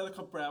yeah. it's better to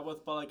cut bread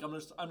with, but like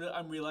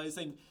I'm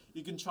realizing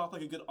you can chop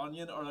like a good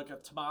onion or like a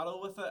tomato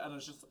with it, and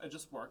it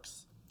just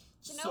works.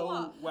 Do you know so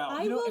what? well.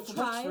 I You know, will if it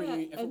works try for you,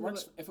 it and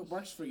if it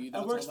works for you,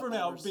 that's It works all for that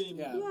me. I'll matters. be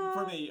Yeah.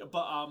 for me,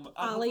 but and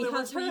Ali hopefully it has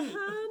works for her you.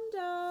 hand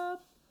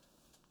up.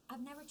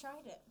 I've never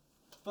tried it.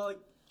 But like,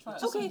 try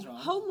it. Just- Okay, sounds wrong.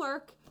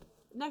 homework.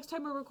 Next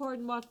time we're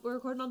recording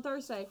on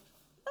Thursday.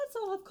 Let's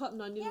all have cut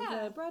an onion with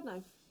Yeah. a bread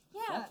knife.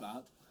 Yeah. Fuck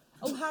that.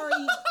 Oh,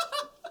 Harry,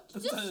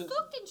 Just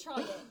fucking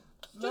try it.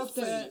 just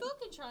do it.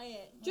 Fucking try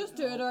it. Just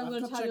do it, or I'm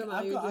going to tell your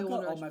mother you do I've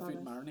one got all or my something.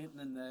 food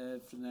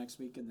marinating for the next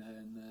week in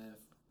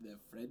the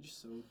fridge.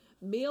 So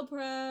Meal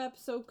prep,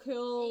 so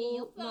cool.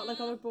 Meal Not like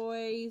prep. other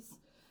boys.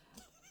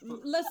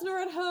 Listener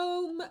at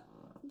home,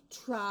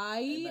 try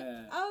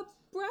I'm, a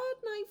bread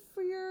knife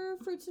for your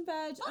fruits and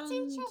veg. That's and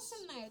interesting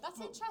now. That's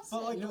interesting.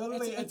 But like You know,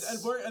 literally, it's-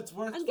 it's worked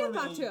And for get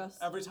back me to us.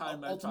 every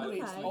time I've tried ultimately,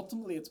 it. Okay.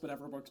 ultimately, it's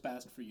whatever works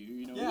best for you.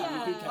 You know, Yeah. you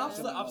can't Yeah. control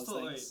those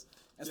Absolutely. things. Yeah.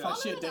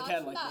 Especially a Following on dickhead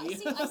from like that,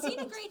 me. I've seen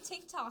a great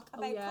TikTok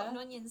about yeah? cutting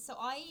onions. So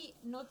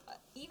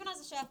even as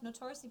a chef,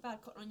 notoriously bad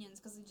at cutting onions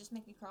because they just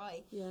make me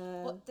cry.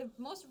 Yeah. But the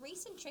most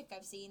recent trick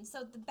I've seen,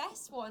 so the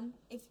best one,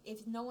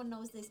 if no one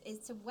knows this, is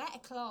to wet a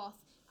cloth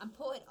and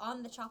put it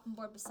on the chopping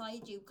board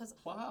beside you because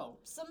Wow.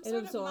 some It sort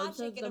of absorbs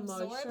magic the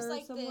absorbs moisture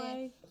like some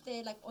way.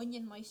 the like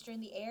onion moisture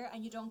in the air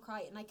and you don't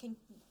cry. And I can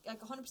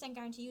like 100%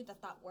 guarantee you that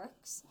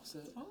works. So,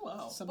 Oh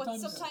wow. But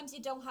sometimes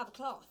you don't have a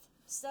cloth.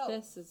 So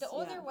This is- the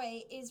other yeah.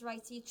 way is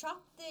right. So you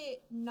chop the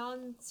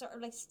non sort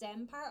of like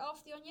stem part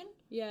off the onion.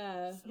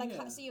 Yeah. Like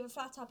Yeah. so you have a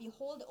flat top. You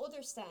hold the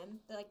other stem,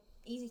 the like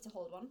easy to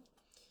hold one,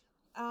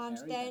 and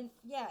hairy then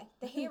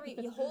the hairy.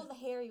 You hold the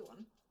hairy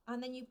one,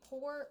 and then you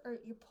pull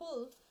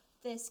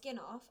the skin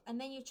off, and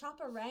then you chop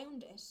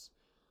around it,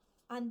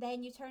 and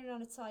then you turn it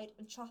on its side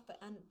and chop it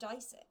and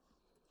dice it,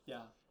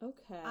 Yeah.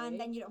 Okay. and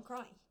then you don't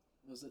cry.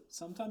 was it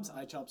sometimes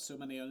I chop so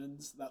many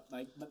onions that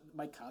like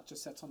my cat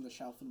just sits on the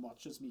shelf and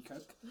watches me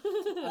cook,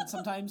 and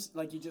sometimes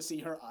like you just see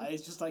her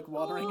eyes just like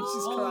watering and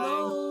she's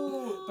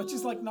crying, but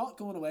she's like not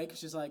going away because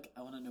she's like,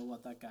 I want to know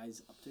what that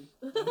guy's up to.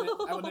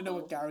 I want to know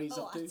what Gary's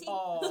up to.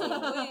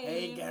 Oh.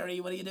 Hey Gary,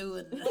 what are you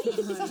doing?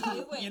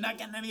 You're You're not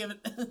getting any of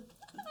it.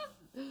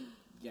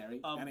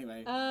 Gary.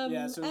 Anyway, Um,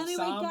 yeah. So anyway,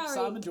 Sam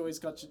Gary. enjoys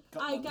cut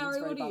Hi, onions Gary,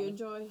 very what do you badly.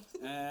 enjoy?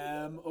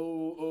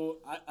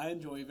 I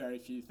enjoy very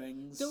few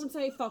things. Don't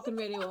say fucking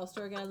Radio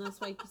Ulster again this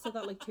week. You said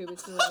that like 2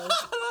 weeks in a row.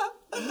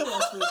 Who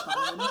else was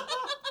fine?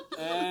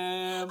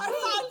 Our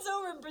fans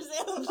over in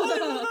Brazil.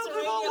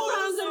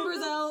 Fans in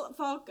Brazil,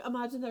 fuck,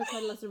 imagine they're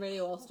trying to listen to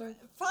Radio Ulster.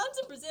 Fans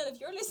in Brazil, if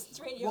you're listening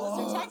to Radio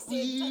Ulster, text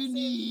in.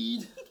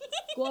 need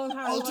Go on,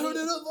 Harry.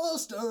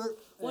 Ulster.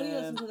 What do you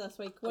listen to this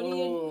week? What are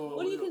you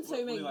what do you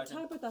consuming? like?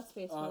 Tell about that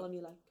space film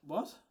you like.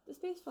 What? The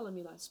space film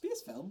you like.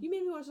 Space film? You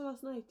made me watch it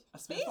last night. A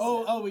space?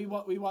 We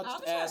watched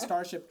Avatar.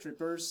 Starship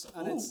Troopers,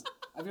 and it's.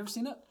 Have you ever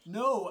seen it?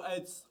 No,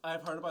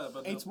 I've heard about it,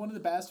 but It's one of the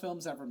best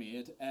films ever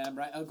made.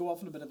 Right, I'll go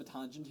off on a bit of a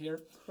tangent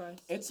here.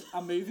 Christ. It's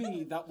a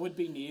movie that would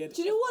be made.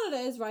 Do you know what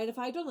it is, right? If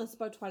I'd done this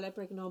about Twilight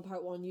Breaking Dawn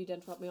Part 1, you'd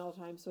interrupt me all the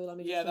time, so let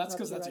me just Yeah, that's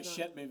because because that's a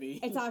shit movie.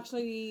 It's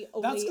actually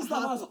That's only 'cause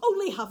that has-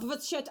 only half of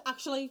it's shit,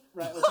 actually.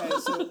 Right. Okay.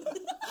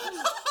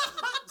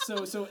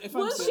 So if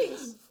I'm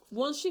serious,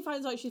 Once she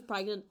finds out she's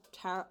pregnant,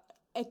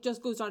 it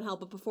just goes downhill.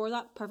 But before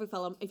that, perfect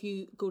film. If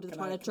you go to the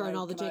toilet during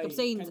all the Jacob can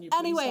scenes. you please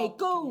Anyway, stop-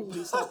 go. Can you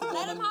please stop the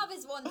Let him woman- have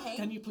his one thing.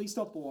 Can you please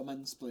stop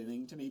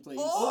woman-splaining to me, please?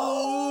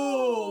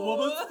 Oh,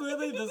 woman's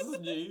clearly this is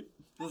new.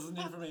 This is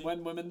new for me.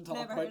 When women talk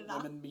Never heard of about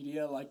that. women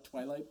media like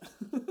Twilight.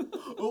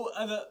 Oh,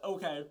 and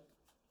okay.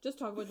 Just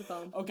talk about the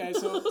film. Okay,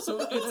 so it's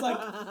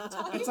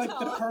like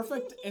the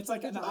perfect. It's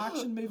like an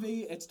action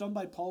movie. It's done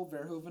by Paul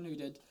Verhoeven, who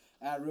did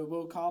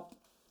RoboCop.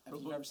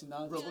 Have you ever seen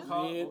that? It's a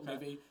RoboCop, great okay.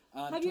 movie.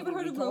 And Have you ever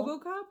Total heard of Recall.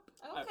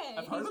 RoboCop? Okay.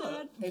 I've heard of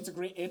it. It's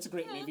a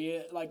great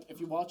movie. Like if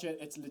you watch it,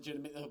 it's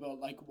legitimately about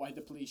like why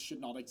the police should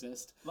not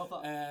exist. Love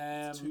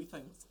that. Two Um,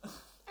 things.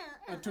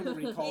 and Total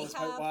Recall is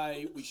about Ahab.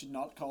 why we should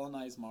not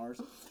colonize Mars.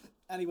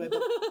 Anyway,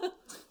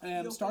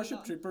 but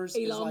Starship Troopers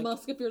is Elon like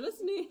Musk, if you're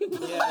listening.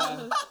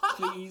 yeah,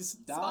 please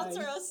die.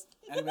 Sponsor us.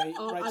 Anyway,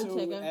 Oh, right, I'll so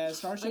take it. I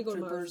Starship go to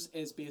Troopers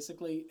is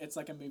basically, it's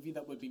like a movie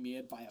that would be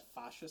made by a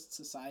fascist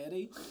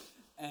society.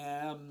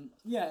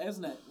 Yeah,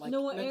 isn't it? Like,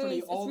 No, it literally,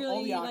 is. It's all the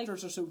really, like-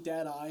 actors are so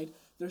dead-eyed,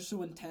 they're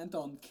so intent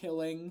on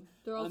killing,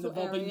 They're and also they've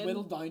all been Aryan.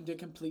 whittled down to a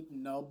complete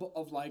nub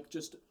of, like,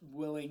 just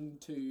willing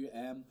to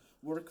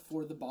work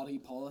for the body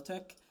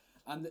politic.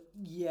 And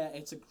yeah,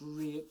 it's a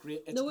great,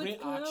 it's No, a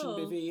it's great action cool.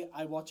 movie.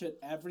 I watch it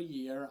every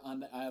year,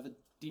 and I have a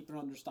deeper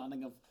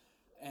understanding of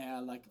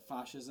like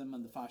fascism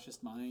and the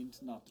fascist mind,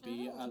 not to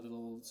be a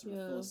little sort of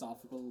Yeah.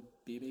 philosophical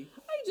baby.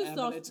 I just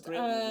but thought it's a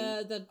great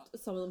movie. that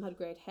some of them had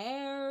great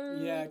hair.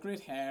 Yeah, great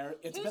hair.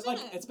 It's Who's a bit like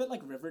in it? it's a bit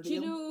like Riverdale. Do you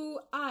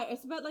know?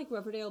 It's a bit like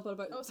Riverdale, but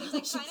about. Oh, so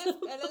it's like kind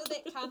of a little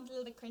bit camp, a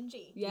little bit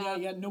cringy. Yeah.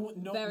 yeah, no,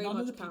 very none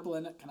of much the people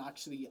in it can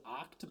actually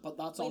act, but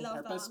that's We on love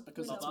purpose that.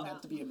 because We it's love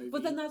meant that. to be a movie.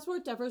 But then that's where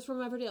it differs from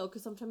Riverdale,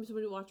 because sometimes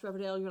when you watch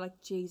Riverdale, you're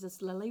like,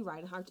 Jesus, Lily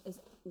Reinhardt is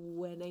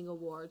winning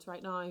awards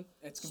right now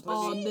it's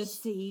on completely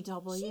the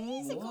CW.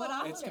 She's a good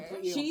It's actor.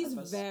 completely on She's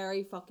purpose.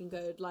 very fucking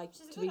good. Like,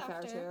 She's a to be good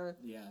fair to actor. her,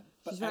 yeah.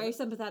 But she's very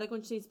sympathetic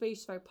when she speaks.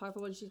 She's very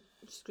powerful when she's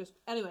just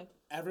anyway.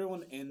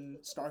 everyone in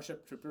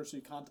Starship Troopers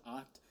who can't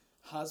act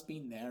has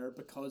been there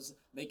because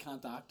they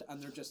can't act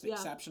and they're just Yeah.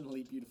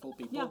 exceptionally beautiful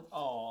people. Yeah.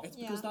 Aw. It's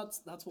because Yeah.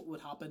 that's what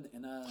would happen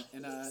in a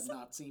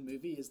Nazi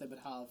movie is they would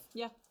have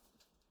Yeah,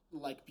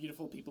 like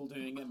beautiful people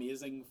doing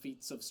amazing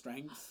feats of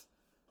strength.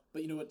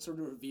 But you know, it sort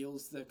of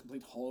reveals the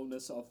complete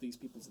hollowness of these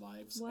people's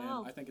lives.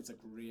 Wow. I think it's a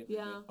great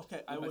Yeah. movie. Okay,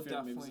 One I of my would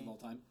favourite movies of definitely. all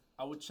time.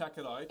 I would check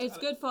it out. it's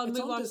And good fun. It's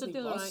We on watched Disney it the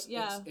other Plus. night.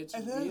 Yeah, It's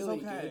It really is okay.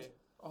 good.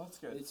 Oh, that's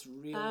good. It's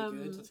really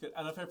Um, That's good.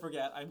 And if I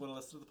forget, I'm going to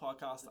listen to the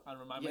podcast and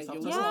remind Yeah, myself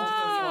you'll to listen, listen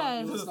to this one.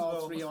 Yes. you'll listen to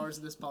all 3 hours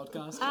of this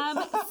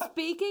podcast.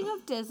 Speaking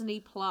of Disney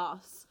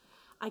Plus,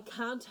 I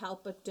can't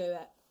help but do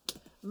it.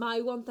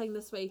 My one thing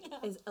this week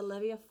is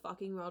Olivia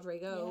fucking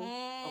Rodrigo.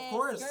 Yes, Of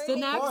course. The girly.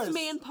 next course.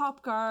 main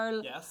pop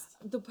girl. Yes.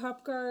 The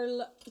pop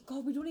girl.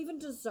 God, we don't even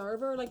deserve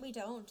her. Like, We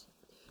don't.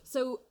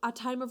 so at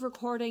time of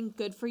recording,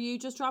 Good For You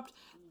just dropped.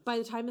 By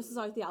the time this is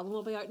out, the album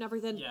will be out and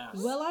everything. Yes.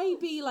 Will I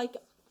be like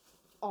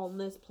on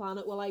this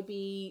planet? Will I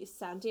be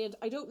sentient?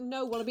 I don't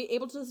know. Will I be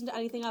able to listen to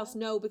anything else?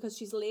 No, because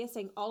she's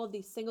lacing all of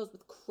these singles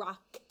with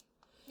crack.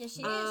 Yeah, she is.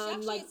 She Um,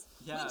 actually like- is.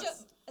 Yes. We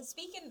just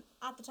speaking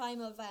at the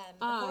time of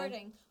Aye.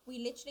 recording, we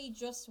literally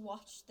just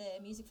watched the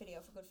music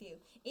video for Good For You.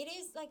 It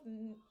is like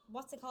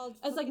what's it called?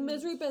 It's like Fucking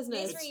Misery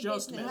Business. Misery It's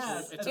just Business. misery.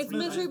 Yes, It's Misery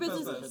Misery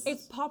Business. Business.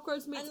 It's Pop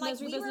Girls meets And like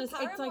Misery we Business. were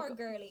It's Paramore like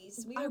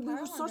girlies. We we were,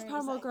 were such girlies,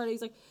 Paramore like.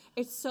 girlies. Like,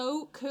 it's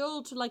so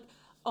cool to like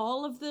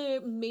all of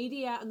the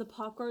media and the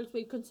pop girls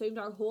we've consumed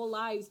our whole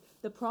lives.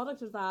 The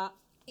product of that,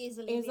 Is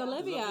Olivia.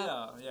 Olivia.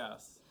 Yeah.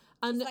 Yes.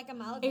 and It's like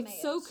amalgamated.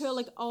 it's so cool.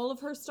 Like all of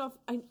her stuff,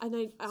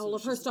 all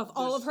of her she's- stuff,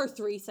 all of her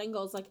 3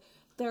 singles, like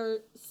they're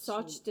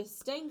such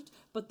distinct,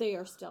 but they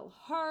are still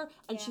her,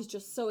 and Yeah. she's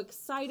just so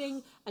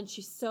exciting, and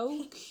she's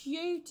so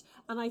cute,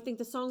 and I think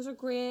the songs are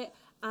great.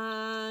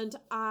 And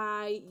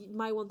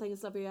my one thing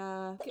is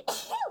Olivia.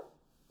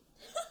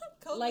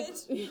 COVID. Like,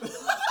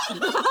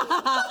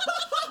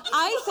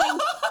 I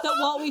think that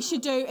what we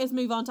should do is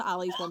move on to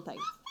Ali's one thing.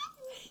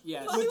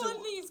 Yes.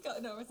 Everyone needs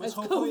got no. Which It's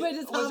hopefully, COVID,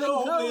 it's which having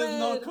hopefully is COVID.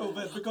 not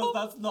COVID because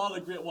that's not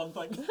a great one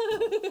thing.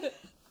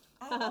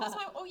 What was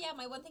my, oh yeah,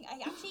 my one thing. I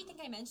actually think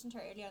I mentioned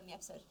her earlier in the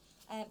episode.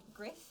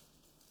 Griff.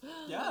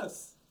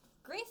 Yes.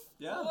 Griff.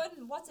 Yeah. Won.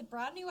 What's it?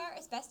 Brand new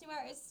artist, best new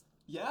artist.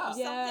 Yeah.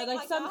 Yeah, Something like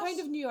like some that. kind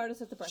of new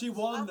artist at the Brits. She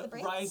won At the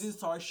Brits. Rising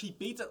Star. She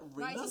beat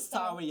Rina Rising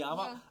Star, Sawayama.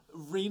 yeah.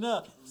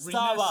 Rina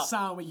Sawayama.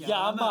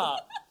 Sawayama.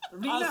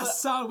 Rina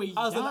As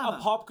Sawayama.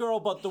 a pop girl,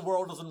 but the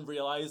world doesn't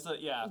realize it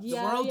yet.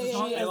 Yeah, world yeah, does yeah,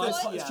 not yeah. She is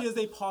realize a- it yet. She is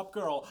a pop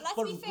girl. Let's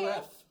but be fair.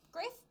 Griff,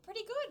 Griff,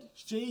 pretty good.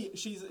 she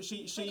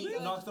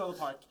good. knocked it out of the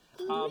park.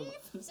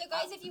 So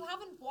guys, if you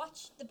haven't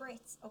watched the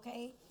Brits,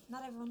 okay,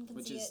 not everyone can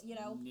Which see is it. You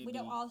know, we nearly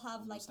don't all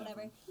have like almost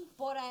whatever.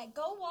 But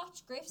go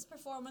watch Griff's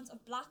performance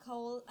of Black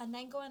Hole, and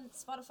then go on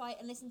Spotify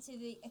and listen to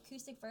the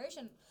acoustic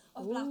version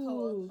of Black Hole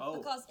Ooh. Oh.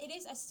 because it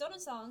is a stunning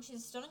song. She's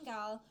a stunning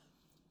gal.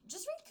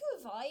 Just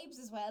really cool vibes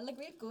as well, like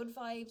real good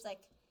vibes.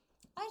 Like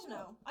I don't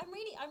know, I'm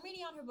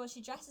really on her. But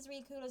she dresses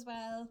really cool as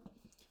well.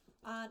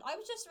 And I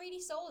was just really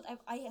sold.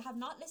 I have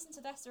not listened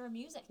to the rest of her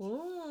music.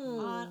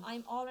 Mm. And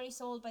I'm already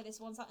sold by this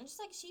one song. And just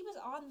like she was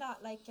on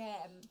that like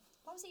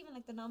what was even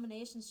like the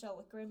nominations show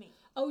with Grimmy?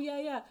 Oh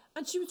yeah.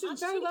 And she was doing And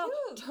she's very really well,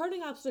 cool.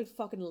 turning absolute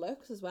fucking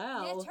looks as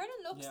well. Yeah, Turner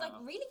looks Yeah. like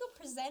really good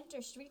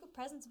presenter. She's really good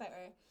presence about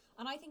her.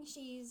 And I think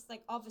she's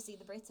like, obviously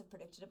the Brits have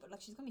predicted it, but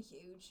like she's gonna be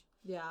huge.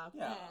 Yeah.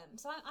 Yeah.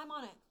 So I'm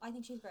on it. I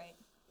think she's great.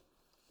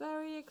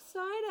 Very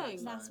exciting.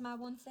 Thanks, That's my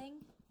one thing.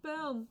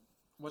 Boom.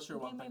 What's your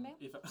one Meow, thing, meow,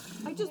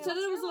 Aoife? I just did it.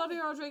 It was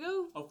Olivia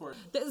Rodrigo. Of course.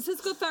 This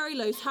has got very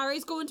loose.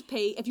 Harry's going to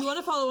pee. If you want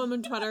to follow him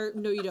on Twitter,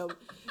 no, you don't.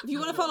 If you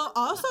want to follow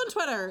us on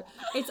Twitter,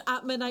 it's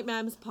at Midnight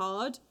Mems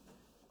Pod.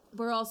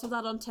 We're also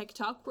that on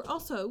TikTok. We're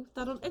also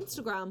that on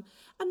Instagram.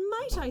 And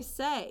might I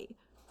say,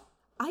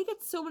 I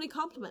get so many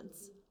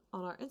compliments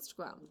on our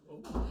Instagram.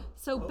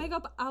 So big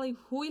up Ali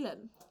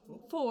Whelan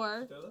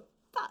for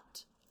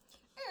that.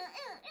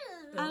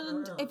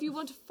 And if you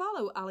want to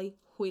follow Ali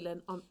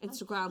Whelan on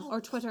Instagram or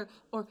Twitter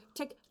or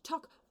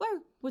TikTok,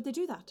 where would they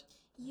do that?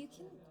 You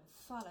can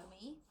follow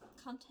me,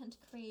 content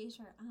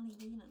creator Ali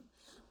Whelan,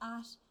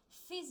 at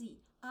Fizzy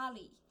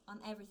Ali on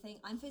everything.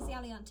 I'm Fizzy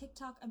Ali on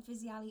TikTok, I'm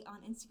Fizzy Ali on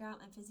Instagram,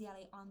 I'm Fizzy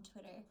Ali on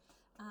Twitter.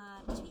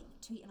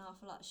 Tweet an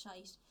awful lot of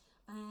shite.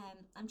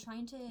 I'm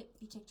trying to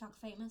be TikTok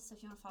famous, so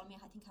if you want to follow me,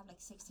 I think I have like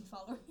 60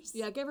 followers.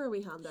 Yeah, give her a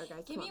wee hand there,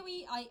 guys. Give Come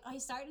me a on. wee. I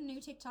started a new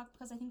TikTok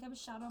because I think I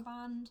was shadow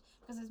banned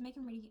because I was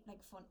making really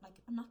like fun. Like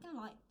I'm not gonna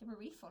lie, they were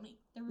really funny.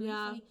 They were really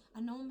Yeah. funny,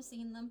 and no one was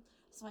seeing them.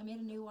 So I made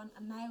a new one,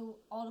 and now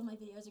all of my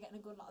videos are getting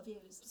a good lot of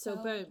views. So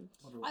boom,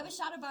 I was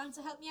shadow banned,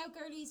 so help me out,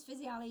 girlies.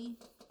 Fizzy Ali,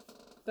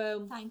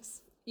 boom.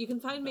 thanks. You can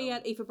find me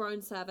at Aoife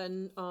Brown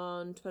 7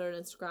 on Twitter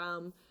and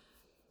Instagram.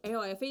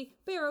 AOIFE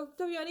Biro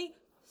WNE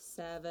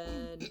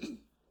 7.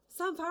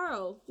 Sam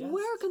Farrell, Yes.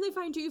 where can they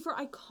find you for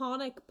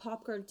iconic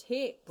pop girl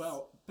takes?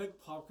 Well, big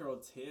pop girl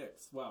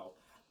takes. Well,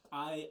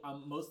 I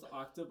am most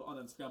active on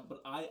Instagram,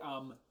 but I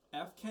am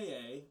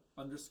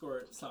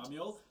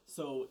FKA_Samuel.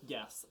 So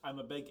yes, I'm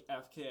a big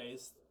FKA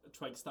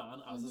twig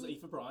stan, as is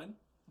Aoife Brown,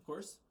 of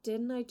course.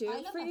 Didn't I do I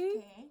it love for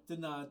you? FKA. Did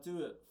not do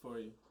it for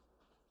you.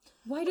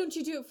 Why don't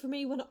you do it for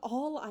me when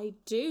all I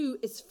do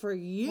is for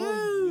you?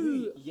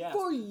 you, yes.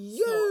 For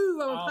you, So,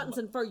 Robert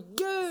Pattinson, for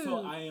you.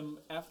 So I am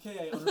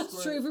FKA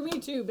That's true for me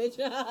too, bitch.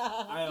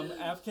 I am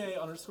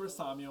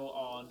FKA_Samuel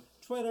on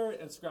Twitter,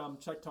 Instagram,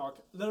 TikTok,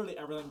 literally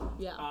everything.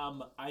 Yeah.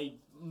 I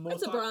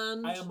It's a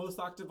brand. I am most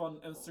active on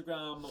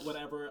Instagram,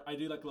 whatever. I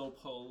do like little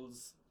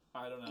polls.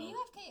 I don't Are know. you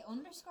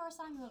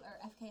FK_Samuel or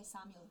FK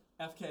Samuel?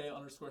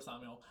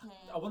 FK_Samuel.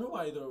 Yeah. I wonder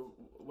why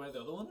the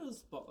other one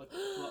is, but like,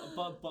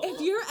 but If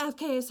you're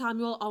FK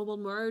Samuel, all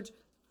one word,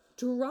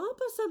 drop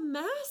us a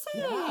message.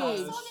 Yes. I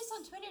saw this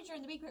on Twitter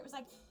during the week where it was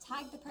like,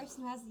 tag the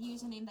person who has the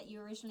username that you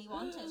originally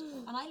wanted.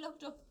 And I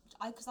looked up,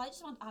 because I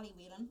just want Ali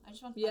Whelan. I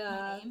just want like, Yeah.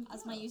 my name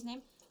as my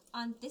username.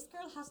 And this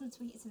girl hasn't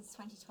tweeted since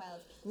 2012.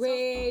 So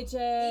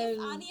Raging.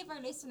 if any of our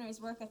listeners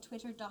work at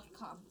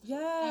twitter.com,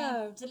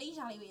 Yeah. delete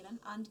Ali Whelan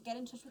and get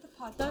in touch with the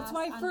podcast. That's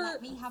why and for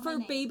let me have my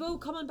name. Bebo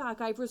coming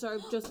back, I've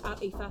reserved just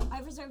at Aoife.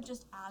 I've reserved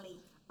just Ali.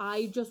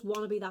 I just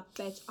want to be that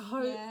bitch.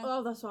 Yeah.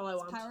 Oh, that's all I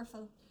It's want.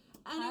 powerful.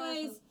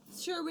 Anyways,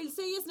 sure, we'll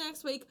see you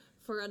next week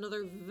for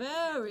another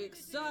very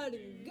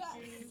exciting guest.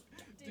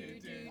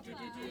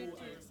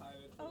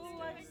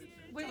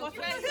 Wait, what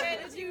way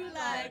did you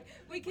like?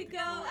 We could go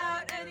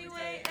out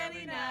anyway,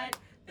 any night.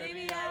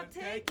 Baby, I'll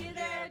take you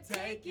there,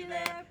 take you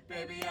there.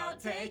 Baby, I'll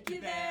take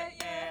you there,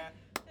 yeah.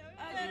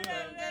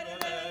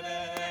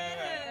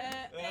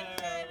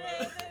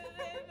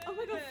 Oh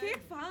my god,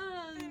 fake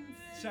fans.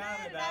 shout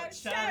it out,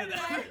 shout it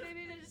out.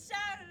 Baby, just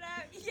shout it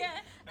out, yeah.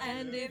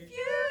 And if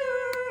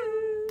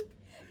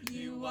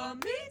you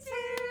want me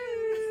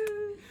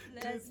to,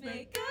 let's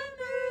make a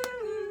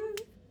move,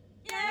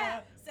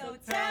 yeah. So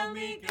tell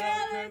me,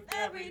 girl, if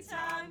every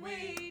time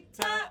we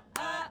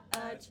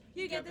touch,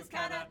 you get this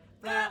kind of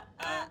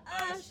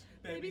rush.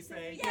 Baby,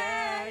 say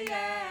yeah,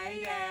 yeah,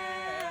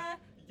 yeah,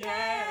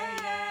 yeah,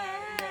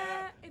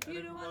 yeah. If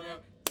you don't wanna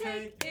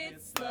take it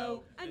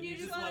slow and you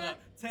just wanna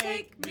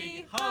take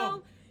me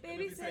home,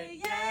 baby, say